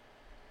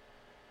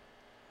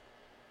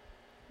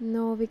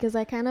 No, because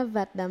I kind of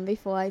vet them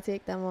before I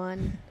take them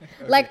on.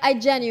 Like, I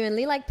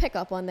genuinely like pick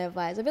up on their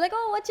vibes. I'll be like,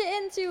 oh, what you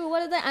into?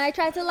 What is that? And I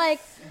try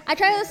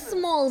to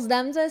smalls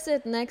them to a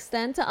certain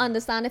extent to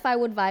understand if I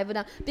would vibe with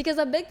them. Because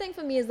a big thing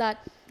for me is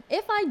that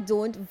if I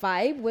don't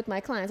vibe with my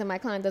clients and my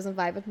client doesn't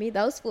vibe with me,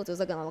 those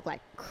photos are going to look like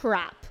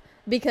crap.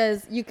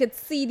 Because you could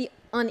see the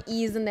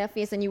unease in their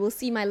face and you will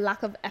see my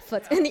lack of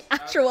effort in the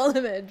actual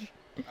image.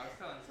 I was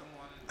telling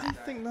someone. I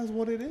think that's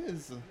what it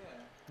is.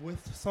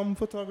 With some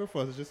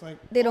photographers, it's just like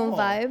They don't oh,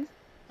 vibe.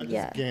 I just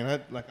Yeah. gain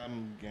it, like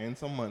I'm getting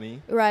some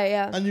money, Right,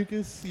 yeah. and you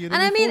can see it. And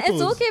in I the mean,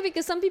 photos. it's okay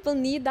because some people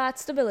need that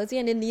stability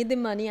and they need the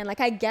money. And like,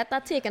 I get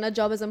that taking a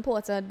job is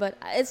important, but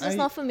it's just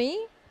not for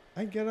me.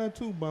 I get that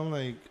too, but I'm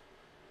like,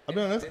 I'll be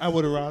honest, I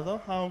would rather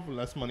have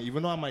less money,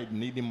 even though I might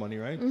need the money,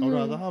 right? I'd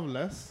rather have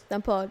less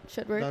Then pod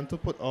should work. than to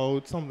put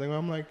out something where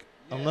I'm like,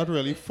 I'm not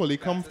really fully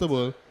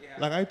comfortable.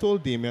 Like I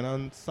told Damien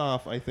and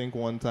Saf, I think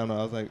one time, I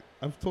was like,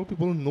 I've told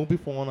people no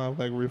before and I've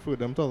like referred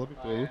them to other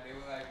people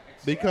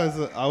because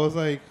I was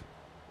like,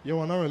 yo,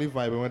 I'm not really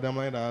vibing with them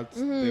like that.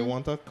 They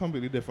want a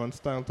completely different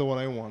style to what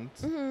I want,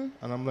 and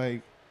I'm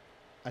like,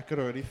 I could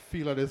already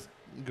feel that it's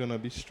gonna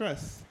be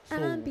stress. So,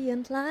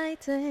 Ambient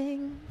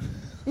lighting.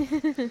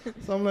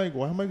 so I'm like,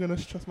 why am I gonna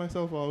stress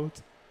myself out?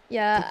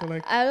 Yeah, To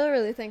collect I don't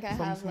really think I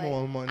some have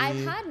small like. money.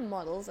 I've had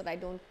models that I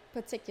don't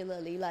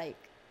particularly like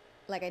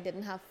I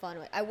didn't have fun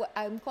with.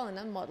 I'm calling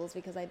them models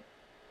because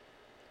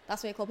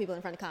that's what I call people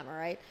in front of the camera,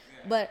 right?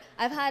 Yeah. But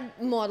I've had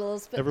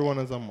models. But Everyone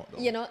is a model.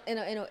 you know,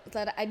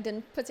 that I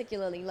didn't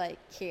particularly like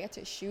care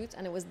to shoot,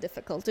 and it was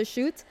difficult to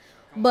shoot.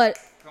 But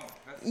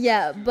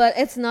but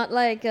it's not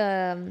like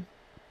I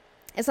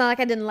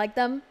didn't like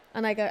them,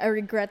 and like I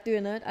regret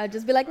doing it. I'd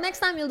just be like, next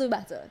time you'll do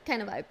better,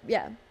 kind of vibe.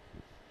 Yeah.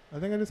 I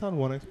think I just had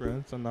one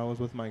experience, and that was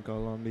with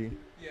Michael on the.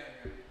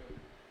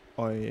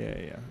 Oh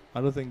yeah.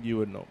 I don't think you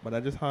would know, but I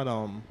just had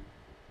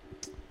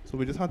So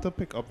we just had to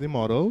pick up the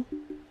model,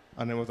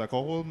 and it was like a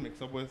whole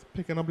mix up with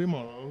picking up the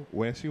model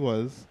where she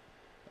was,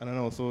 and then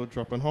also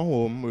dropping her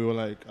home. We were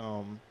like,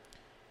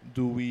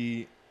 do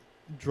we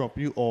drop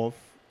you off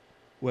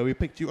where we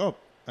picked you up?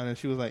 And then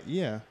she was like,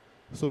 yeah.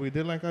 So we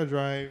did like a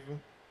drive.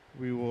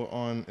 We were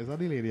on, is that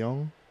the Lady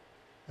Young?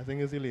 I think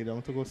it's the Lady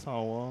Young to go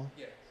Sour.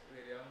 Yes,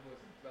 Lady Young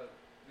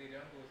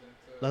goes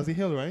into. That's the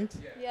hill, right?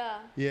 Yeah.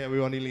 Yeah, we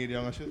were on the Lady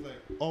Young, and she was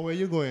like, oh, where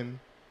you going?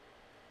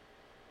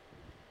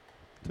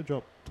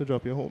 To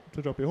drop your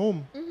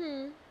home.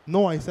 Mhm.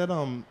 No, I said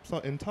so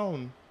in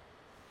town.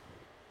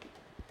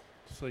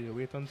 So you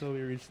wait until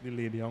we reach the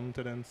Lady Young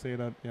to then say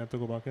that you have to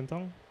go back in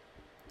town?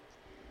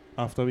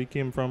 After we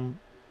came from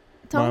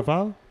Tom?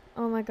 Maraval?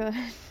 Oh my god.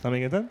 That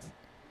make sense?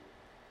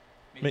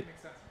 Make it make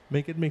sense.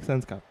 Make it make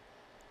sense, Cap.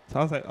 So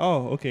I was like,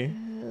 oh, okay.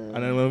 And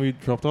then when we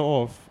dropped her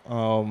off,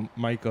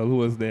 Michael, who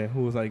was there,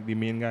 who was like the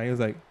main guy, he was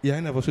like, yeah, I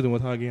never shooting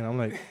with her again. I'm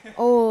like,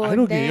 Oh, I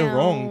don't damn. get you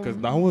wrong, because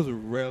that was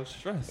real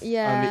stress.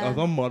 Yeah. And the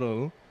other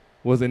model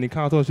was in the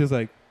car, so she's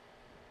like,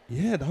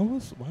 yeah,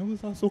 why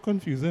was that so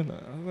confusing?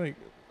 I was like,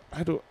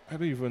 I don't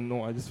even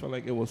know. I just felt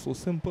like it was so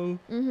simple.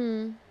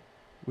 Mm-hmm.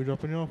 We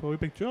dropping you off, or we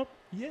picked you up?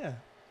 Yeah.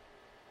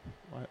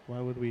 Why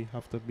would we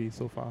have to be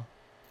so far?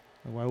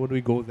 And why would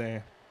we go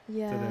there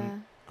Yeah. to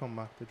then come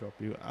back to drop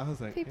you? I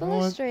was like, People you know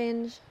are what?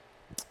 strange.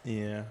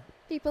 Yeah.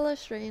 People are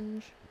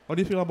strange. How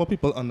do you feel about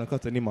people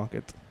undercutting the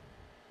market?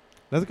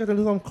 Let's get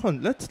into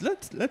some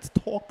let's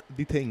talk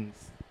the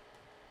things.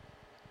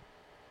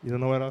 You don't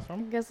know where that's I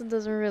from? guess it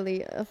doesn't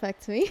really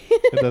affect me.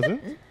 It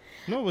doesn't?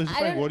 No, it's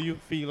just I like, don't- what do you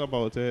feel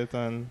about it?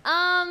 And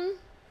I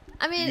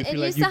do mean, you it feel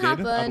like used you to did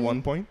happen. at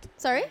one point?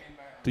 Sorry?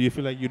 Do you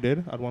feel like you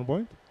did at one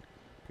point?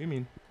 What do you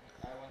mean?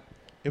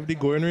 If the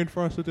going rate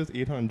for a shoot is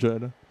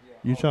 800,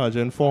 you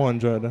charging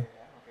 400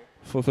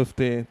 for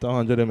 50 to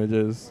 100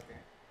 images.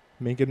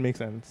 Make it make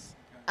sense.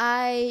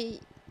 I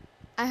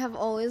have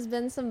always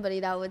been somebody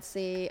that would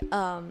say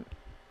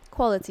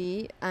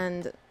quality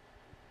and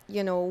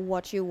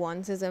what you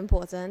want is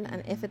important,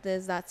 and if it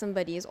is that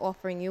somebody is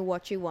offering you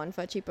what you want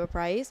for a cheaper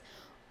price,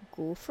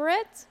 go for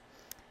it.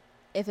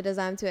 If it is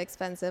I'm too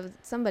expensive,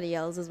 somebody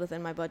else is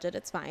within my budget,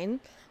 it's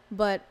fine.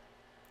 But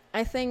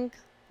I think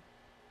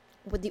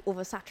with the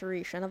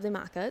oversaturation of the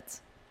market,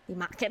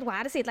 why do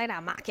I say it like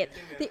that?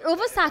 The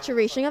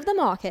oversaturation of the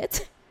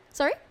market.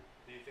 Sorry?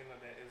 Do you think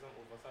that there is an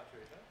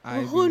oversaturation?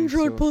 I believe so.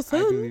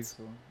 100%. I believe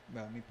so.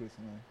 Well, me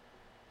personally.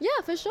 Yeah,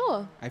 for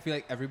sure. I feel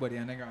like everybody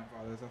and their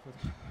grandfather is a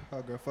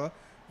photographer,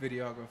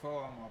 videographer,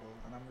 or a model.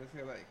 And I'm just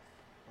here like,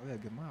 oh yeah,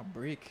 give me a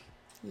break.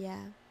 Yeah. I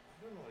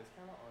don't know. It's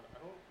kind of odd.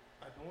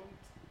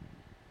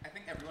 I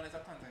think everyone is a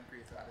content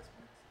creator at this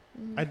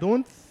point. I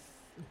don't.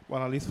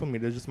 Well, at least for me,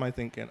 that's just my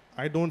thinking.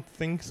 I don't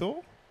think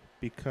so,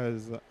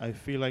 because I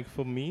feel like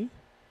for me,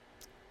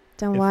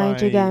 Then If why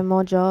aren't you I- getting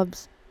more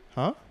jobs?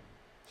 huh?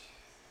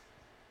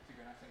 You're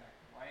gonna say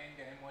like, why ain't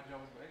getting more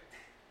jobs, boy?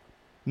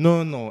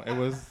 No, it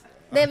was.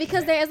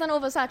 Because there is an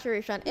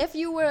oversaturation.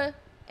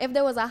 If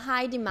there was a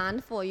high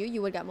demand for you,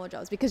 you would get more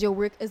jobs because your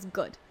work is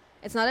good.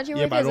 It's not that your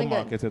Yeah, work but I isn't don't good.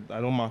 market it.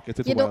 I don't market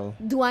it You well.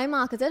 don't. Do I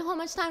market it? How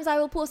much times I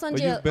will post on But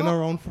jail? you've been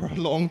around for a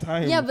long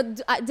time. Yeah,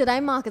 but did I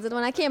market it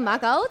when I came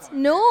back out?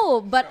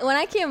 No, but when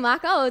I came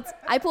back out,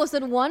 I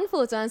posted one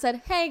photo and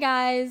said, "Hey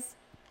guys,"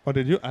 Or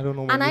did you? I don't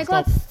know. When and you I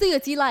got stopped.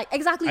 30 likes.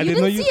 Exactly, I you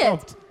didn't know didn't you see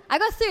stopped. it. I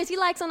got 30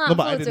 likes on that No,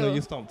 but photo. I didn't know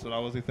you stopped. So that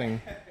was the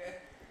thing.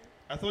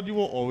 I thought you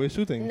were always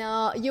shooting.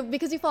 No,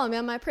 because you follow me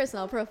on my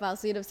personal profile,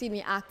 so you'd have seen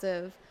me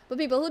active. But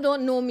people who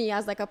don't know me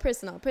as like a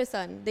personal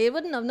person, they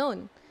wouldn't have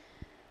known.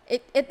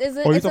 It is.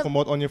 Or you It's talking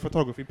about on your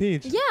photography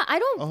page? yeah, I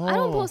don't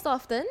Oh. post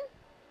often.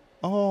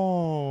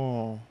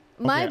 Oh.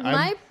 My Okay,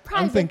 my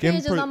private thinking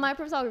page is on my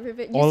photography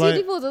page. You all see I-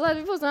 the photos I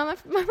be posting on my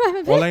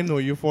private page. All I know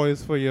you for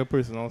is for your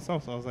personal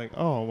stuff. So I was like,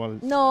 oh well.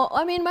 No,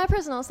 I mean my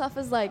personal stuff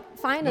is like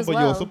fine No, as but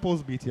well. you also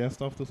post BTS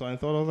stuff too. So I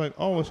thought I was like,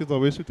 oh, well, she's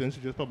always shooting.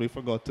 She just probably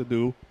forgot to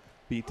do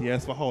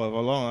BTS for however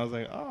long. I was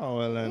like, oh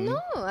well, then. No,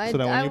 So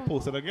then when you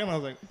posted again, I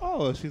was like,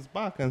 oh, she's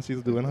back and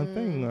she's doing her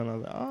thing. And I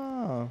was like,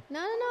 ah.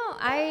 No.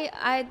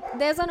 I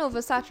there's an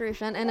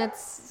oversaturation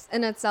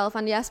in itself,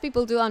 and yes,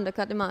 people do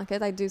undercut the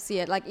market. I do see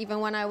it. Like even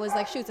when I was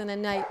like shooting at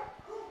night,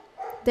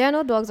 there are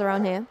no dogs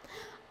around here.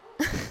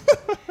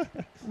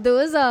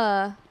 Those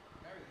I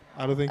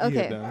don't think you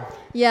Okay. hit them.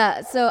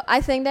 yeah. So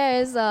I think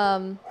there is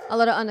a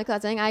lot of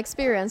undercutting. I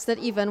experienced it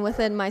even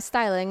within my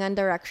styling and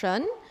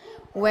direction,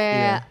 where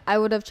Yeah. I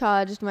would have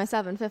charged my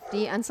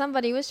 $750, and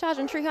somebody was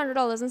charging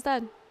 $300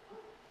 instead.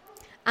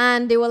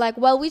 And they were like,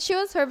 well, we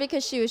chose her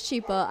because she was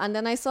cheaper. And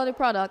then I saw the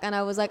product and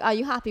I was like, are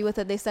you happy with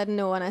it? They said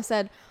no. And I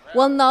said,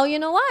 well, now you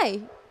know why.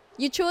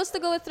 You chose to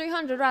go with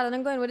 300 rather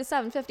than going with the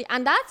 750.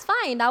 And that's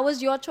fine. That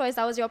was your choice.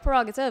 That was your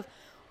prerogative.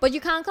 But you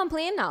can't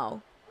complain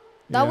now.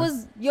 That Yeah.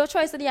 was your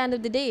choice at the end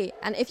of the day.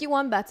 And if you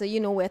want better, you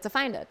know where to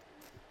find it.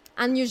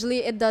 And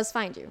usually it does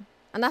find you.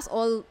 And that's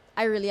all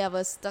I really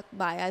ever stuck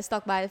by. I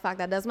stuck by the fact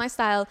that that's my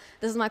style.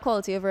 This is my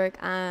quality of work.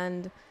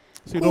 And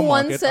So you who don't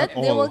wants market it,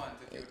 at they all. will.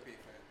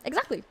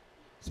 Exactly.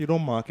 So you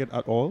don't market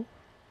at all.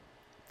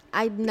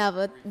 I'd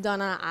never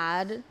done an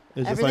ad.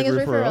 It's Everything just is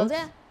like referrals, referrals.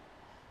 yeah.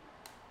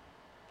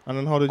 And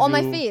then how did On you?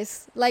 my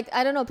face. Like,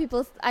 I don't know,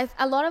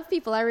 a lot of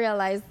people I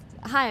realized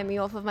hire me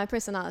off of my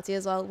personality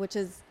as well, which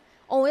is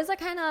always a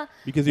kind of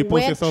Because you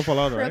post yourself a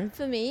lot, right?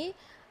 for me.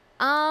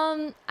 I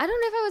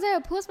don't know if I was there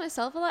to post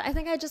myself a lot. I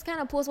think I just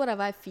kind of post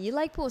whatever I feel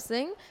like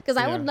posting. Because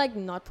I Yeah. would like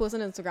not post on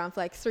Instagram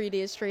for like 3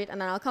 days straight,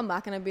 and then I'll come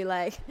back and I'll be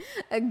like,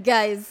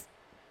 guys,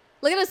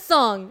 look at this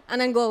song, and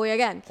then go away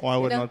again. Or I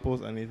would you know? not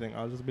post anything.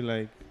 I'll just be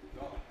like,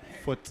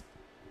 foot.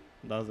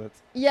 That's it.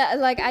 Yeah,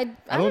 like I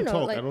don't know.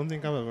 talk. Like, I don't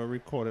think I've ever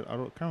recorded.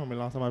 can't remember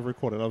the last time I've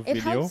recorded a it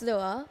video helps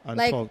though. and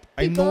Like, talked.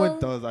 I know it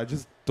people- does. I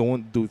just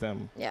don't do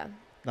them. Yeah.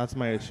 That's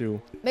my issue.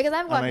 Because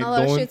I've gotten I a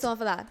lot of don't- shoots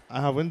off of that.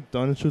 I haven't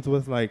done shoots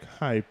with like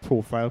high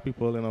profile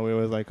people in a way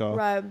where it's like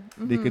Right.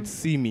 they could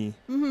see me.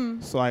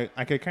 Mm-hmm. So I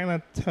could kind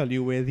of tell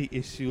you where the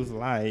issues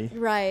lie.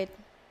 Right.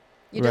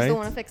 You just don't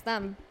Right. want to fix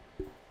them.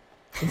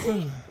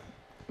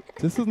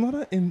 This is not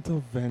an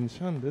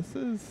intervention. This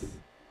is.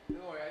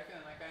 Don't worry, I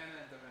feel like I am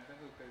an intervention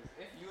too, because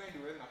if you ain't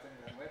doing nothing,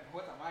 then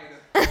what am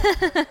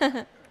I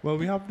doing? Well,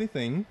 we have the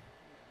thing,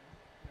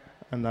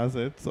 and that's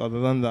it. So other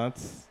than that,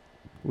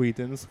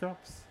 waiting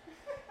scraps.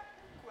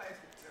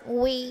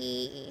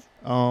 We.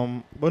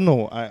 But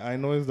no, I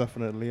know it's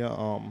definitely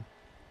a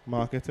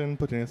marketing,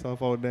 putting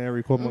yourself out there,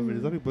 record more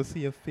videos. That people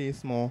see your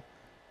face more,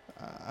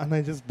 and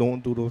I just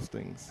don't do those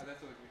things. As I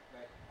told you,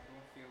 like, I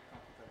don't feel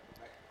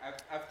comfortable. Like,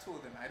 I've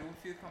told them I don't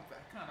feel comfortable.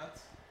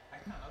 I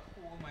cannot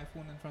hold my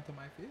phone in front of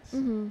my face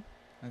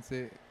and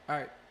say, all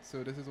right,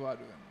 so this is what I'm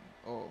doing,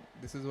 or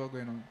this is what's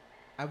going on.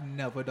 I've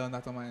never done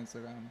that on my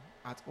Instagram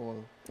at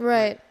all.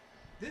 Right. Like,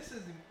 this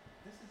is the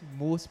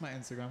most my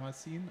Instagram has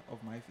seen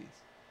of my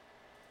face.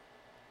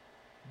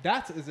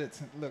 That is it.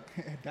 Look,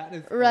 that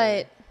is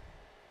Right.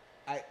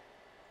 I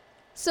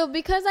So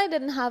because I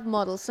didn't have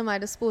models to my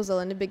disposal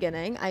in the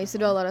beginning, I used to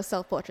do a lot of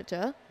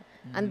self-portraiture.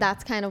 And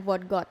that's kind of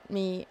what got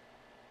me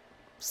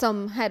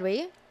some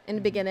headway in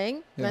the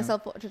beginning, my Yeah.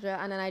 self-portraiture,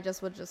 and then I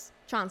just would just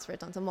transfer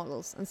it onto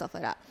models and stuff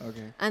like that.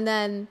 okay. And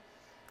then,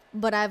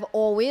 but I've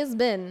always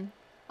been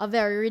a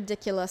very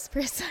ridiculous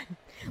person.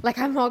 Like,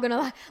 I'm not gonna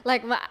lie.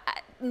 Like,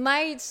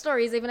 my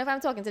stories, even if I'm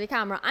talking to the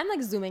camera, I'm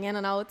like zooming in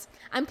and out.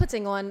 I'm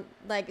putting on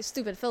like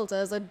stupid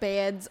filters or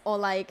beards, or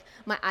like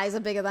my eyes are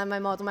bigger than my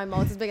mouth, or my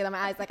mouth is bigger than my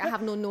eyes. Like, I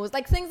have no nose,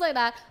 like things like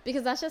that,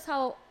 because that's just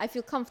how I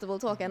feel comfortable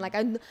talking. Like,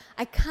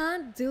 I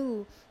can't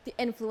do the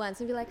influence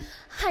and be like,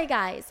 hi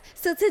guys,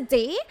 so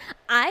today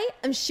I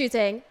am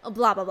shooting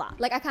blah blah blah.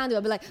 Like, I can't do it.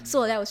 I'll be like,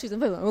 so I was shooting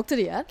film work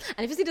today, and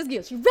if you see this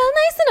girl, she's real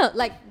nice, you know.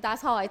 Like,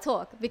 that's how I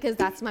talk, because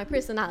that's my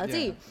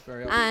personality. Yeah,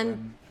 very And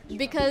open,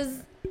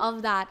 because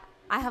of that,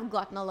 I have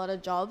gotten a lot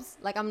of jobs.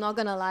 Like, I'm not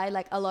gonna lie,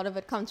 like, a lot of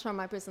it comes from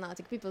my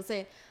personality. People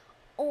say,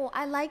 oh,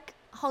 I like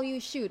how you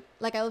shoot.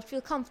 Like, I would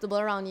feel comfortable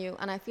around you,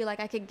 and I feel like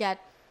I could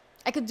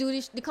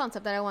do the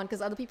concept that I want, because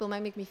other people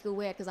might make me feel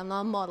weird because I'm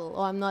not a model,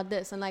 or I'm not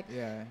this. And like,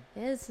 yeah.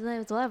 it's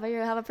whatever. You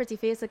have a pretty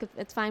face. Like,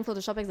 it's fine.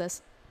 Photoshop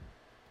exists.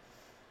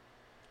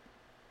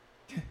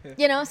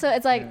 You know, so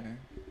it's like,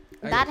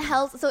 I that get you.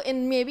 helps. So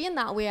maybe in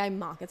that way, I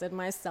marketed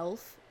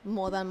myself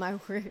more than my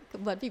work.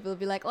 But people will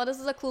be like, oh, this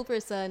is a cool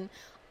person.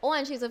 Oh,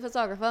 and she's a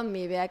photographer.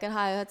 Maybe I can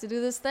hire her to do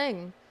this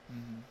thing.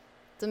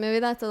 So maybe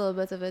that's a little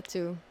bit of it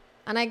too.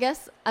 And I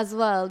guess as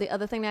well, the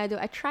other thing that I do,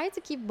 I try to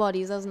keep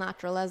bodies as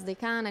natural as they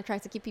can. I try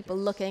to keep people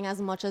looking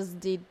as much as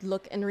they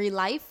look in real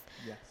life.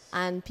 Yes.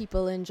 And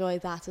people enjoy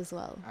that as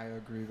well. I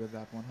agree with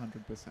that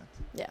 100%.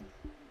 Yeah.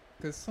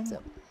 Because some.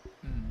 So-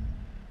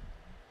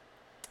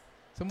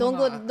 Someone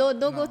Don't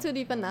go no, too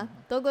deep in no, that.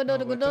 no. Don't No,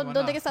 but someone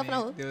take asked yourself me,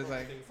 out. They was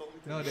like,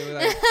 no, they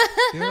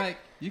were like,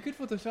 you could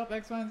Photoshop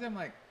X, Y, and Z. I'm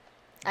like,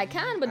 I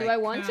can, but do I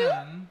want to?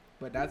 can,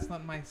 but that's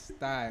not my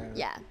style.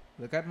 Yeah.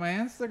 Look at my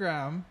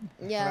Instagram.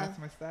 Yeah. That's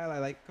my style. I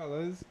like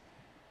colors.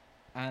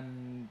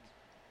 And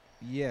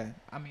yeah,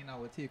 I mean, I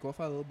would take off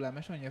a little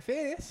blemish on your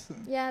face.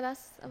 Yeah,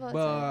 that's about it.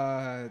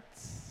 But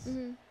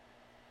Mhm.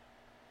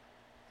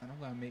 I'm not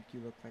going to make you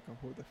look like a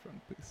whole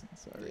different person.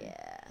 Sorry.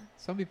 Yeah.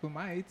 Some people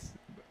might.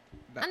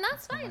 But And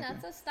that's not fine. my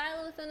That's thing. a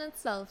style within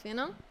itself, you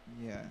know?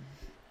 Yeah.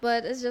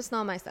 But it's just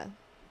not my style.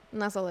 And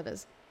that's all it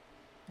is.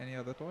 Any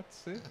other thoughts,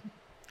 Sid?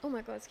 Oh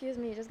my god, excuse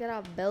me. Just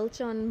got a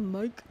belch on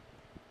mic.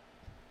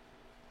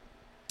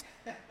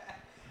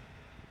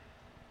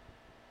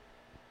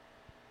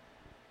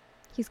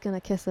 He's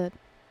gonna kiss it.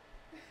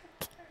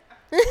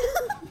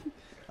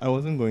 I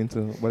wasn't going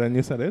to, but then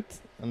you said it,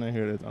 and I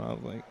heard it, and I was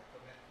like,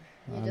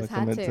 You I'm just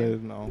had to.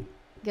 committed now.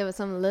 Give it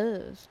some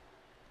love.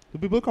 Do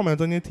people comment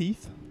on your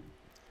teeth?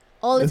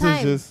 All the This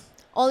time. is just.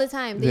 All the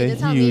time. They They're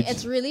just tell me huge.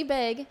 it's really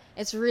big,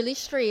 it's really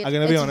straight, I'm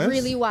gonna be it's honest.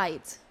 really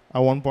white. At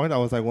one point, I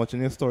was like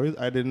watching your stories.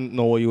 I didn't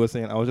know what you were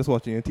saying. I was just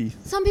watching your teeth.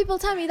 Some people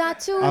tell me that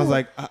too. I was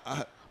like,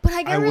 but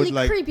I get I would, really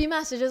like- creepy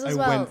messages as I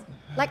well. went-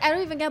 Like, I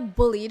don't even get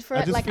bullied for I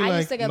it. just Like, feel I like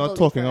used to get not bullied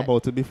talking for it.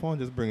 about it before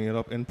and just bringing it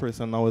up in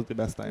person now is the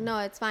best time. No,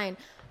 it's fine.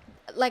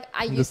 Like,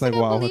 I I'm used just to like, get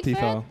wow, her bullied teeth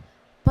for it. are.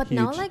 But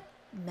now, huge. like,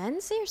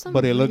 men say some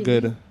But they look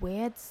really good.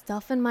 weird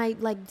stuff in my,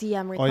 like,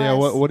 DM Oh requests. yeah,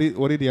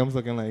 what are DMs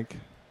looking like?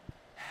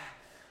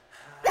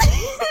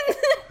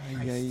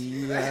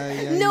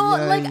 No,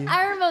 like,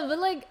 I remember,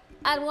 like,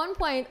 at one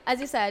point, as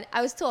you said,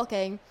 I was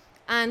talking,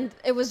 and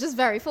it was just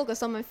very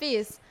focused on my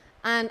face,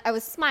 and I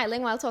was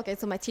smiling while talking,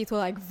 so my teeth were,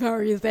 like,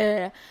 very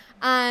there.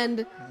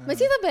 And my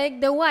teeth are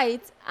big, they're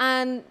white,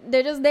 and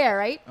they're just there,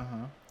 right?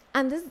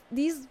 And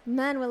these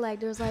men were like,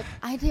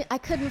 I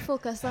couldn't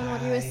focus on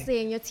what you were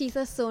saying. Your teeth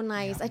are so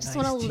nice. I just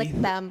want to lick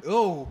them.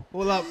 Oh,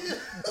 hold up.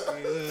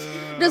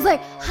 It was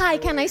like, hi,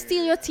 can I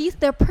steal your teeth?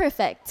 They're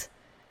perfect.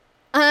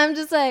 And I'm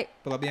just like,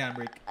 Pull up the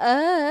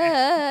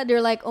handbrake.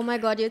 they're like, oh my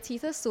god, your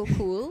teeth are so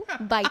cool.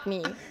 Bite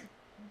me.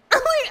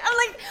 I'm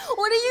like,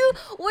 what are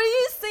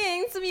you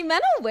saying to me?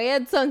 Men are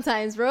weird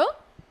sometimes, bro.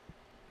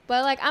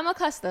 But like, I'm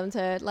accustomed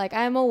to it. Like,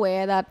 I'm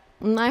aware that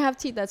I have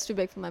teeth that's too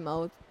big for my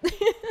mouth.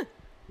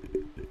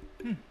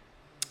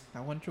 I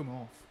want you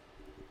off.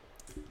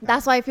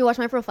 That's why if you watch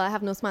my profile, I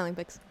have no smiling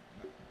pics.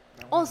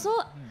 Also,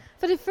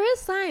 for the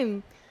first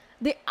time,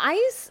 The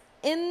ice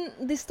in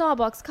the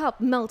Starbucks cup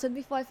melted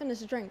before I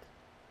finished the drink.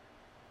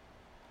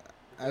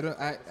 I don't.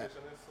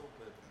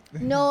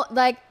 No,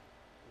 like,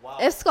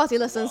 if Scotty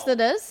listens to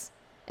this,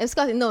 if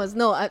Scotty knows,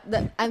 no,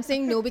 I'm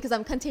saying no because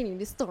I'm continuing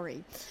the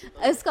story.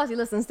 If Scotty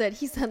listens to it,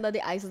 he said that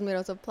the ice is made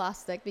out of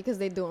plastic because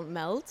they don't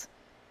melt.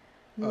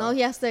 Now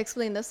he has to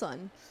explain this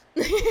one.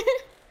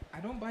 I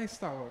don't buy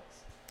Starbucks.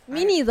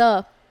 Me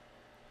neither.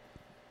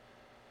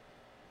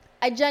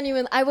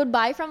 I would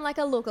buy from like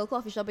a local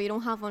coffee shop, but you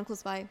don't have one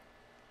close by.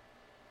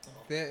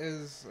 There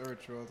is a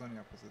rituals on the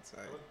opposite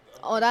side.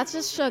 Oh, that's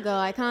just sugar.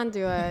 I can't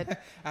do it.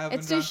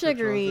 It's too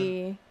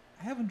sugary.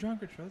 I haven't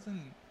drunk rituals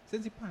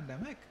since the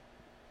pandemic.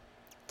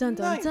 Dun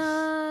dun Nice.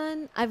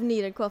 dun. I've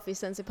needed coffee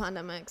since the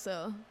pandemic,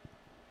 so.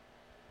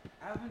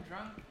 I haven't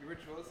drunk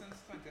rituals since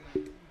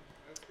 2019.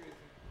 That's crazy.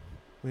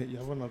 Wait, you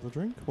have another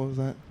drink? What was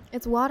that?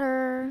 It's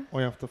water. Oh,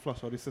 you have to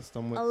flush out the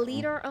system with... A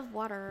liter of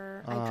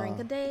water. I drink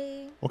a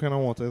day. What kind of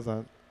water is that?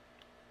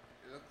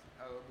 It looks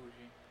hella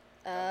bougie.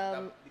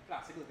 The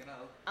plastic looking hella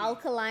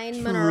Alkaline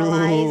True.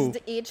 mineralized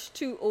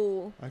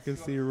H2O. I can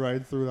see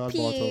right through that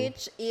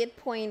pH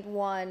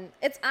 8.1.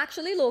 It's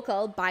actually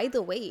local, by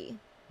the way.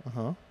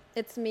 bottle. Uh-huh.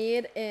 It's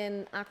made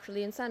in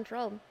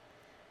Central.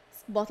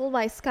 It's bottled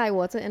by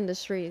Skywater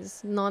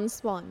Industries,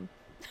 non-spawn.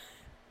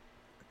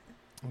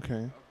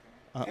 Okay.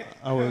 I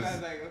I was...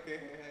 was like, okay,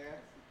 yeah.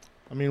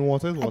 I mean,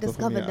 water is I water for me.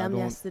 discovered them I don't...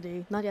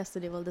 yesterday. Not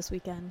yesterday, well, this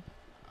weekend.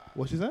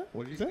 What she said?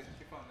 What did you say?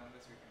 She found them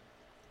this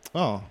weekend.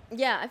 Oh,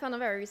 Yeah, I found them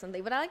very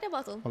recently, but I like their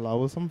bottle. well, that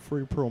was some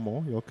free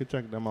promo. You could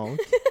check them out.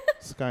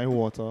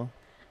 Skywater.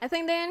 I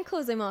think they're in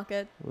Cozy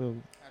Market I Well, don't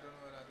know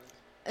what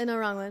that is. in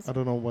Oranguis. I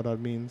don't know what that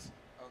means.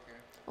 Okay.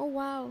 Oh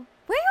wow,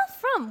 where you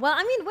from? Well,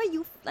 I mean, where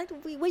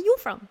you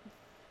from?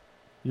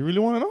 You really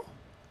want to know?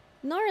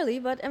 Not really,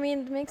 but I mean,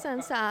 it makes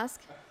sense to ask.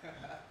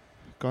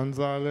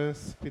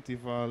 Gonzales, Pitti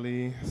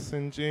Valley,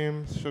 St.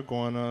 James,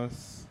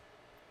 Chaguanas,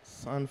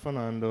 San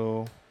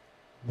Fernando,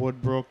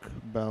 Woodbrook,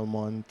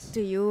 Belmont.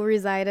 Do you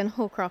reside in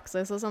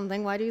Horcruxes or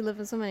something? Why do you live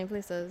in so many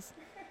places?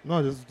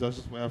 No,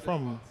 just where I'm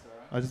from.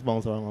 I just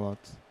bounce around a lot.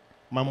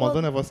 My mother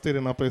Well- never stayed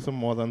in a place for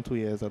more than 2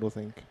 years, I don't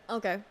think.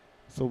 Okay.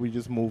 So we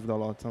just moved a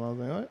lot. And I was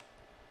like, all right,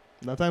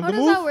 that time How to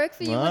does move. that work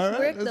for you All with right,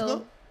 work let's though?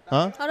 go.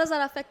 Huh? How does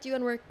that affect you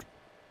and work?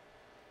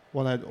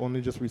 Well, I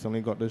only just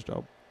recently got this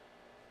job.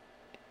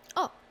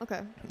 Oh,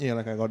 okay. Yeah,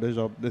 like I got this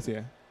job this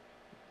year.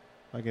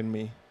 Like in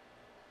May,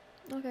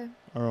 Okay.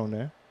 around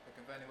there.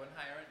 Looking for anyone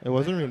hiring? It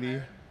wasn't Anyone really-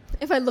 hiring?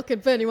 If I look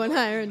at for anyone Do you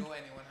hiring. know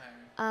anyone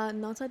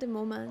hiring? Not at the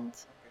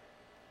moment. Okay.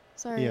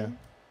 Sorry. Yeah.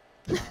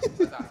 Just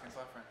asking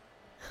for a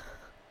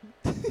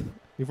friend.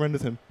 Your friend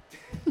is him.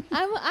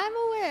 I'm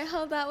aware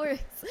how that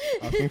works.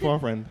 Asking for a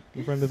friend.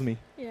 Your friend is me.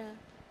 Yeah.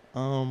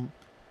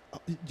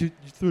 You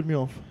threw me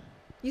off.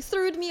 You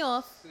threw me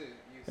off. So you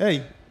Hey,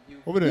 said you,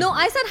 what we doing? No,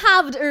 I said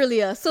halved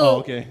earlier, so Oh,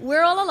 okay.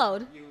 we're all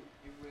allowed. you've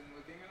been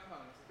working in a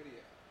pharmacy for the year.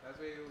 That's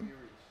where you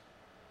reach.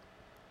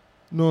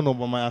 No,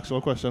 but my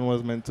actual question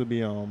was meant to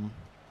be Oh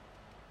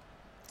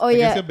I guess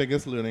yeah. your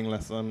biggest learning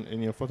lesson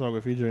in your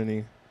photography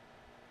journey.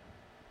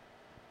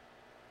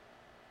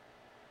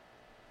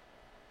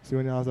 See,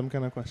 when you ask them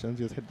kind of questions,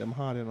 you just hit them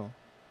hard, you know.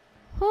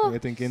 Huh. You're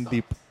thinking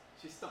deep.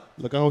 She's stumped.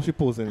 Look at how she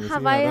posing. You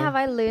Have see, have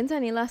I learned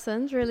any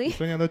lessons really? So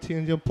when you had to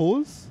change your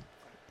pose.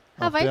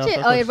 Have after I you ask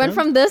changed? a Oh, it went question,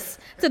 from this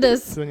to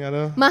this. So when you had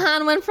to, My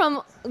hand went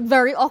from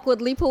very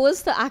awkwardly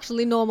posed to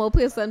actually normal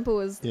person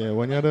posed. yeah,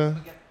 when you had to, I'm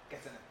gonna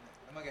get in it.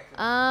 I'm gonna get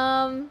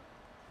in it.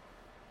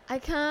 I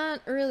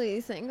can't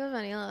really think of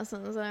any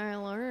lessons that I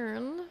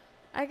learned.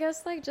 I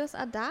guess like just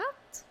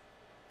adapt.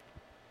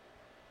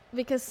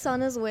 Because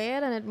sun is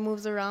weird and it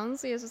moves around,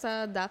 so you just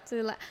have to adapt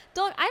to like.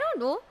 I don't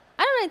know.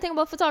 I don't know anything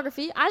about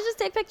photography. I just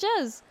take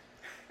pictures.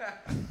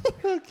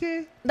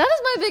 okay. That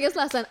is my biggest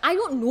lesson. I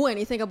don't know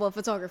anything about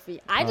photography.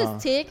 I Ah.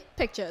 just take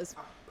pictures.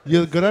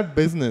 You're good at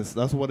business.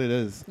 That's what it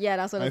is. Yeah,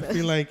 that's what I it is.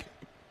 feel like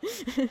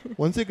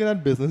once you're good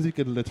at business, you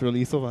could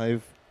literally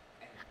survive.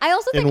 I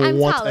also think in I'm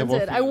whatever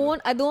talented.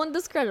 field. I don't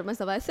discredit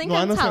myself. I think No,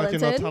 I I'm understand that you're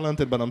not talented,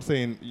 talented, but I'm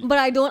saying but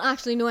I don't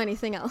actually know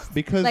anything else.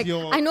 because Like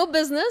you're I know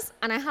business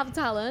and I have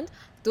talent.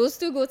 Those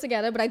two go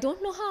together, but I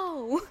don't know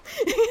how.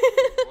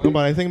 no,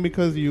 but I think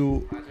because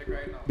you Magic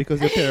right now. because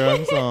your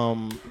parents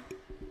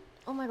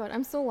Oh my god,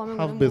 I'm so warm. I'm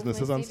Have gonna move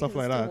businesses my and seat stuff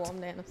because like it's that.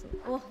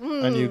 too warm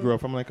there. Oh, and you grew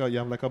up from you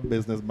have like a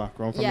business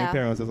background from your Yeah.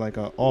 parents. It's like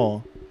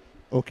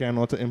okay, I know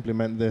how to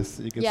implement this.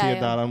 You can Yeah, see your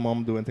yeah. dad and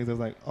mom doing things. It's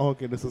like, oh,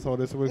 okay, this is how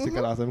this works. You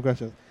can ask them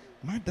questions.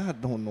 My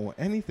dad don't know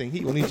anything.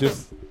 He only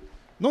just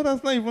no,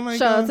 that's not even like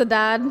Shout out to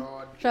dad.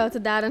 God. Shout out to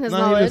dad and his nah,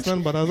 he knowledge.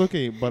 listen, but that's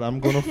okay. But I'm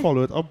gonna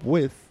follow it up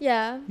with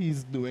Yeah,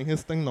 he's doing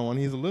his thing now and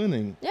he's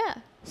learning. yeah.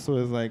 So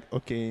it's like,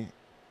 okay,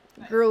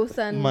 Growth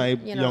and my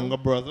you know. younger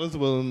brothers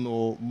will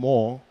know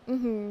more.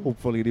 Mm-hmm.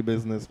 Hopefully the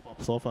business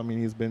pops off. I mean,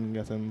 he's been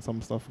getting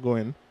some stuff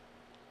going.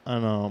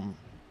 And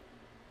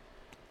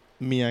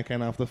me, I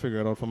kind of have to figure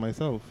it out for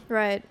myself.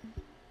 Right.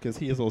 Because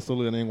he is also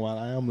learning while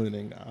I am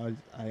learning.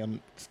 I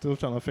am still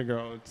trying to figure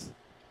out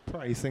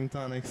pricing to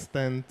an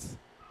extent.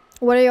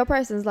 What are your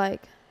prices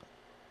like?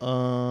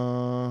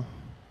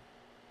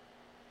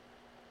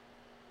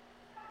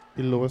 It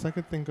The lowest I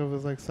could think of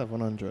is like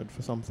 700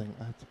 for something.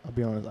 I'll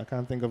be honest, I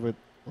can't think of it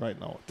right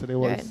now. Today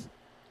was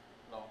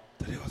Right.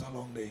 today was a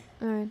long day.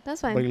 All right,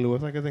 that's But fine. the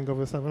lowest I could think of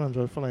is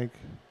 700 for like,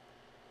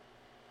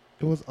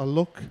 it was a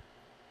look,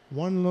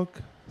 one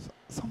look,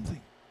 something.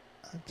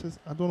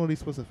 I don't know the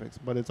specifics,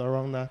 but it's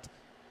around that.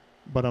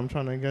 But I'm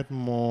trying to get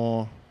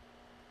more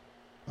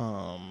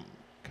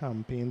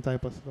campaign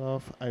type of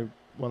stuff. I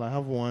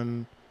have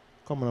one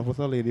coming up with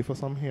a lady for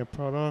some hair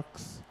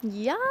products.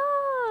 Yes.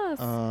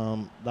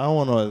 That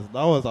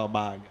was a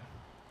bag.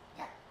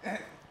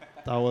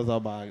 That was a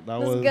bag. That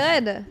That's was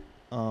good.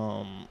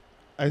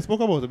 I spoke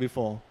about it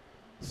before,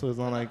 so it's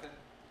not like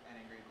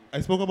I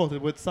spoke about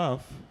it with Saf.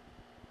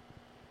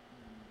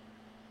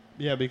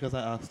 Yeah, because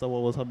I asked her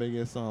what was her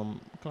biggest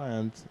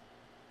client,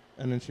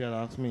 and then she had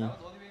asked me. That was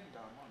all the way in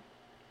Belmont.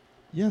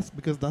 Yes,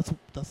 because that's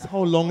how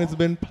long it's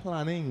been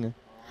planning.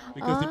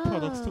 Because the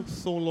products took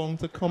so long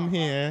to come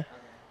here.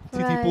 TT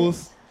Right.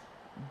 Post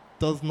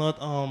does not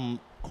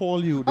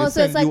call you. They Oh, so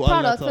send it's like you a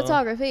product letter.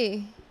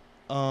 photography.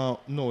 No,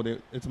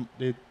 it's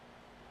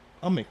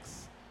a mix.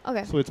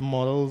 Okay. So it's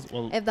models.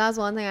 Well, If that's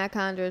one thing I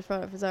can't do is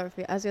product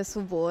photography, I was just so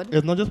bored.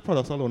 it's not just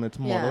products alone. It's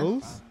Yeah.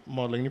 models,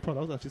 modeling the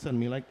products. And she sent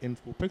me like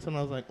info pics, and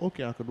I was like,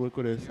 okay, I could work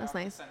with this. That's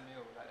nice. Send me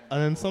over that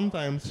And then info.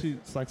 sometimes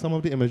it's like some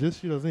of the images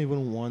she doesn't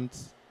even want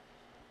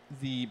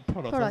the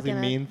product as Product the in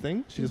it. main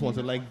thing. She just wants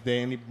it like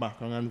there in the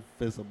background and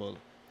visible.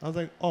 I was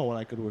like, oh well,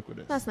 I could work with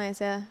this. That's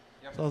nice, yeah. You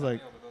have So I was to send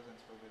like- me over those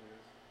info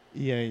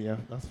videos. Yeah,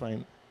 that's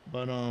fine.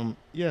 But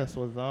yeah,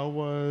 so that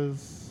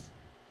was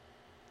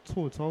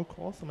total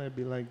cost might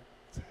be like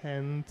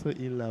 10 to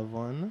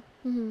 11,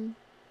 Mm-hmm.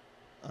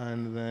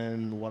 and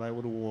then what I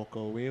would walk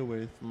away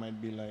with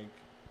might be like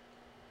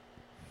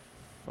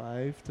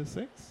 5 to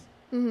 6.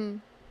 Mm-hmm.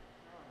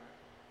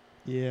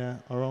 Yeah,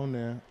 around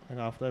there. Like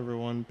after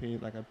everyone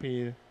paid, like I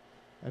pay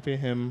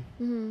him.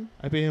 Mm-hmm.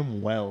 I pay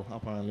him well,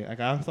 apparently. Like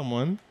I asked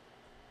someone,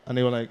 and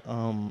they were like,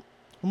 how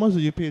much do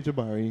you pay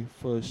Jabari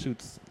for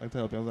shoots? Like to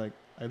help you. I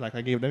was like,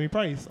 I gave them a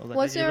price. I was like,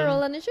 What's I gave your him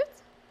role in the shoot?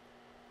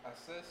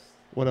 Assist.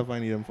 whatever I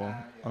need him for,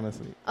 Yeah.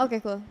 honestly. Okay,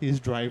 cool. He's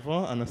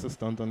driver and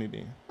assistant on the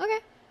day. Okay.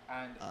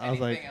 And I was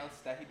anything like- else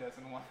that he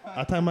doesn't want.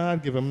 At time I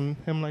had given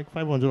him like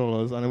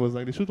 $500, and it was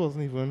like the shoot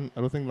wasn't even,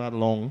 I don't think, that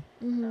long.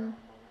 Mm-hmm.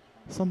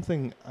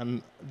 Something,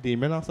 and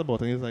Damien asked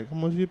about it. And he's like, how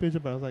much do you pay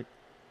Jabari? I was like,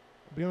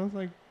 to be honest,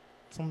 like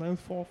sometimes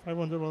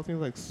 $400-500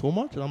 seems like so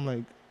much, and I'm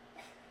like,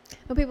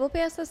 Well, people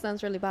pay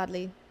assistants really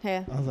badly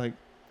here. I was like,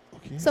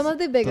 okay. Some of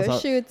the bigger does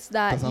that- shoots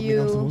that does that mean I'm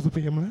you, supposed to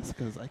pay him less?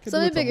 Because I can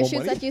some do of it the for bigger more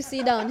shoots money. that you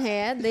see down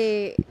here,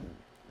 they,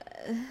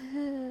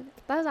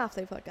 that was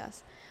after the podcast.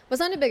 But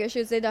some of the bigger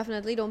shoots, they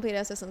definitely don't pay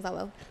their assistants that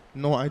well.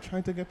 No, I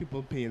try to get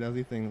people paid as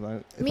the thing.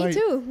 Like, Me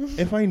too.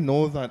 If I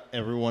know that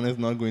everyone is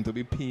not going to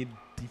be paid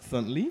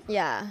decently,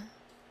 Yeah.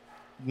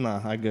 nah,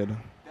 I good.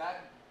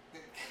 That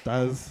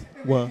That's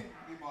what.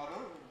 the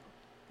model,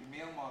 the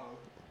male model.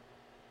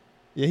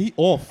 Yeah, he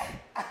off.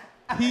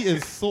 He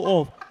is so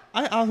off.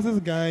 I asked this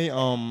guy.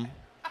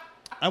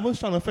 I was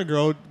trying to figure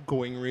out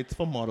going rates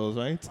for models,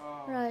 right? Oh,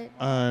 Right.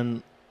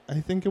 And I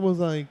think it was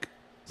like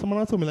someone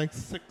else told me like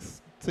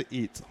 600 to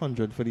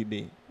 800 for the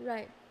day.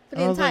 Right. For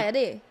And the I was like, entire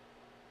day.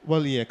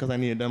 Well, yeah, because I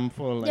needed them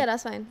for like Yeah,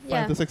 that's fine. 5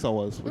 Yeah. to 6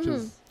 hours, which Mhm.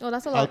 is Oh,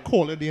 that's a I'll lot.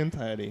 call it the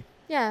entire day.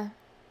 Yeah.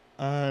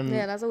 And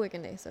Yeah, that's a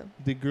working day, so.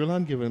 the girl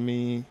had given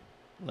me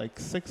like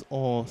 6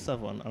 or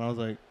 7, and I was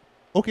like,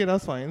 okay,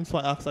 that's fine. So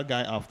I asked a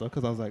guy after,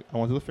 because I was like, I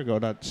wanted to figure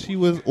out that she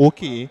was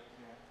okay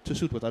to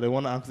shoot with. I didn't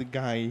want to ask the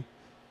guy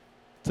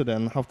to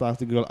then have to ask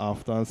the girl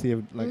after and see if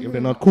if they're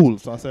Mhm. not cool.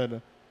 So I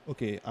said,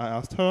 okay, I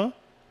asked her,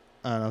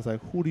 and I was like,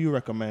 who do you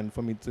recommend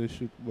for me to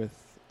shoot with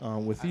As you? a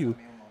male model.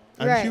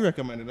 And she Right.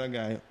 recommended a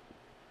guy.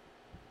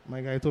 My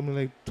guy told me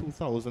like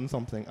 2,000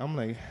 something. I'm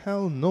like,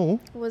 hell no.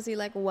 Was he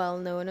like well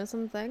known or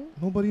something?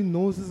 Nobody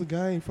knows this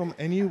guy from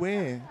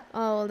anywhere. Oh,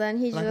 well, then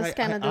he's just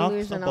kind of I asked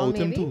delusional, about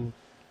him maybe. too.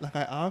 Like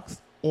I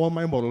asked all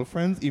my model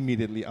friends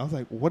immediately. I was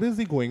like, what is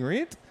the going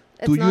rate?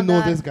 It's Do you not know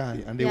that- this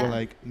guy? And they were yeah.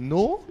 like,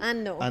 no.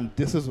 And no. And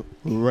this is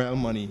real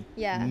money.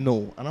 Yeah.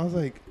 No. And I was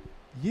like,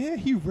 yeah,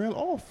 he real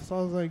off. So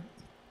I was like,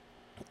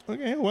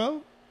 okay,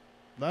 well,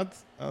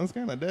 that's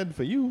kind of dead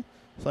for you.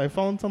 So I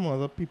found some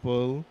other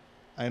people.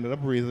 I ended up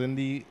raising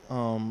the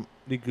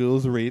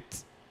girls'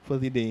 rate for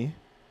the day.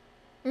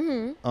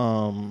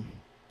 Mm-hmm.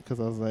 Because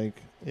I was like,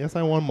 yes,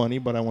 I want money,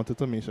 but I wanted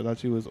to make sure that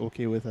she was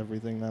okay with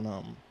everything. And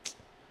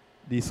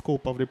the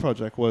scope of the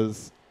project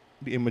was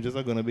the images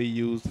are going to be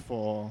used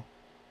for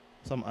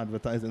some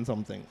advertising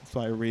something. So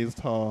I raised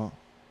her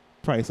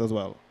price as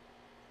well.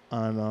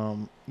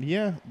 And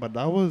yeah, but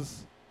that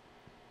was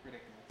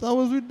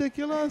Ridiculous.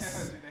 ridiculous.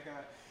 Ridiculous.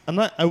 And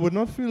I would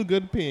not feel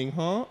good paying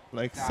her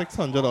like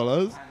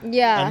 $600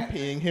 Yeah. and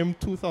paying him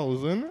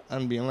 $2,000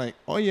 and being like,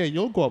 oh yeah,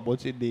 you'll go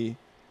about your day.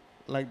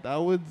 Like that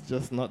would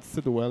just not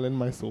sit well in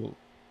my soul.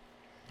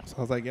 So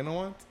I was like, you know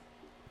what?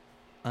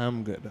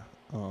 I'm good.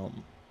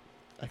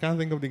 I can't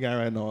think of the guy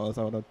right now, else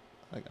I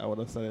would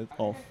have said it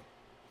off.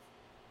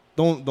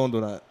 Don't do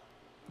that.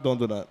 Don't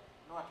do that.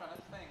 No, I'm trying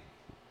to think.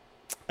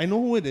 I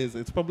know who it is.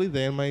 It's probably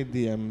there in my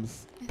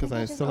DMs because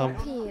I just still got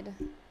have. paid.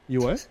 You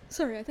what?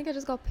 Sorry, I think I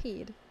just got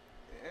paid.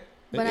 Yeah.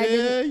 But I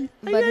didn't.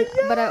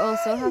 But I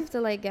also have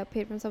to like get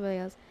paid from somebody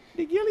else.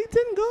 The girl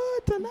eating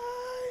good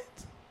tonight.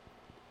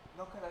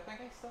 No, because I think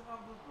I still have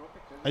those raw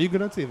pictures. Are you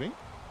good at saving?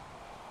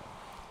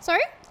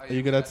 Sorry? Are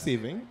you good at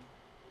saving?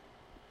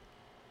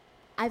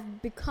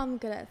 I've become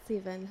good at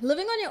saving.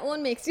 Living on your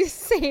own makes you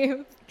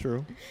save.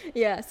 True.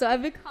 Yeah, so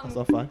I've become. That's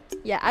a fact.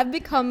 Yeah, I've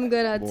become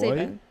good at Boy.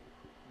 saving.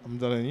 I'm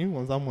telling you,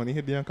 once that money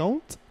hit the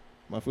account,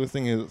 my first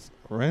thing is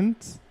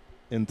rent,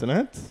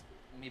 internet.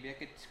 Maybe I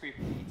could scrape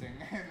the eating.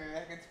 Maybe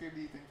I can scrape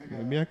the eating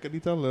together. Maybe I could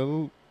eat a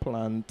little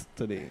plant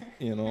today,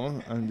 you know,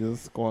 and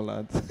just call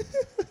that.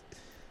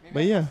 Maybe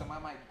But yeah. I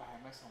might buy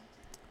me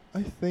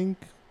something.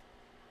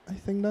 I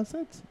think that's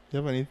it. You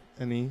have any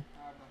I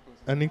have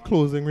no any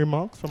closing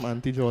remarks from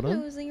Auntie Jordan?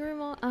 Closing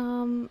remark.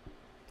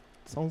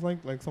 Sounds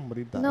like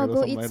somebody died No, or go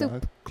something eat like soup.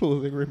 that.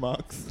 Closing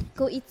remarks.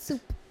 Go eat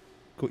soup.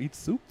 Go eat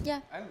soup.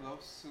 Yeah. I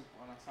love soup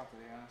on a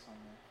Saturday and a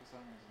Sunday for some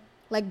reason.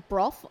 Like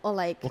broth or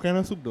like. What kind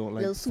of soup though?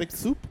 Like Little thick soups.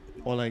 soup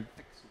or like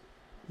Thick soup.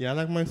 yeah, I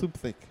like my soup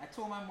thick. I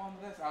told my mom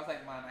this. I was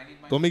like, man, I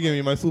need my. Don't be soup giving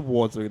me my soup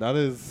watery. That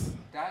is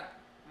That.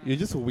 you're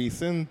just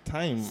wasting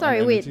time. Sorry,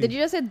 and wait. energy. Did you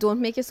just say don't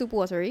make your soup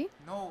watery?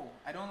 No,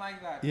 I don't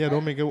like that. Yeah,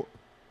 don't make it.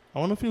 I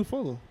want to feel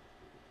full.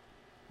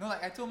 No,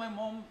 like I told my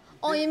mom.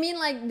 Oh, this- you mean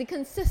like the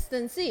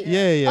consistency?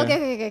 Yeah.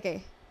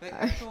 Okay. Like,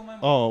 I told my mom.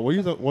 Oh, what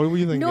were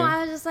you thinking? No,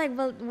 I was just like,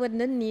 well,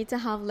 wouldn't it need to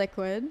have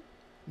liquid?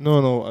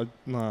 No,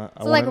 nah.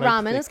 I So like want it,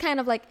 ramen thick. is kind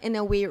of like in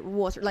a way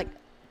water, like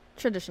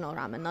traditional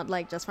ramen, not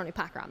like just from the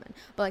pack ramen,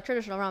 but like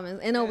traditional ramen is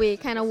in a Yeah, way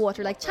it's kind of just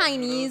water, like water,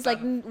 Chinese, noodles like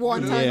and-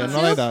 wonton Yeah, noodles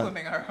not like and that.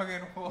 swimming around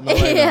in water. Not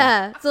like that.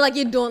 yeah. So like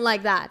you don't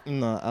like that.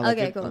 No, I like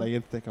Okay, it. cool. I like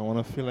it thick. I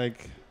want to feel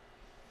like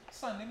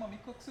Sunday, mommy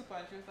cooked soup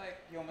and she was like,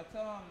 yo, my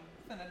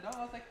turn it down.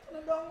 I was like, turn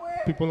it down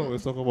where? people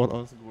always talk about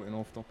us going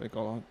off topic a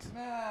lot, Nah,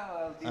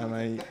 well, deal and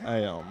with it. I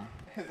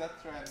Is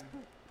that trend?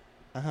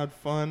 I had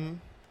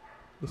fun.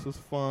 This was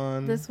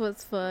fun. This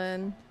was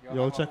fun.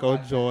 Y'all have a check whole out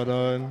adventure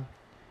Jordan.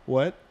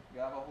 What? You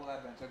have a whole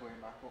adventure going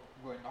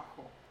back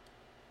home.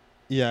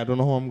 Yeah, I don't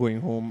know how I'm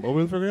going home, but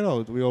we'll figure it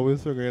out. We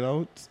always figure it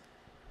out.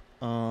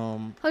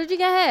 How did you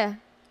get here?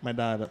 My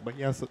dad, but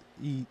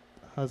he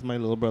has my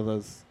little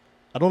brothers.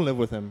 I don't live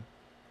with him,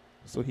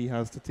 so he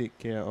has to take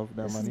care of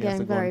them, This and is he has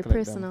to getting go very and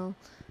collect them. personal.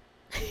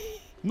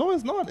 No,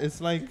 it's not.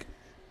 It's like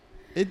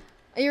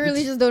You really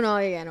It's- just don't know how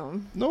you get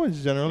home. no,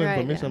 it's general Right,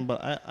 information.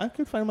 But I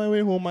could find my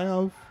way home. I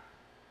have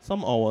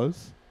some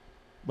hours,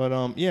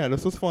 but yeah,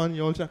 this was fun.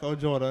 Y'all check out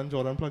Jordan.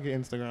 Jordan, plug your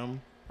Instagram,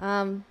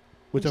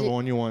 whichever G-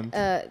 one you want.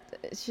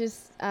 It's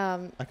just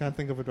I can't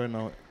think of it right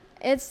now.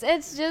 it's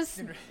just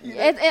You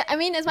I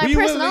mean it's my We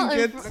will personal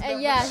link inf-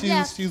 it. yeah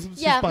She's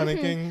yeah,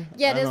 panicking.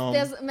 yeah and,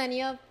 there's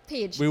many a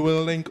page. we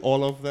will link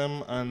all of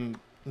them and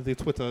the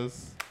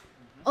Twitters.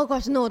 Oh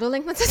gosh, no, don't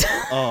link my Twitter.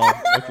 Oh,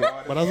 okay.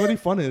 But that's what the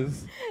fun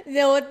is.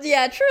 No,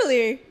 yeah,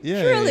 truly.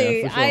 Yeah,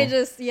 Truly. for sure. I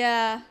just,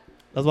 yeah.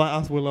 That's why I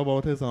asked Will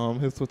about his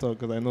Twitter,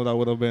 because I know that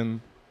would have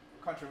been.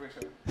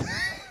 Controversial.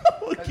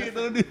 Okay,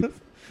 don't do this.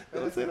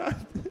 Don't say that.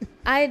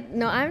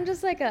 I'm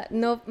just like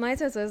nope, my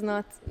Twitter is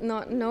not,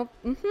 nope.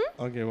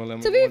 Okay, well,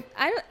 To be, have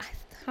I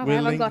we'll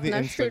ever link the gotten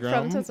a shoot from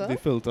Instagram, Twitter? the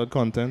filtered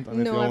content, and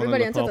if you No, want to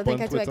everybody on look Twitter up think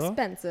on I'm too Twitter,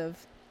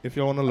 expensive. if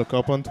you want to look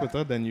up on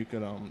Twitter, then you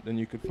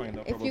could find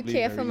out. If you probably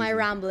care very for my easily.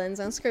 ramblings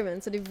and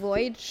screaming to the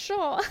void,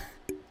 sure.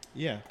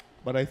 Yeah,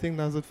 but I think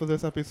that's it for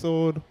this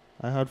episode.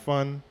 I had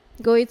fun.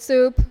 Go eat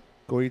soup.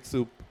 Go eat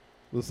soup.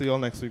 We'll see y'all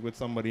next week with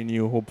somebody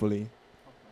new, hopefully.